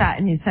referendum. He sat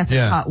in his separate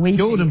hut weeping.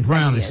 Gordon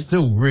Brown is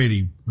still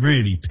really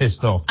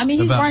pissed off. I mean,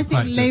 he's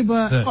writing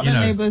Scotland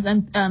Labour's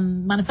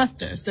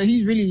manifesto, so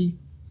he's really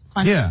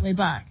finding his way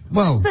back.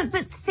 Well,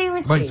 but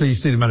seriously, wait till you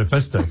see the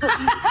manifesto.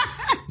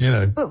 You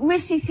know. But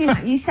Rishi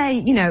Sunak, you say,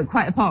 you know,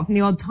 quite apart from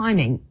the odd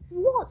timing,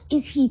 what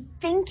is he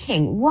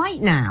thinking right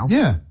now?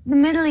 Yeah. The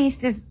Middle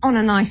East is on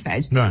a knife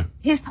edge. Right.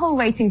 His poll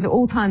ratings are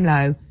all-time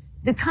low.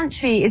 The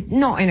country is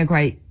not in a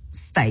great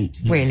state,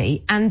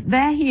 really. And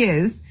there he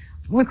is,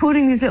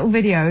 recording these little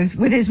videos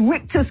with his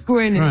rictus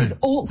grin and his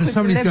awkward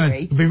delivery. Going,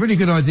 it'd be a really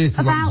good idea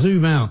to like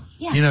zoom out,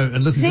 you know,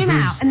 and look at the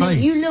space. And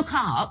then you look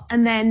up,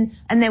 and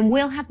then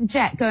we'll have the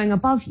jet going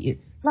above you.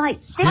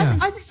 Like,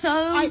 this is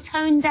so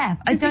tone deaf.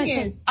 I don't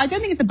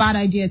think it's a bad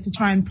idea to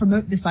try and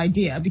promote this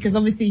idea because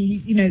obviously,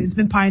 you know, it's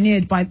been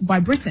pioneered by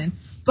Britain.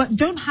 But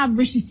don't have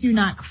Rishi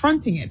Sunak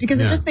fronting it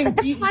because I just think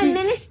the Prime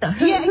Minister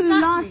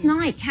who last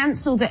night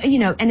cancelled, you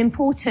know, an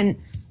important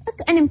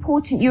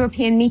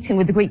European meeting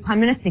with the Greek Prime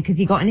Minister because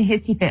he got in a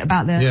hissy fit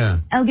about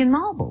the Elgin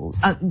Marbles.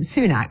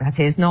 Sunak, that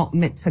is, not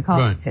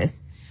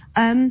Mitsotakis.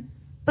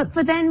 But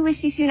for then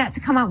Rishi Sunak to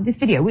come out with this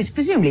video, which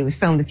presumably was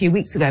filmed a few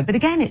weeks ago, but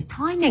again, it's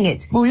timing,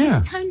 it's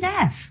tone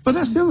deaf. But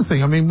that's the other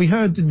thing. I mean, we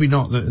heard, did we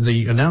not,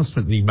 the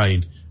announcement that he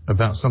made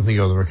about something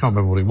or other, I can't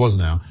remember what it was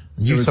now.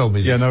 And you told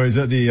me this. Yeah, no, is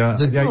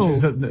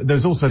that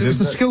there's also it was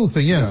the school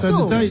thing,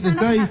 So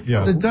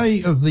the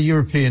day of the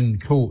European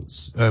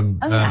court's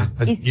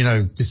you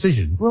know,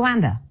 decision.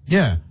 Rwanda.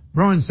 Yeah.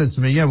 Ryan said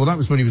to me, well, that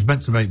was when he was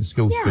meant to make the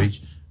school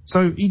speech.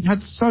 So he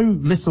had so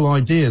little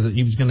idea that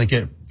he was going to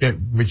get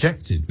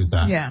rejected with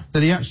that,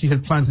 that he actually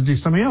had planned to do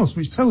something else,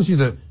 which tells you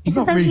that he's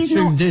not really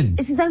tuned in.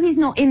 It's as though he's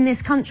not in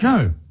this country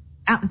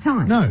at the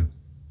time. No.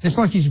 It's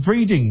like he's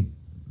reading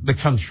the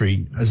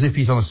country as if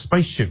he's on a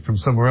spaceship from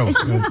somewhere else.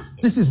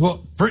 This is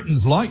what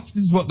Britain's like.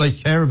 This is what they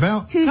care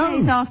about. 2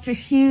 days after a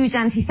huge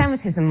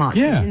anti-Semitism march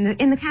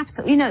in the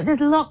capital. You know,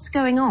 there's lots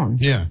going on.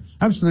 Yeah,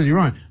 absolutely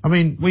right. I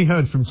mean, we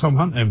heard from Tom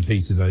Hunt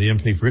MP today, the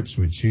MP for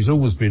Ipswich, who's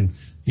always been,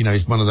 you know,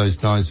 he's one of those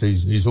guys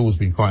who's always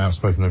been quite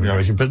outspoken over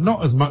immigration, but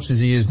not as much as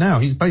he is now.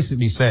 He's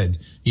basically said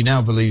he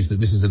now believes that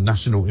this is a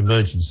national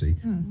emergency.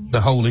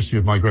 The whole issue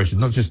of migration,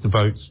 not just the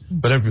boats,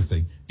 but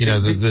everything. You know,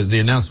 the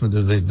announcement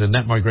of the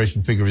net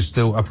migration figure is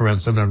still up around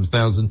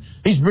 700,000.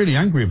 He's really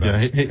angry about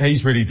it.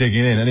 He's really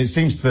digging in. And it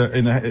seems that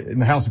in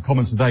the House of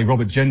Commons today,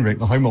 Robert Jenrick,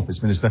 the Home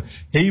Office Minister,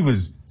 he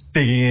was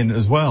digging in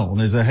as well. And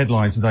there's a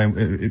headline today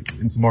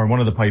and tomorrow in one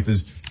of the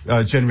papers,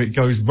 Jenrick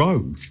goes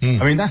rogue.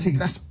 I mean, that's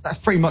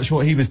pretty much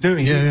what he was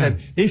doing. He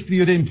said, if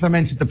you'd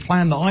implemented the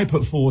plan that I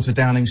put forward to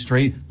Downing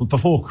Street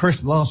before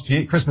Christmas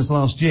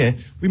last year,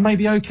 we may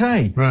be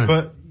okay. Right.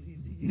 But,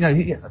 you know,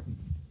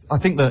 I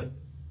think that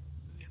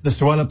the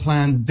Suella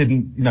plan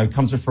didn't, you know,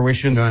 come to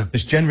fruition.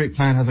 This Jenrick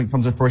plan hasn't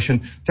come to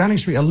fruition. Downing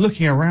Street are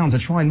looking around to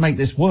try and make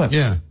this work.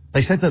 Yeah.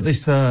 They said that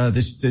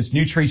this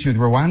new treaty with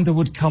Rwanda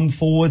would come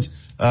forward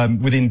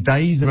within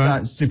days of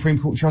that Supreme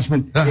Court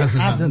judgment. That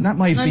hasn't. That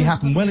may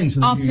happen well into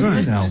the new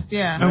year now.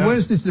 Yeah. And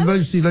where's this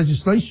emergency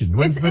legislation?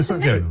 Where's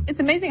that going on? It's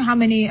amazing how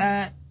many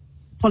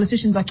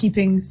politicians are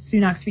keeping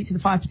Sunak's feet to the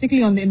fire,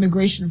 particularly on the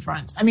immigration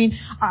front. I mean,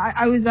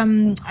 I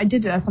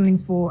did something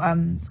for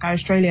Sky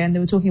Australia, and they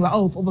were talking about,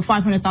 over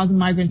 500,000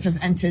 migrants have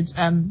entered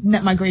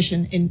net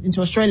migration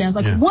into Australia. I was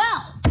like,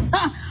 well,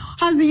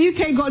 has the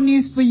UK got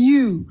news for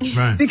you?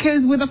 Right.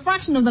 Because with a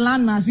fraction of the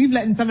landmass, we've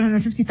let in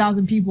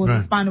 750,000 people in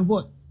the span of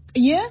what? A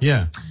year?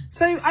 Yeah.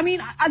 So, I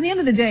mean, at the end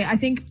of the day, I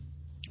think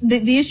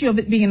the issue of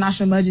it being a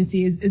national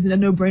emergency is a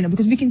no-brainer,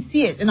 because we can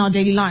see it in our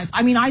daily lives.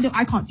 I mean,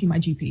 I can't see my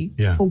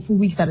GP for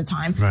weeks at a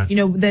time. Right. You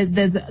know,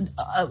 there's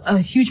a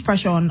huge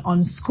pressure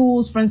on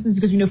schools, for instance,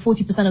 because we know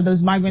 40% of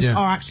those migrants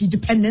are actually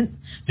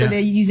dependents. So they're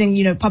using,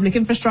 you know, public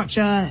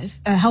infrastructure,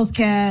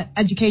 healthcare,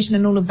 education,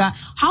 and all of that.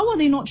 How are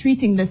they not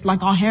treating this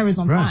like our hair is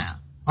on fire?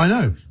 I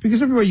know,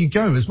 because everywhere you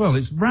go as well,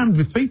 it's rammed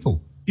with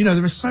people. You know,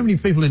 there are so many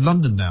people in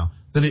London now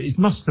that it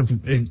must have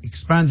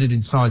expanded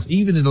in size,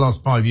 even in the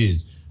last 5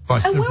 years.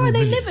 And where are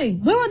they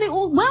living? Where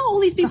are all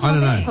these people? I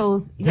don't know.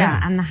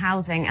 And the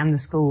housing and the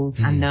schools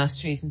and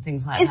nurseries and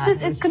things like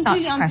that. It's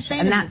completely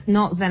unsustainable. And that's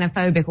not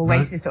xenophobic or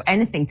racist or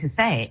anything to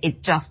say. It's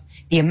just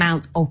the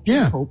amount of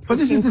people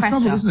putting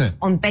pressure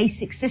on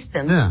basic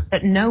systems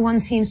that no one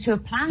seems to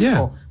have planned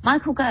for.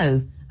 Michael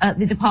Gove at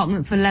the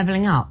Department for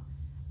Levelling Up,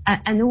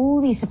 and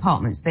all these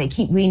departments they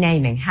keep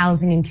renaming,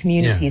 housing and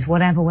communities,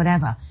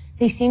 whatever.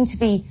 They seem to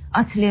be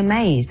utterly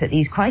amazed at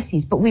these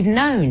crises, but we've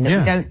known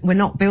that we're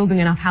not building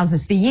enough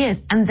houses for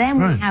years, and then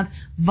we have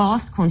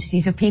vast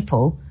quantities of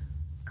people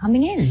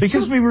coming in.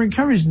 Because we were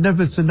encouraged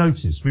never to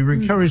notice. We were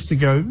encouraged to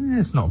go,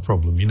 it's not a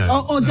problem, you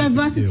know. Or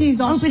diversity is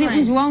our strength. But it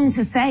was wrong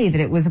to say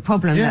that it was a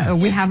problem that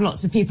we have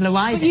lots of people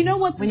arriving. But you know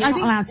what's, when you're not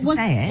allowed to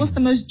say it. What's the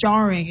most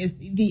jarring is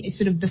the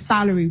sort of the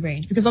salary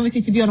range, because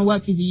obviously to be on a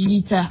work visa you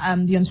need to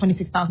be on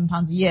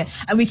 £26,000 a year,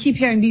 and we keep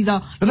hearing these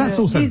are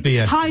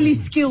these highly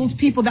skilled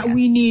people that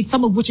we need,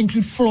 some of which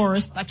include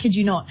florists, I kid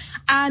you not.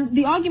 And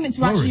the argument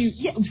to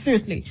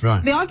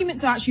the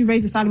argument to actually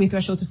raise the salary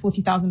threshold to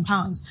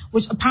 £40,000,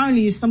 which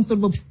apparently is some sort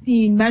of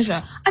obscene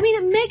measure. I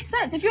mean, it makes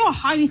sense. If you're a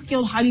highly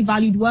skilled, highly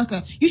valued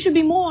worker, you should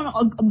be more than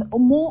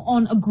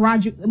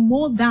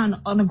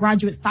on a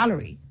graduate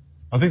salary.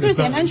 I think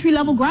seriously, an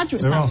entry-level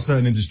graduate salary. There are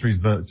certain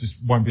industries that just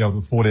won't be able to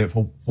afford it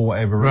for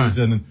whatever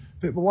reason.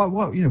 But why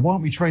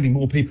aren't we training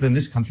more people in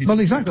this country? Well,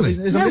 exactly.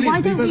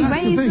 Why don't we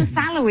raise the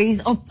salaries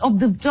of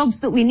the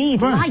jobs that we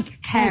need,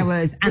 like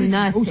carers and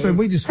nurses? Also,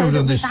 we discovered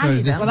on this show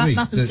this week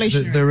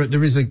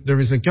that there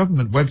is a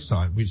government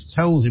website which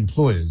tells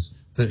employers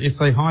that if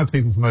they hire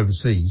people from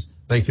overseas,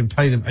 they can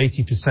pay them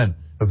 80%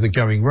 of the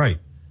going rate.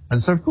 And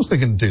so, of course, they're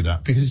going to do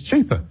that because it's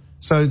cheaper.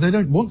 So they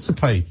don't want to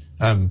pay,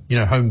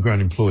 homegrown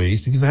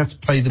employees because they have to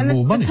pay them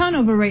more money. The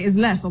turnover rate is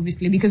less,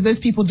 obviously, because those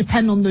people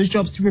depend on those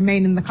jobs to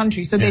remain in the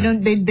country. So they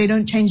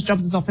don't change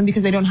jobs as often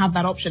because they don't have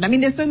that option. I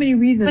mean, there's so many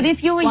reasons. But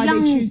if you're a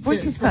young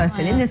British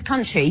person in this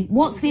country,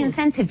 what's the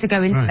incentive to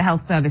go into the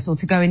health service or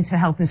to go into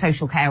health and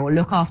social care or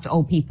look after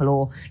old people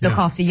or look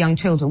after young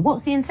children?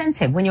 What's the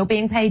incentive when you're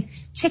being paid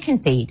chicken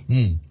feed?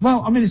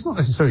 Well, I mean, it's not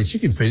necessarily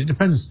chicken feed. It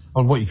depends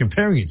on what you're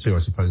comparing it to, I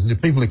suppose. And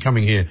if people are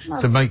coming here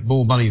to make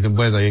more money than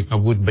where they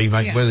would be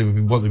making,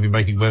 what they'd be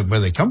making where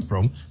they come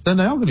from, then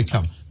they are going to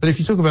come. But if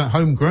you talk about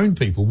homegrown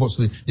people, what's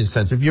the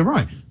incentive? You're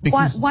right.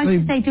 Why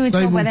should they do a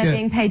job where they're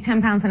being paid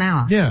 £10 an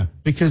hour? Yeah,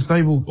 because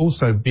they will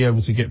also be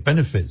able to get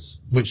benefits,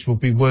 which will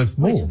be worth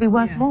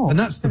more. And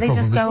that's the problem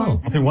as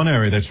well. I think one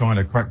area they're trying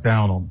to crack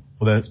down on,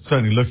 or they're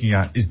certainly looking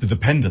at, is the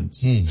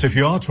dependents. So if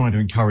you are trying to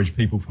encourage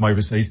people from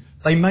overseas,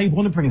 they may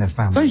want to bring their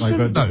families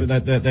over.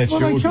 Their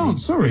children. They can't,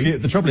 sorry.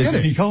 The trouble is,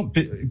 if you can't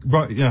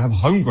have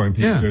homegrown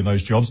people doing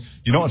those jobs,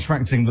 you're not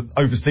attracting the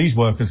overseas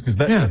workers because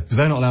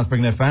they're not allowed to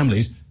bring their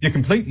families. You're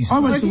completely I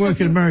went to work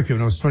in America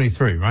when I was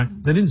 23, right?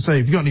 They didn't say,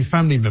 if you've got any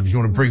family members you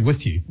want to bring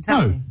with you.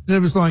 Exactly. No. There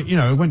was like,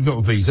 went and got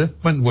a visa,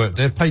 went and worked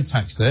there, paid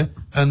tax there,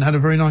 and had a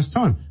very nice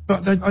time.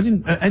 But I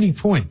didn't at any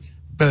point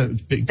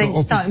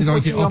your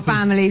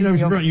families.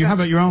 You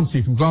have your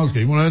auntie from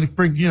Glasgow. You want to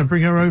bring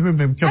her over,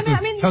 maybe a couple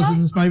of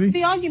cousins, maybe.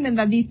 The argument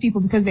that these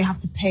people, because they have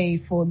to pay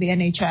for the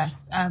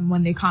NHS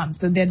when they come,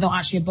 so they're not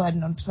actually a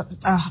burden on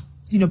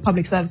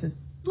public services.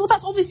 Well,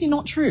 that's obviously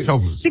not true.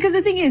 Because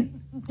the thing is,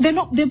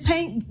 they're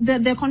paying,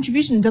 their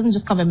contribution doesn't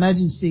just cover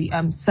emergency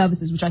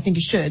services, which I think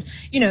it should.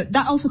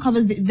 That also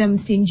covers them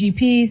seeing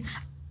GPs.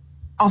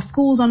 Our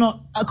schools are not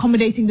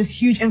accommodating this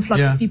huge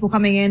influx of people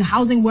coming in.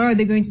 Housing, where are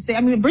they going to stay?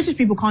 I mean, British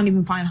people can't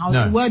even find housing.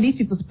 No. Where are these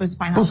people supposed to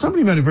find housing? Well,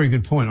 somebody made a very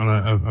good point on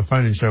a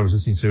phone-in show I was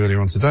listening to earlier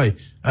on today.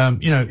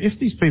 If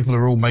these people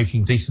are all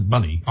making decent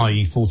money,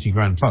 i.e. 40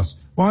 grand plus,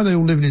 why are they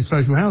all living in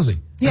social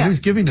housing? And who's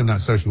giving them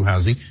that social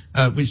housing,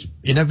 which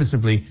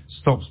inevitably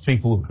stops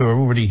people who are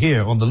already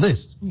here on the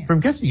list from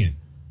getting it?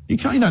 You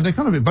can't, they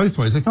can't have it both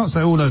ways. They can't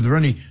say, oh no,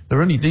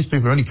 these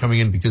people are only coming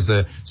in because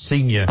they're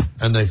senior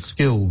and they're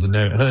skilled and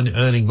they're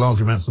earning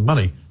large amounts of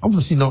money.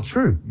 Obviously not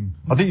true.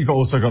 I think you've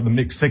also got the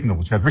mixed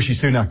signals. You had Rishi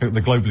Sunak at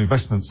the Global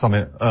Investment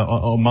Summit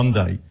on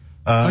Monday.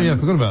 I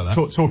forgot about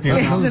that. Talking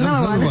about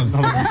another one.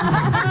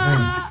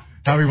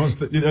 how he wants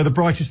the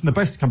brightest and the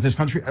best to come to this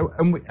country,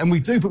 and we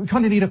do, but we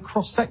kind of need a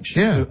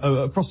cross-section,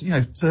 across, you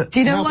know. Do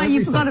you know why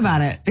you forgot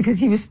about it? Because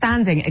he was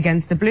standing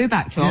against a blue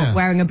backdrop,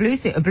 wearing a blue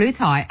suit, a blue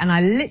tie, and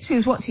I literally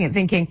was watching it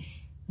thinking,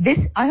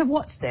 I have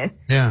watched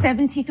this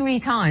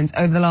 73 times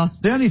over the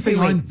last The only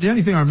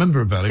thing I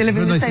remember about it,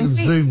 when they sort of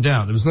zoomed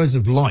out, there was loads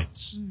of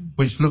lights,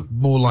 which looked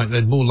more like they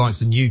had more lights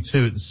than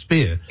U2 at the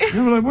Sphere.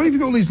 And we're like, what have you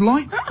got all these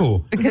lights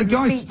for? Because the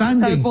guy's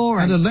standing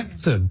at a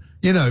lectern.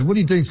 You know, what are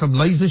you doing, some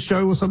laser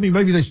show or something?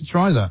 Maybe they should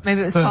try that.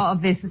 Maybe it was part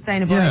of the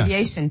sustainable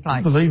aviation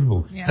flight.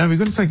 Unbelievable. Now, we're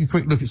going to take a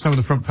quick look at some of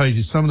the front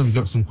pages. Some of them have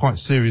got some quite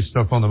serious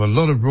stuff on them, a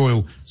lot of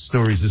royal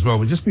stories as well.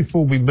 But just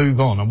before we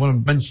move on, I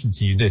want to mention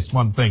to you this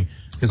one thing,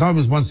 because I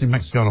was once in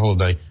Mexico on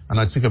holiday, and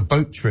I took a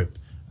boat trip,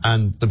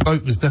 and the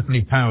boat was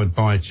definitely powered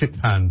by chip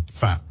pan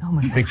fat. Oh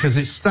my God. Because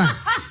it stank.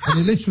 And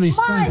it literally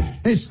stank.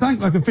 It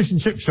stank like a fish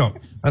and chip shop.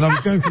 And I was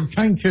going from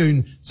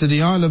Cancun to the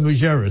Isla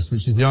Mujeres,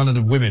 which is the island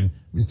of women,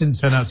 which didn't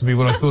turn out to be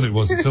what I thought it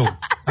was at all.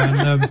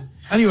 And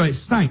anyway, it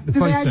stank, the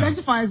place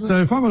down. So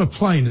if I'm on a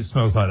plane that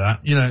smells like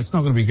that, you know, it's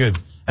not going to be good.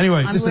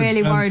 Anyway, I'm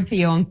really worried for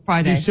you on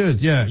Friday. You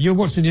should, yeah. You're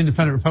watching the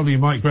Independent Republic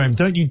of Mike Graham.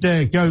 Don't you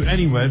dare go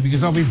anywhere,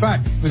 because I'll be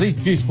back with these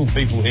beautiful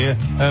people here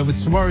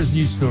with tomorrow's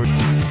news story.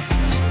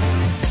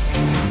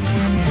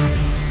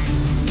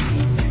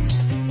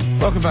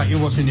 Welcome back.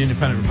 You're watching the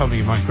Independent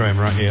Republic of Mike Graham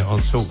right here on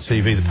Talk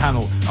TV. The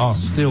panel are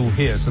still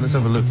here, so let's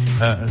have a look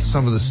at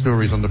some of the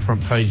stories on the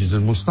front pages,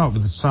 and we'll start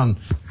with the Sun,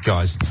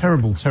 guys.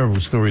 Terrible, terrible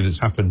story that's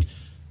happened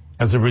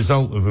as a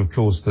result of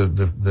course,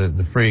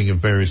 the freeing of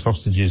various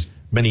hostages,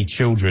 many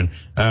children.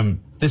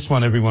 This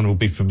one everyone will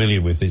be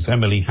familiar with. It's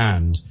Emily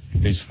Hand,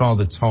 whose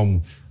father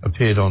Tom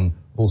appeared on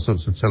all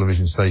sorts of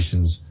television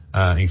stations,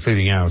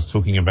 including ours,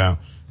 talking about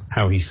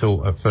how he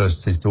thought at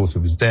first his daughter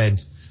was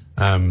dead.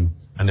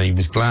 And he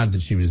was glad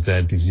that she was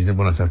dead because he didn't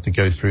want her to have to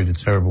go through the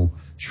terrible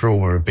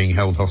trauma of being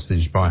held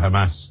hostage by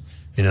Hamas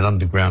in an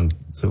underground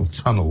sort of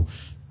tunnel.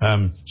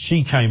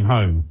 She came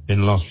home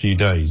in the last few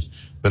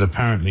days, but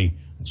apparently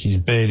she's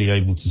barely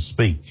able to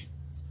speak.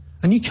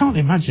 And you can't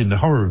imagine the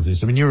horror of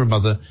this. I mean, you're a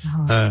mother,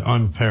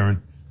 I'm a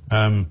parent.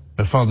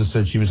 Her father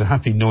said she was a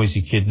happy,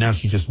 noisy kid. Now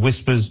she just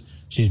whispers.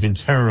 She's been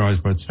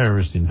terrorized by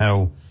terrorists in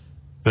hell.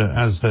 But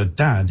as her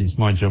dad, it's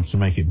my job to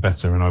make it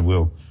better, and I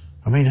will.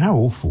 I mean, how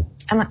awful.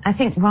 And I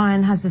think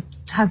Ryan has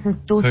a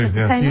daughter of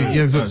the same age.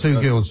 You've got two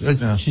girls.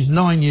 She's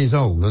 9 years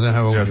old. I don't know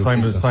how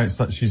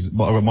old she's,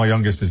 my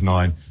youngest is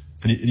 9.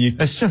 And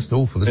it's just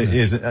awful, isn't it? It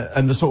is.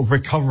 And the sort of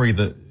recovery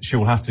that she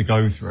will have to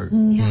go through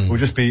will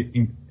just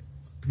be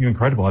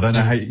incredible. I don't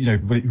know how,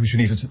 she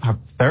needs to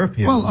have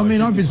therapy. Well, I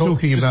mean, I've been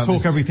talking about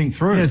talk everything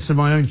through. Yeah, to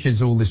my own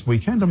kids all this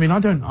weekend. I mean, I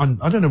don't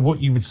know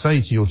what you would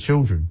say to your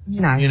children.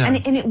 No,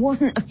 and it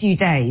wasn't a few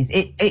days.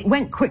 It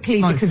went quickly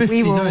like because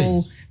we were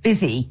all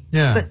busy.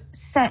 Yeah. But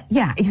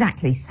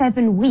exactly.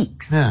 7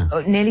 weeks. Yeah.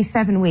 Nearly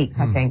 7 weeks,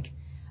 I think.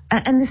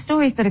 And the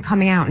stories that are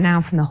coming out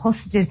now from the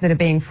hostages that are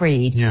being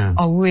freed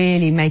are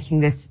really making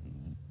this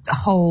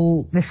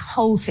whole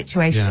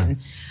situation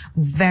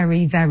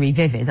very, very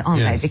vivid,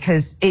 aren't they?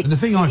 Because it's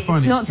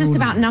not just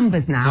about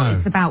numbers now,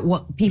 it's about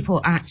what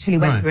people actually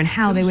went through and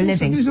how they were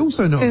living. It's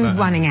also not food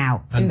running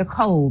out, and the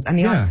cold, and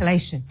the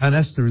isolation. And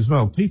Esther as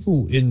well.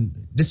 People in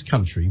this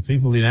country,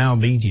 people in our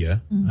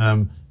media,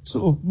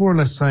 sort of more or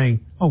less saying,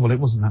 oh, well, it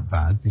wasn't that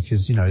bad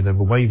because, they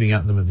were waving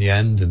at them at the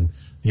end and,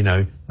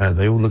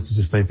 they all looked as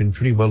if they'd been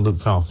pretty well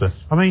looked after.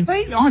 I mean,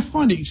 I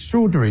find it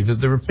extraordinary that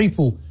there are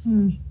people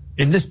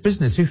in this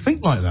business who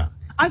think like that.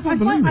 I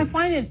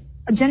find it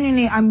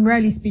genuinely, I'm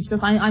rarely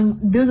speechless.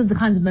 Those are the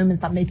kinds of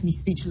moments that make me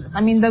speechless.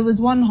 I mean, there was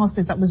one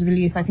hostage that was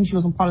released. I think she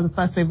was on part of the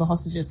first wave of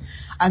hostages,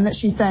 and that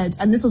she said,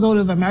 and this was all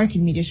over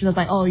American media. She was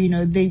like, "Oh,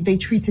 they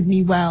treated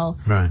me well."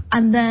 Right.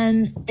 And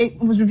then it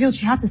was revealed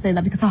she had to say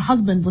that because her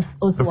husband was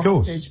also a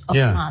hostage of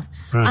Hamas.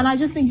 Right. And I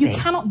just think you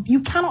cannot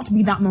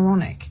be that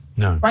moronic.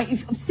 No. Right?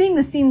 If seeing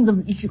the scenes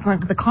of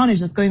the carnage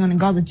that's going on in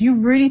Gaza, do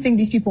you really think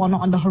these people are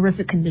not under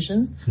horrific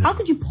conditions? Yeah. How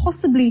could you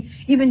possibly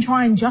even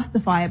try and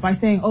justify it by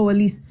saying, oh, at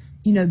least,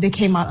 they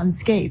came out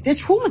unscathed? They're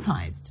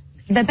traumatized.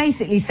 They're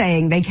basically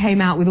saying they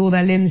came out with all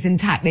their limbs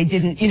intact. They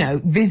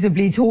didn't,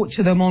 visibly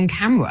torture them on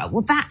camera.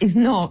 Well, that is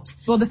not.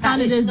 Well, the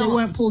standard is they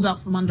weren't pulled up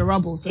from under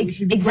rubble, so we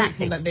should be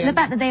grateful that they. The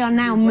fact that they are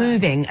now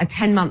moving a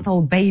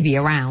 10-month-old baby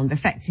around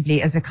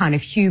effectively as a kind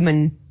of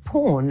human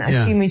pawn,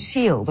 a human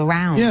shield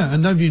around. Yeah,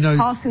 and nobody knows.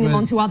 Passing him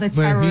on to other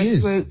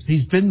terrorist groups.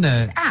 He's been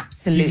there. It's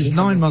absolutely. He was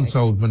 9 months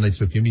old when they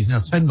took him. He's now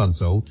 10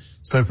 months old.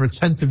 So for a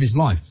tenth of his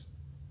life,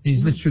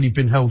 he's literally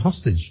been held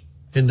hostage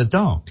in the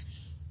dark.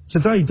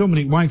 Today,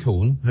 Dominic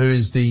Waghorn, who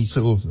is the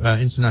sort of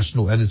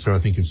international editor, I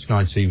think, of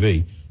Sky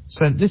TV,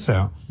 sent this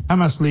out.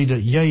 Hamas leader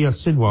Yahya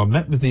Sinwar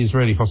met with the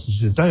Israeli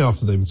hostages the day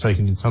after they were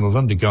taken in tunnels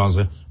under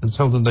Gaza and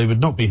told them they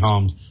would not be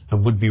harmed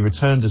and would be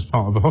returned as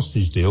part of a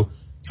hostage deal.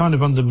 Kind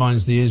of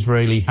undermines the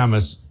Israeli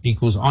Hamas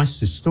equals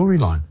ISIS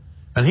storyline.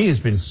 And he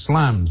has been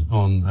slammed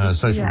on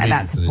social media.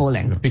 That's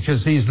appalling.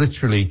 Because he's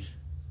literally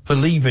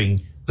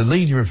believing the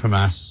leader of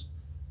Hamas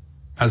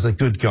as a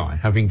good guy,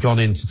 having gone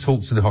in to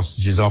talk to the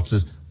hostages after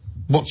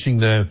watching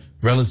their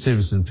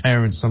relatives and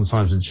parents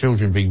sometimes and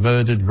children being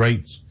murdered,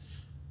 raped,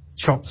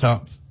 chopped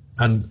up,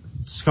 and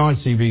Sky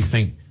TV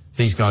think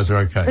these guys are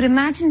okay. But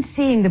imagine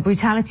seeing the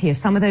brutality of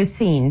some of those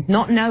scenes,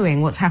 not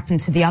knowing what's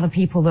happened to the other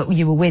people that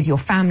you were with, your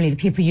family, the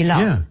people you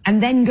love,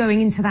 and then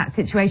going into that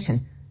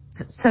situation.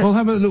 Well,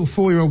 how about the little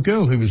 4-year-old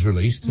girl who was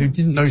released who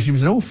didn't know she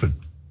was an orphan?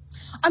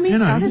 I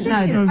mean, I think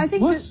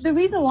the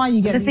reason why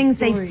you get these things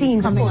they've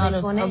seen coming out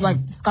of like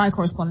Sky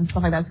correspondence and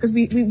stuff like that is because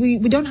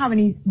we don't have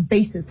any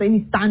basis, any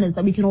standards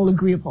that we can all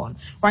agree upon,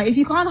 right? If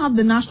you can't have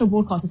the national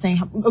broadcaster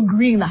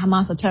agreeing that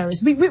Hamas are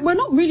terrorists, we're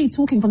not really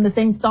talking from the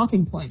same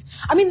starting point.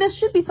 I mean, there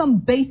should be some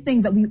base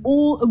things that we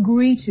all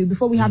agree to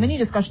before we have any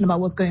discussion about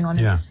what's going on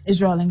in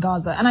Israel and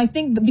Gaza. And I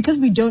think that because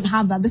we don't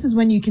have that, this is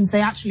when you can say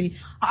actually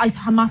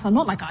Hamas are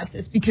not like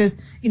ISIS because,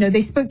 you know,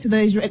 they spoke to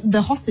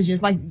the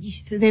hostages like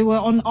they were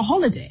on a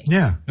holiday.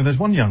 Yeah. And there's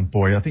one young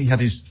boy, I think he had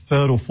his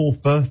 3rd or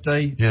 4th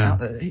birthday. Yeah.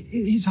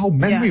 His whole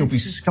memory will be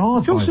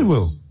scarred. Of course it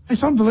will.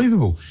 It's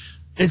unbelievable.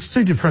 It's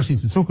too depressing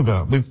to talk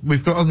about.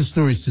 We've got other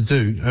stories to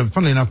do.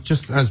 Funnily enough,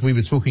 just as we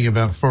were talking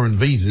about foreign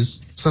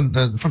visas,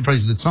 the front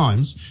page of the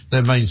Times,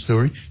 their main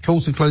story,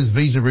 calls to close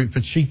visa route for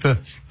cheaper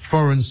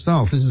foreign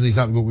staff. This is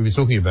exactly what we were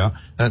talking about.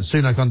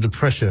 Sunak under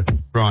pressure,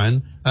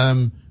 Brian,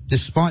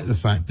 despite the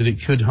fact that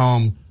it could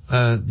harm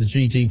the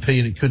GDP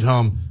and it could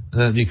harm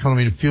the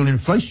economy and fuel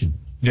inflation.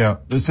 Yeah,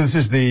 so this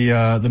is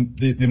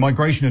the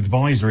Migration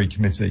Advisory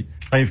Committee.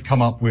 They've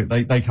come up with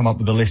they come up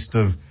with a list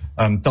of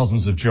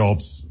dozens of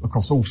jobs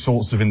across all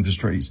sorts of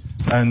industries,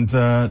 and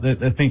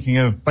they're thinking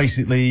of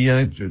basically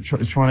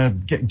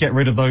trying to get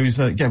rid of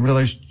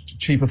those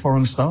cheaper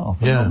foreign staff,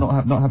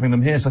 not having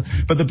them here. So,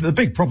 but the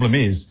big problem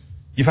is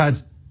you've had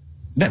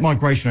net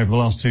migration over the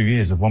last 2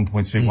 years of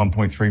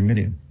 1.3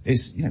 million.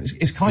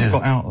 It's kind of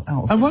got out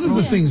of And one of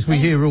the things we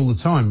hear all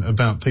the time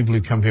about people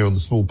who come here on the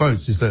small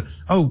boats is that,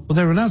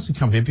 they're allowed to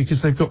come here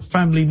because they've got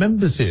family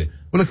members here.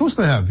 Well, of course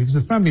they have, because the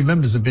family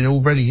members have been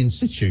already in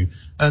situ,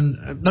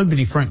 and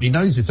nobody frankly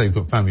knows if they've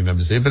got family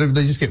members here, but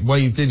they just get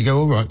waved in and go,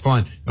 all right,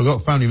 fine, I've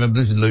got family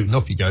members in Luton,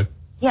 off you go.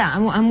 Yeah,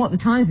 and what the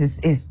Times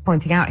is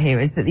pointing out here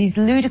is that these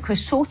ludicrous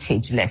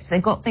shortage lists,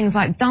 they've got things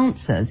like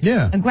dancers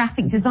and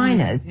graphic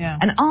designers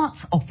and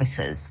arts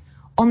officers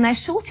on their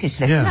shortage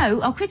list.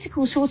 No, our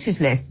critical shortage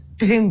list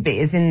presumably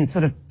is in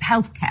sort of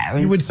healthcare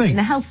and in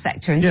the health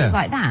sector and things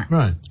like that.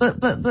 Right. But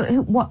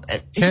what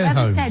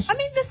whoever said? I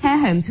mean, care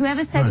homes.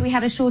 Whoever said we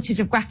had a shortage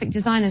of graphic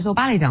designers or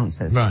ballet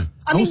dancers? Right.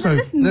 Also,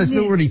 there's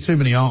already too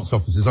many arts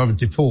officers. I would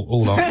deport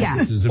all arts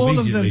officers immediately. All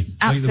of them.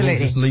 Absolutely. Make them all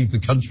just leave the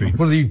country.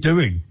 What are you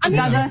doing? I mean,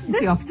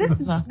 diversity officers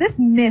as well. This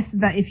myth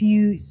that if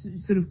you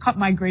sort of cut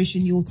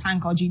migration, you'll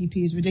tank our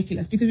GDP is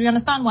ridiculous, because we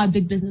understand why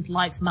big business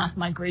likes mass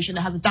migration.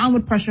 It has a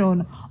downward pressure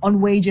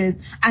on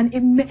wages, and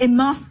it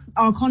masks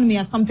our economy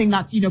as something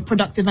that's,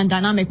 productive and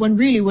dynamic, when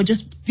really we're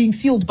just being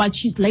fueled by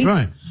cheap labor.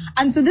 Right.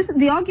 And so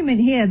the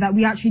argument here that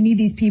we actually need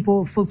these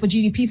people for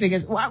GDP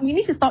figures, we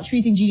need to start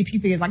treating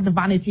GDP figures like the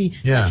vanity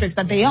metrics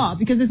that they are,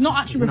 because it's not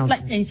actually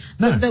reflecting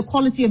the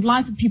quality of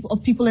life of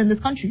people in this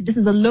country. This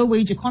is a low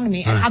wage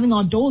economy, and having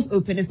our doors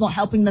open is not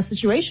helping the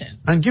situation.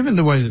 And given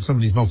the way that some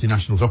of these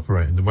multinationals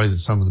operate and the way that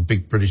some of the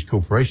big British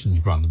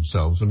corporations run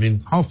themselves, I mean,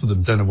 half of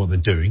them don't know what they're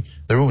doing.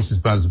 They're almost as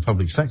bad as the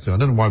public sector. I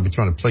don't know why we're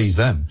trying to please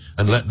them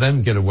and let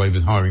them get away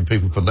with hiring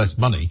people for less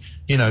money.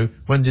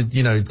 When did,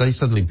 they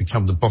suddenly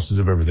become the bosses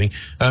of everything?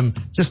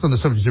 Just on the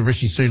subject of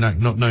Rishi Sunak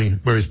not knowing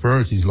where his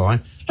priorities lie,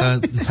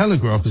 the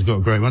Telegraph has got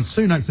a great one.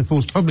 Sunak to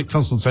force public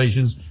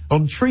consultations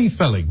on tree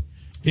felling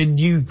in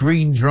New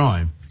Green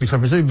Drive, which I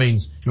presume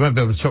means you won't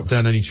be able to chop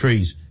down any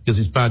trees because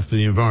it's bad for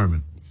the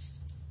environment.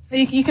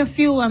 You can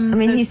fuel,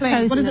 he's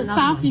chosen what is it,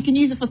 SAF? You can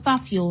use it for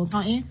SAF fuel,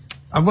 can't you?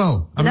 You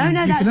can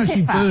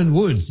actually burn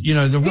wood.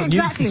 The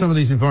news for some of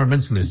these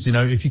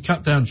environmentalists, if you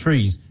cut down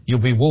trees, you'll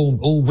be warm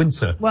all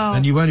winter,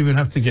 and you won't even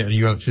have to get a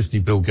electricity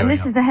bill going. And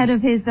this is ahead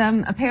of his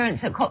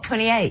appearance at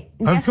COP28.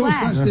 Of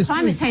course, the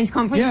climate change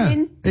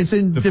conference. It's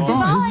in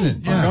Dubai, isn't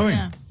it? Yeah. I'm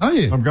going. Are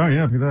you? I'm going.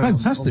 Yeah, I'll be there.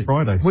 Fantastic.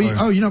 On Friday.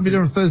 You're not be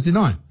there on Thursday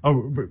night.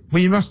 Well,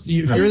 you must.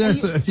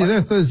 If you're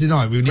there Thursday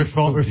night, we're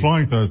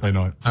flying Thursday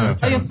night. Oh,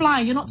 you're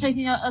flying. You're not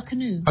taking a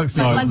canoe.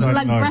 Hopefully, like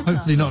Greta.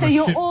 Hopefully not. So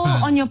you're all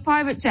on your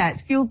private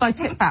jets, fueled by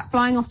chip fat,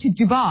 flying off to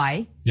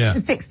Dubai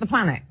to fix the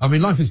planet. I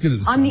mean, life is good at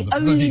this I'm the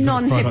only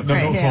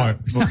non-hypocrite here.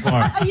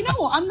 You know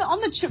what? On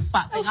the chip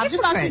fat thing, I've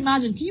just had to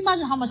imagine. Can you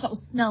imagine how much that would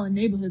smell in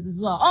neighbourhoods as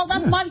well? Oh,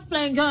 that's Mike's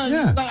playing guns.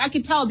 Yeah. Like, I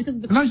can tell because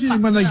of the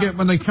imagine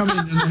when they come in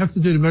and they have to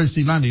do an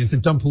emergency landing, they have to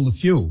dump all the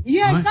fuel.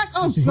 Yeah, right?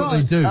 exactly. Oh, this is what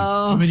they do.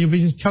 I mean, you'll be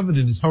just covered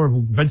in this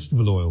horrible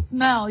vegetable oil.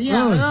 Smell,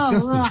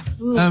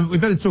 we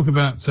better talk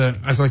about,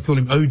 as I call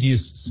him,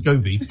 odious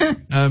Scobie.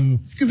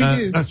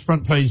 Scooby-Doo. That's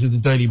front page of the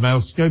Daily Mail.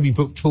 Scobie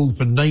book pulled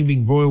for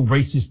naming royal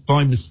racist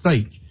by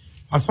mistake.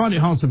 I find it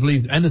hard to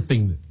believe that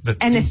anything that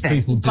these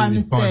people do is by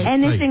mistake.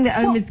 Anything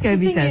that Omid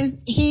Scobie says.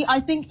 The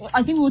thing is,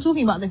 I think we were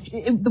talking about this.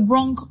 The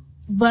wrong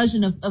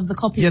version of the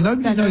copy. Yeah,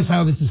 nobody knows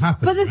how this has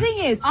happened. But the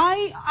thing is,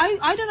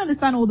 I don't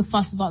understand all the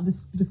fuss about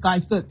this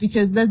guy's book,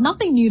 because there's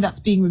nothing new that's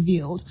being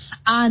revealed,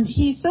 and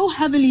he's so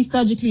heavily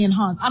surgically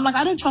enhanced. I'm like,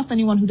 I don't trust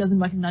anyone who doesn't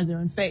recognize their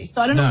own face.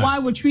 So I don't know why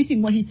we're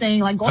treating what he's saying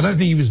like gospel. I don't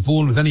think he was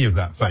born with any of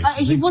that face.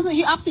 He wasn't.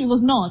 He absolutely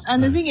was not.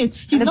 And the thing is,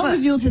 he's not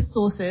revealed his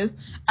sources.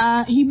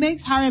 He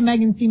makes Harry and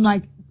Meghan seem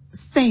like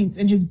saints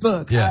in his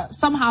book.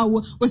 Somehow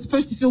we're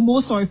supposed to feel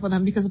more sorry for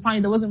them, because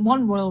apparently there wasn't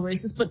one royal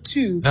racist but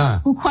two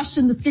who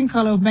questioned the skin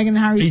color of Meghan and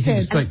Harry's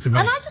kids. And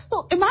I just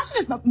thought, imagine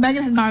if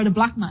Meghan had married a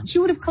black man, she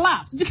would have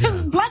collapsed,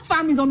 because black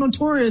families are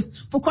notorious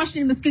for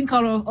questioning the skin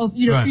color of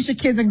future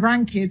kids and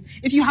grandkids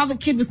if you have a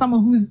kid with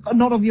someone who's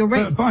not of your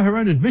race. But by her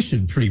own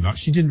admission, pretty much,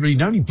 she didn't really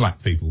know any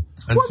black people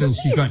until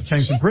she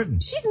came to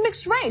Britain. She's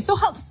mixed race, so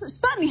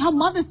certainly her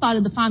mother's side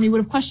of the family would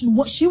have questioned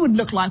what she would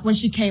look like when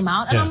she came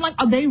out. And I'm like,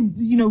 are they,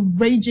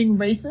 raging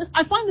racist?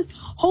 I find this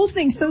whole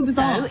thing so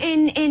bizarre. So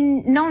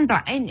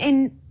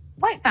in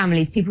white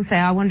families, people say,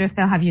 I wonder if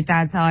they'll have your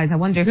dad's eyes. I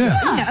wonder if,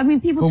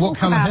 people talk what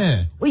colour about,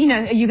 hair? Well,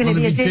 are you going to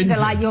be a ginger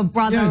like your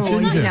brother,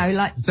 or,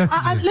 like...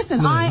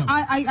 Listen,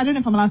 I don't know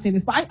if I'm allowed to say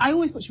this, but I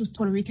always thought she was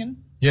Puerto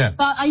Rican. Yeah.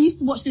 So I used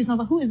to watch this and I was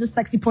like, who is this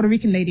sexy Puerto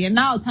Rican lady? And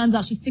now it turns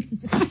out she's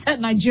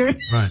 66% Nigerian.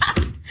 Right.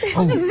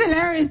 This is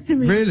hilarious to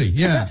me. Really?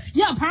 Yeah.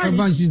 Yeah,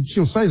 apparently.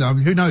 She'll say that. I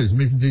mean, who knows? I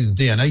mean, if you do the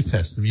DNA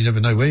test, you never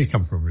know where you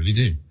come from, really,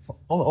 do you?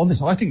 On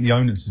this, I think the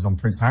onus is on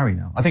Prince Harry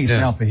now. I think it's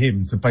now for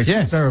him to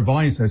basically, Sarah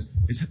Vine says,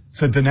 it's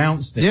to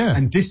denounce this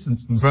and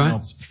distance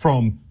themselves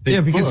from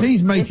this because book.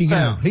 he's making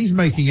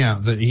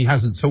out that he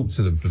hasn't talked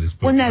to them for this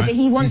book. Well, no, but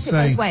he wants it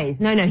both ways.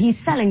 No, he's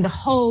selling the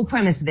whole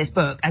premise of this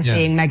book as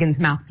being Meghan's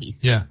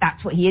mouthpiece. Yeah.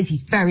 That's what he is.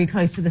 He's very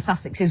close to the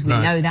Sussexes. We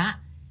know that.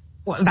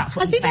 Well, that's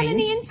what he's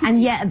saying.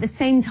 And yet, at the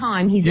same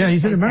time, he's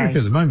he's in America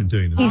at the moment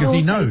doing that. He's also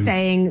he knows.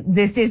 Saying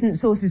this isn't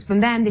sources from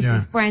them. This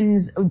is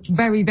friends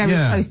very, very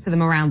close to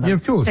them around them. Yeah,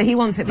 of course. So he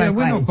wants it both ways.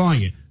 We're not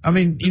buying it. I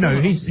mean,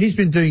 he's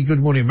been doing Good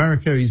Morning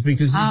America.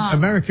 Because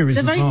America is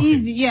the market. Very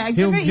easy. Yeah,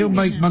 he'll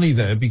make money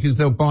there because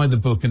they'll buy the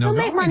book and they'll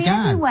make money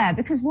everywhere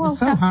because royal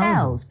stuff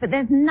sells. But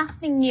there's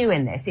nothing new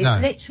in this. It's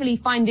literally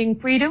finding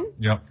freedom.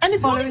 Yep. And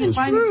it's not even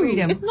true.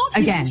 It's not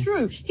even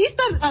true. He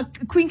said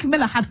Queen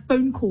Camilla had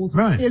phone calls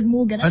with Piers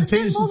Morgan. And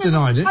Piers has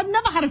denied it. I've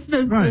never had a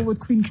phone call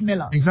with Queen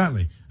Camilla.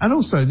 Exactly. And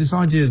also this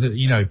idea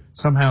that,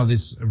 somehow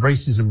this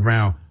racism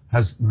row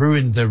has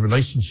ruined their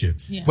relationship,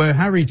 where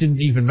Harry didn't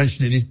even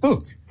mention it in his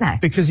book. No.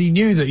 Because he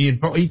knew that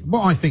here's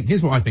what I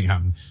think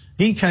happened.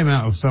 He came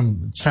out of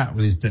some chat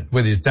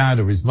with his dad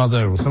or his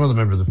mother or some other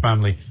member of the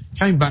family,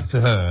 came back to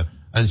her,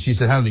 and she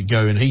said, how did it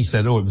go? And he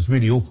said, it was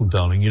really awful,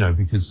 darling,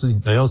 because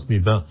they asked me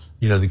about,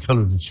 the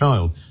colour of the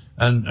child.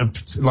 And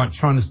like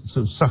trying to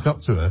sort of suck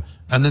up to her.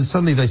 And then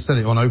suddenly they said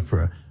it on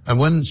Oprah. And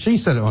when she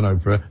said it on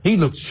Oprah, he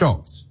looked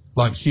shocked,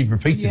 like she'd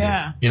repeated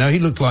it. He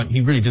looked like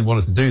he really didn't want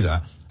her to do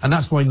that. And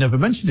that's why he never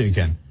mentioned it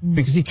again,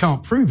 because he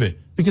can't prove it,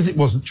 because it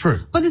wasn't true.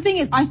 But the thing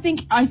is, I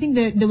think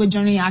that they were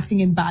generally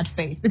acting in bad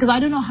faith, because I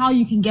don't know how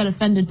you can get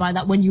offended by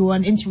that when you are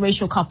an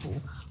interracial couple.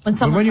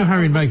 When you're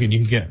Harry and Meghan, you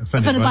can get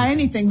offended by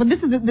anything. But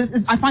this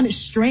is, I find it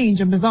strange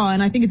and bizarre,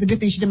 and I think it's a good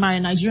thing she didn't marry a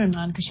Nigerian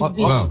man, because she would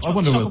be shock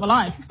of her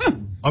life.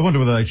 I wonder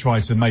whether they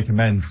tried to make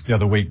amends the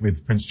other week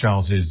with Prince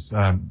Charles's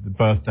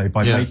birthday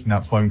by making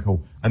that phone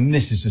call, and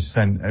this is just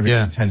sent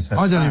everything 10 steps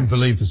I don't even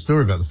believe the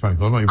story about the phone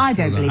call. I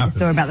don't believe the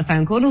story about the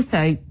phone call. And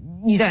also,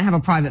 you don't have a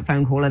private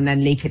phone call and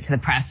then leak it to the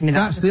press. I mean,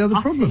 that's the other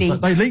problem.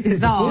 They leaked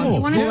it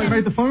before. They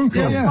made the phone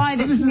call.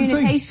 Private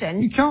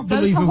communication. You can't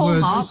believe go to a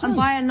word Hallmark and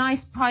buy a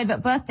nice private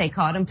birthday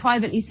card and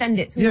privately send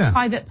it to a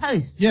private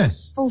post.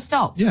 Yes. Full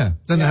stop. Yeah.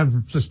 Then they have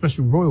a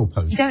special royal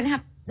post. You don't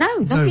have... No,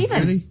 not even.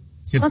 Really?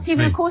 Not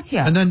even a courtier.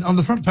 And then on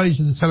the front page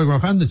of the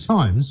Telegraph and the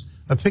Times,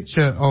 a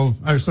picture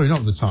of,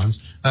 not the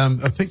Times,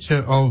 a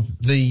picture of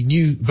the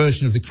new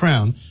version of The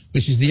Crown,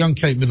 which is the young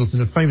Kate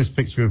Middleton, a famous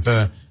picture of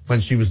her when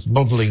she was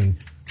modelling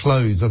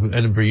clothes up at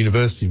Edinburgh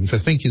University, which I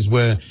think is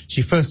where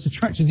she first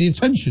attracted the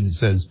attention, it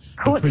says.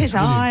 Caught his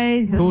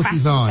eyes. Caught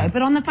his eye.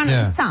 But on the front of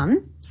the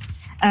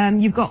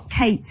Sun, you've got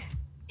Kate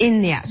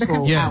in the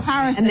actual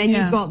house. And then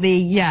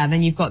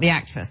you've got the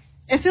actress.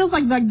 It feels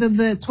like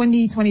the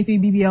 2023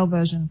 BBL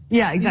version.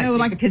 Yeah,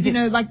 exactly.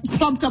 Because like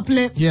plumped up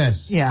lips.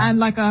 Yes. Yeah. And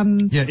like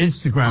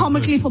Instagram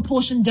comically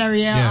proportioned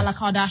derrière a la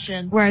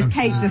Kardashian. Whereas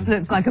Kate just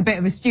looks like a bit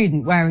of a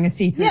student wearing a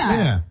see-through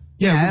dress.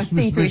 Yeah,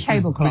 see-through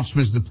tablecloth. Which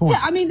was the point.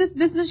 Yeah, I mean this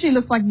literally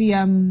looks like the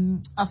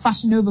a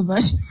Fashion Nova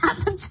version at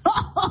the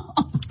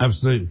top.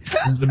 Absolutely.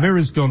 The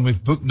Mirror's gone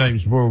with book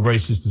names royal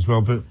racist as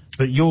well, but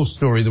your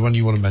story, the one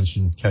you want to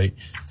mention, Kate,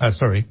 as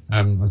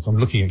I'm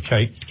looking at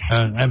Kate,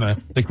 Emma,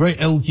 the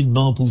Great Elgin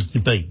Marbles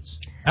Debate.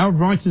 Our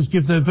writers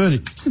give their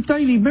verdict. It's the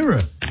Daily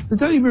Mirror. The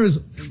Daily Mirror's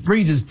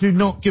readers do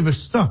not give a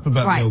stuff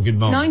about the Elgin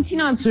Marbles.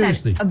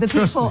 99% of the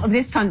people of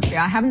this country,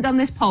 I haven't done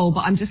this poll,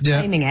 but I'm just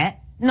claiming it,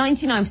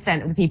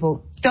 99% of the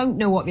people don't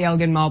know what the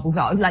Elgin Marbles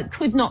are,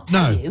 could not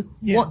tell you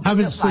what they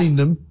haven't seen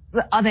them.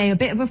 Are they a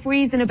bit of a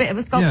frieze and a bit of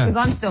a sculpture? Because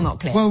I'm still not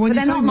clear. Well, when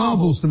you say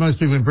marbles to most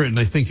people in Britain,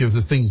 they think of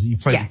the things that you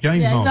play the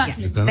game marbles.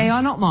 Exactly. They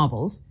are not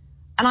marbles.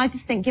 And I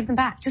just think, give them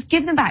back. Just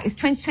give them back. It's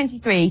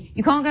 2023.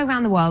 You can't go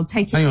around the world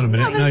taking... Hang on a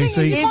minute. No, you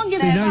can't give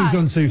them now back.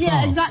 you've gone too far.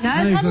 Yeah, exactly.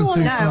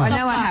 I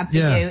know I have to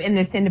do in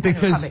this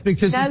independent republic.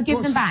 Because no,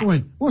 give them back.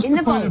 What's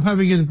the point of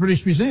having it in the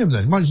British Museum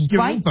then? You might just give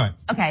it all back.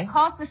 Okay,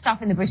 half the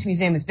stuff in the British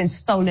Museum has been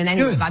stolen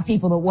anyway by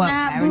people that work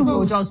there, and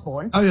George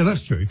Osborne. Oh yeah,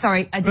 that's true.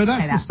 Sorry, I didn't But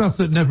that's say the that. stuff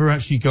that never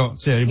actually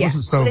got, it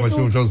wasn't stolen by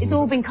George Osborne. It's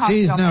all been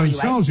carted off. He is now in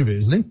anyway. charge of it,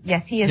 isn't he?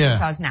 Yes, he is in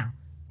charge now.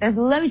 There's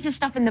loads of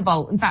stuff in the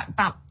vault. In fact,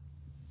 about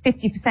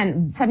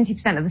 50%,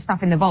 70% of the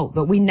stuff in the vault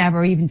that we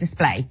never even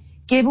display.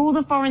 Give all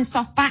the foreign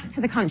stuff back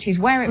to the countries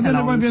where it belongs. Then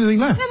there won't be anything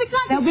left. No,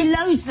 exactly. There'll be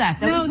loads left.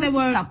 There won't.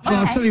 Well,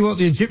 I'll tell you what,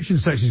 the Egyptian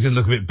section's going to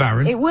look a bit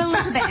barren. It will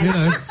look a bit.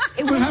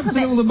 What happens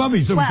to all the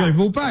mummies that we gave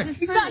all back?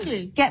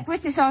 Exactly. Get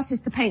British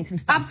artists to paint some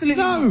stuff.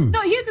 Absolutely.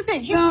 No, here's the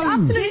thing.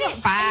 Absolutely not.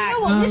 You know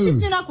what? Rishi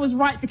Sunak was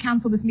right to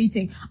cancel this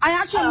meeting. I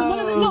actually,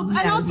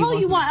 and I'll tell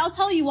you why. I'll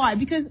tell you why.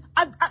 Because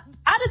at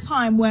a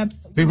time where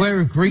beware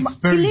of Greeks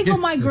very illegal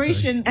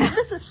migration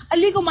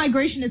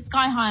is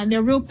sky high and there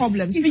are real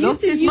problems.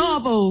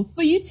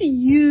 For you to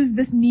use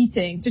this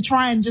meeting to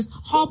try and just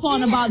harp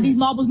on about these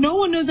marbles no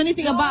one knows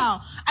anything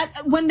about,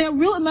 when there are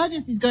real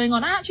emergencies going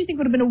on, I actually think it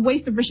would have been a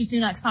waste of Rishi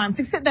Sunak's time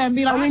to sit there and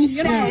be like, actually,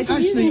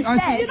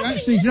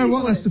 you know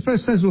what? That's the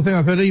first sensible thing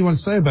I've heard anyone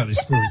say about this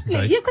story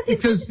today. Yeah,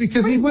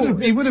 because he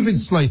would have been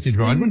slated,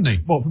 right, wouldn't he?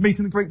 What, for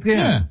meeting the Greek PM?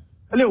 Yeah.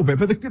 A little bit,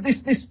 but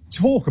this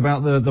talk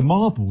about the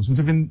marbles would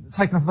have been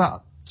taken up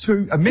about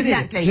a minute.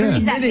 Exactly.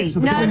 Minutes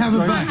of the No, you have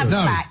can't it back. have it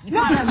No. back. You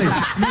can't have it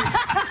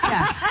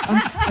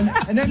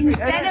back.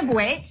 Instead of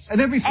which,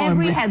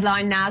 every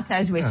headline now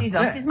says Rishi's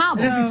off his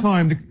marble. And every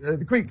time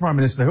the Greek Prime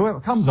Minister,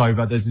 whoever comes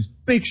over, there's this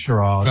big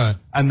charade,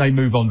 and they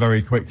move on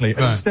very quickly.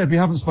 And instead, we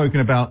haven't spoken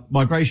about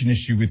migration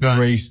issue with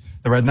Greece,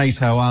 they're a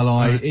NATO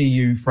ally,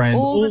 EU friend,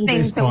 all the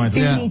things this that we kind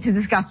do of... need to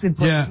discuss with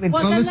Well,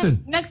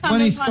 listen,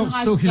 when he stops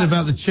talking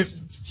about the chip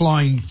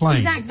flying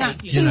plane.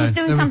 Exactly. He was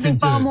doing something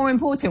far more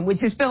important,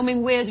 which is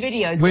filming weird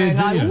videos.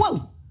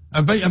 Whoa.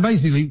 And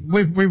basically,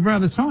 we've run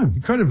out of time,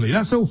 incredibly.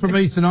 That's all from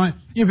me tonight.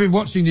 You've been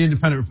watching The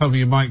Independent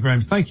Republic of Mike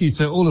Graham. Thank you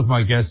to all of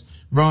my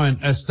guests, Ryan,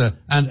 Esther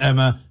and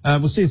Emma.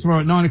 We'll see you tomorrow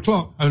at 9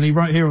 o'clock, only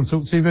right here on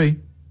Talk TV.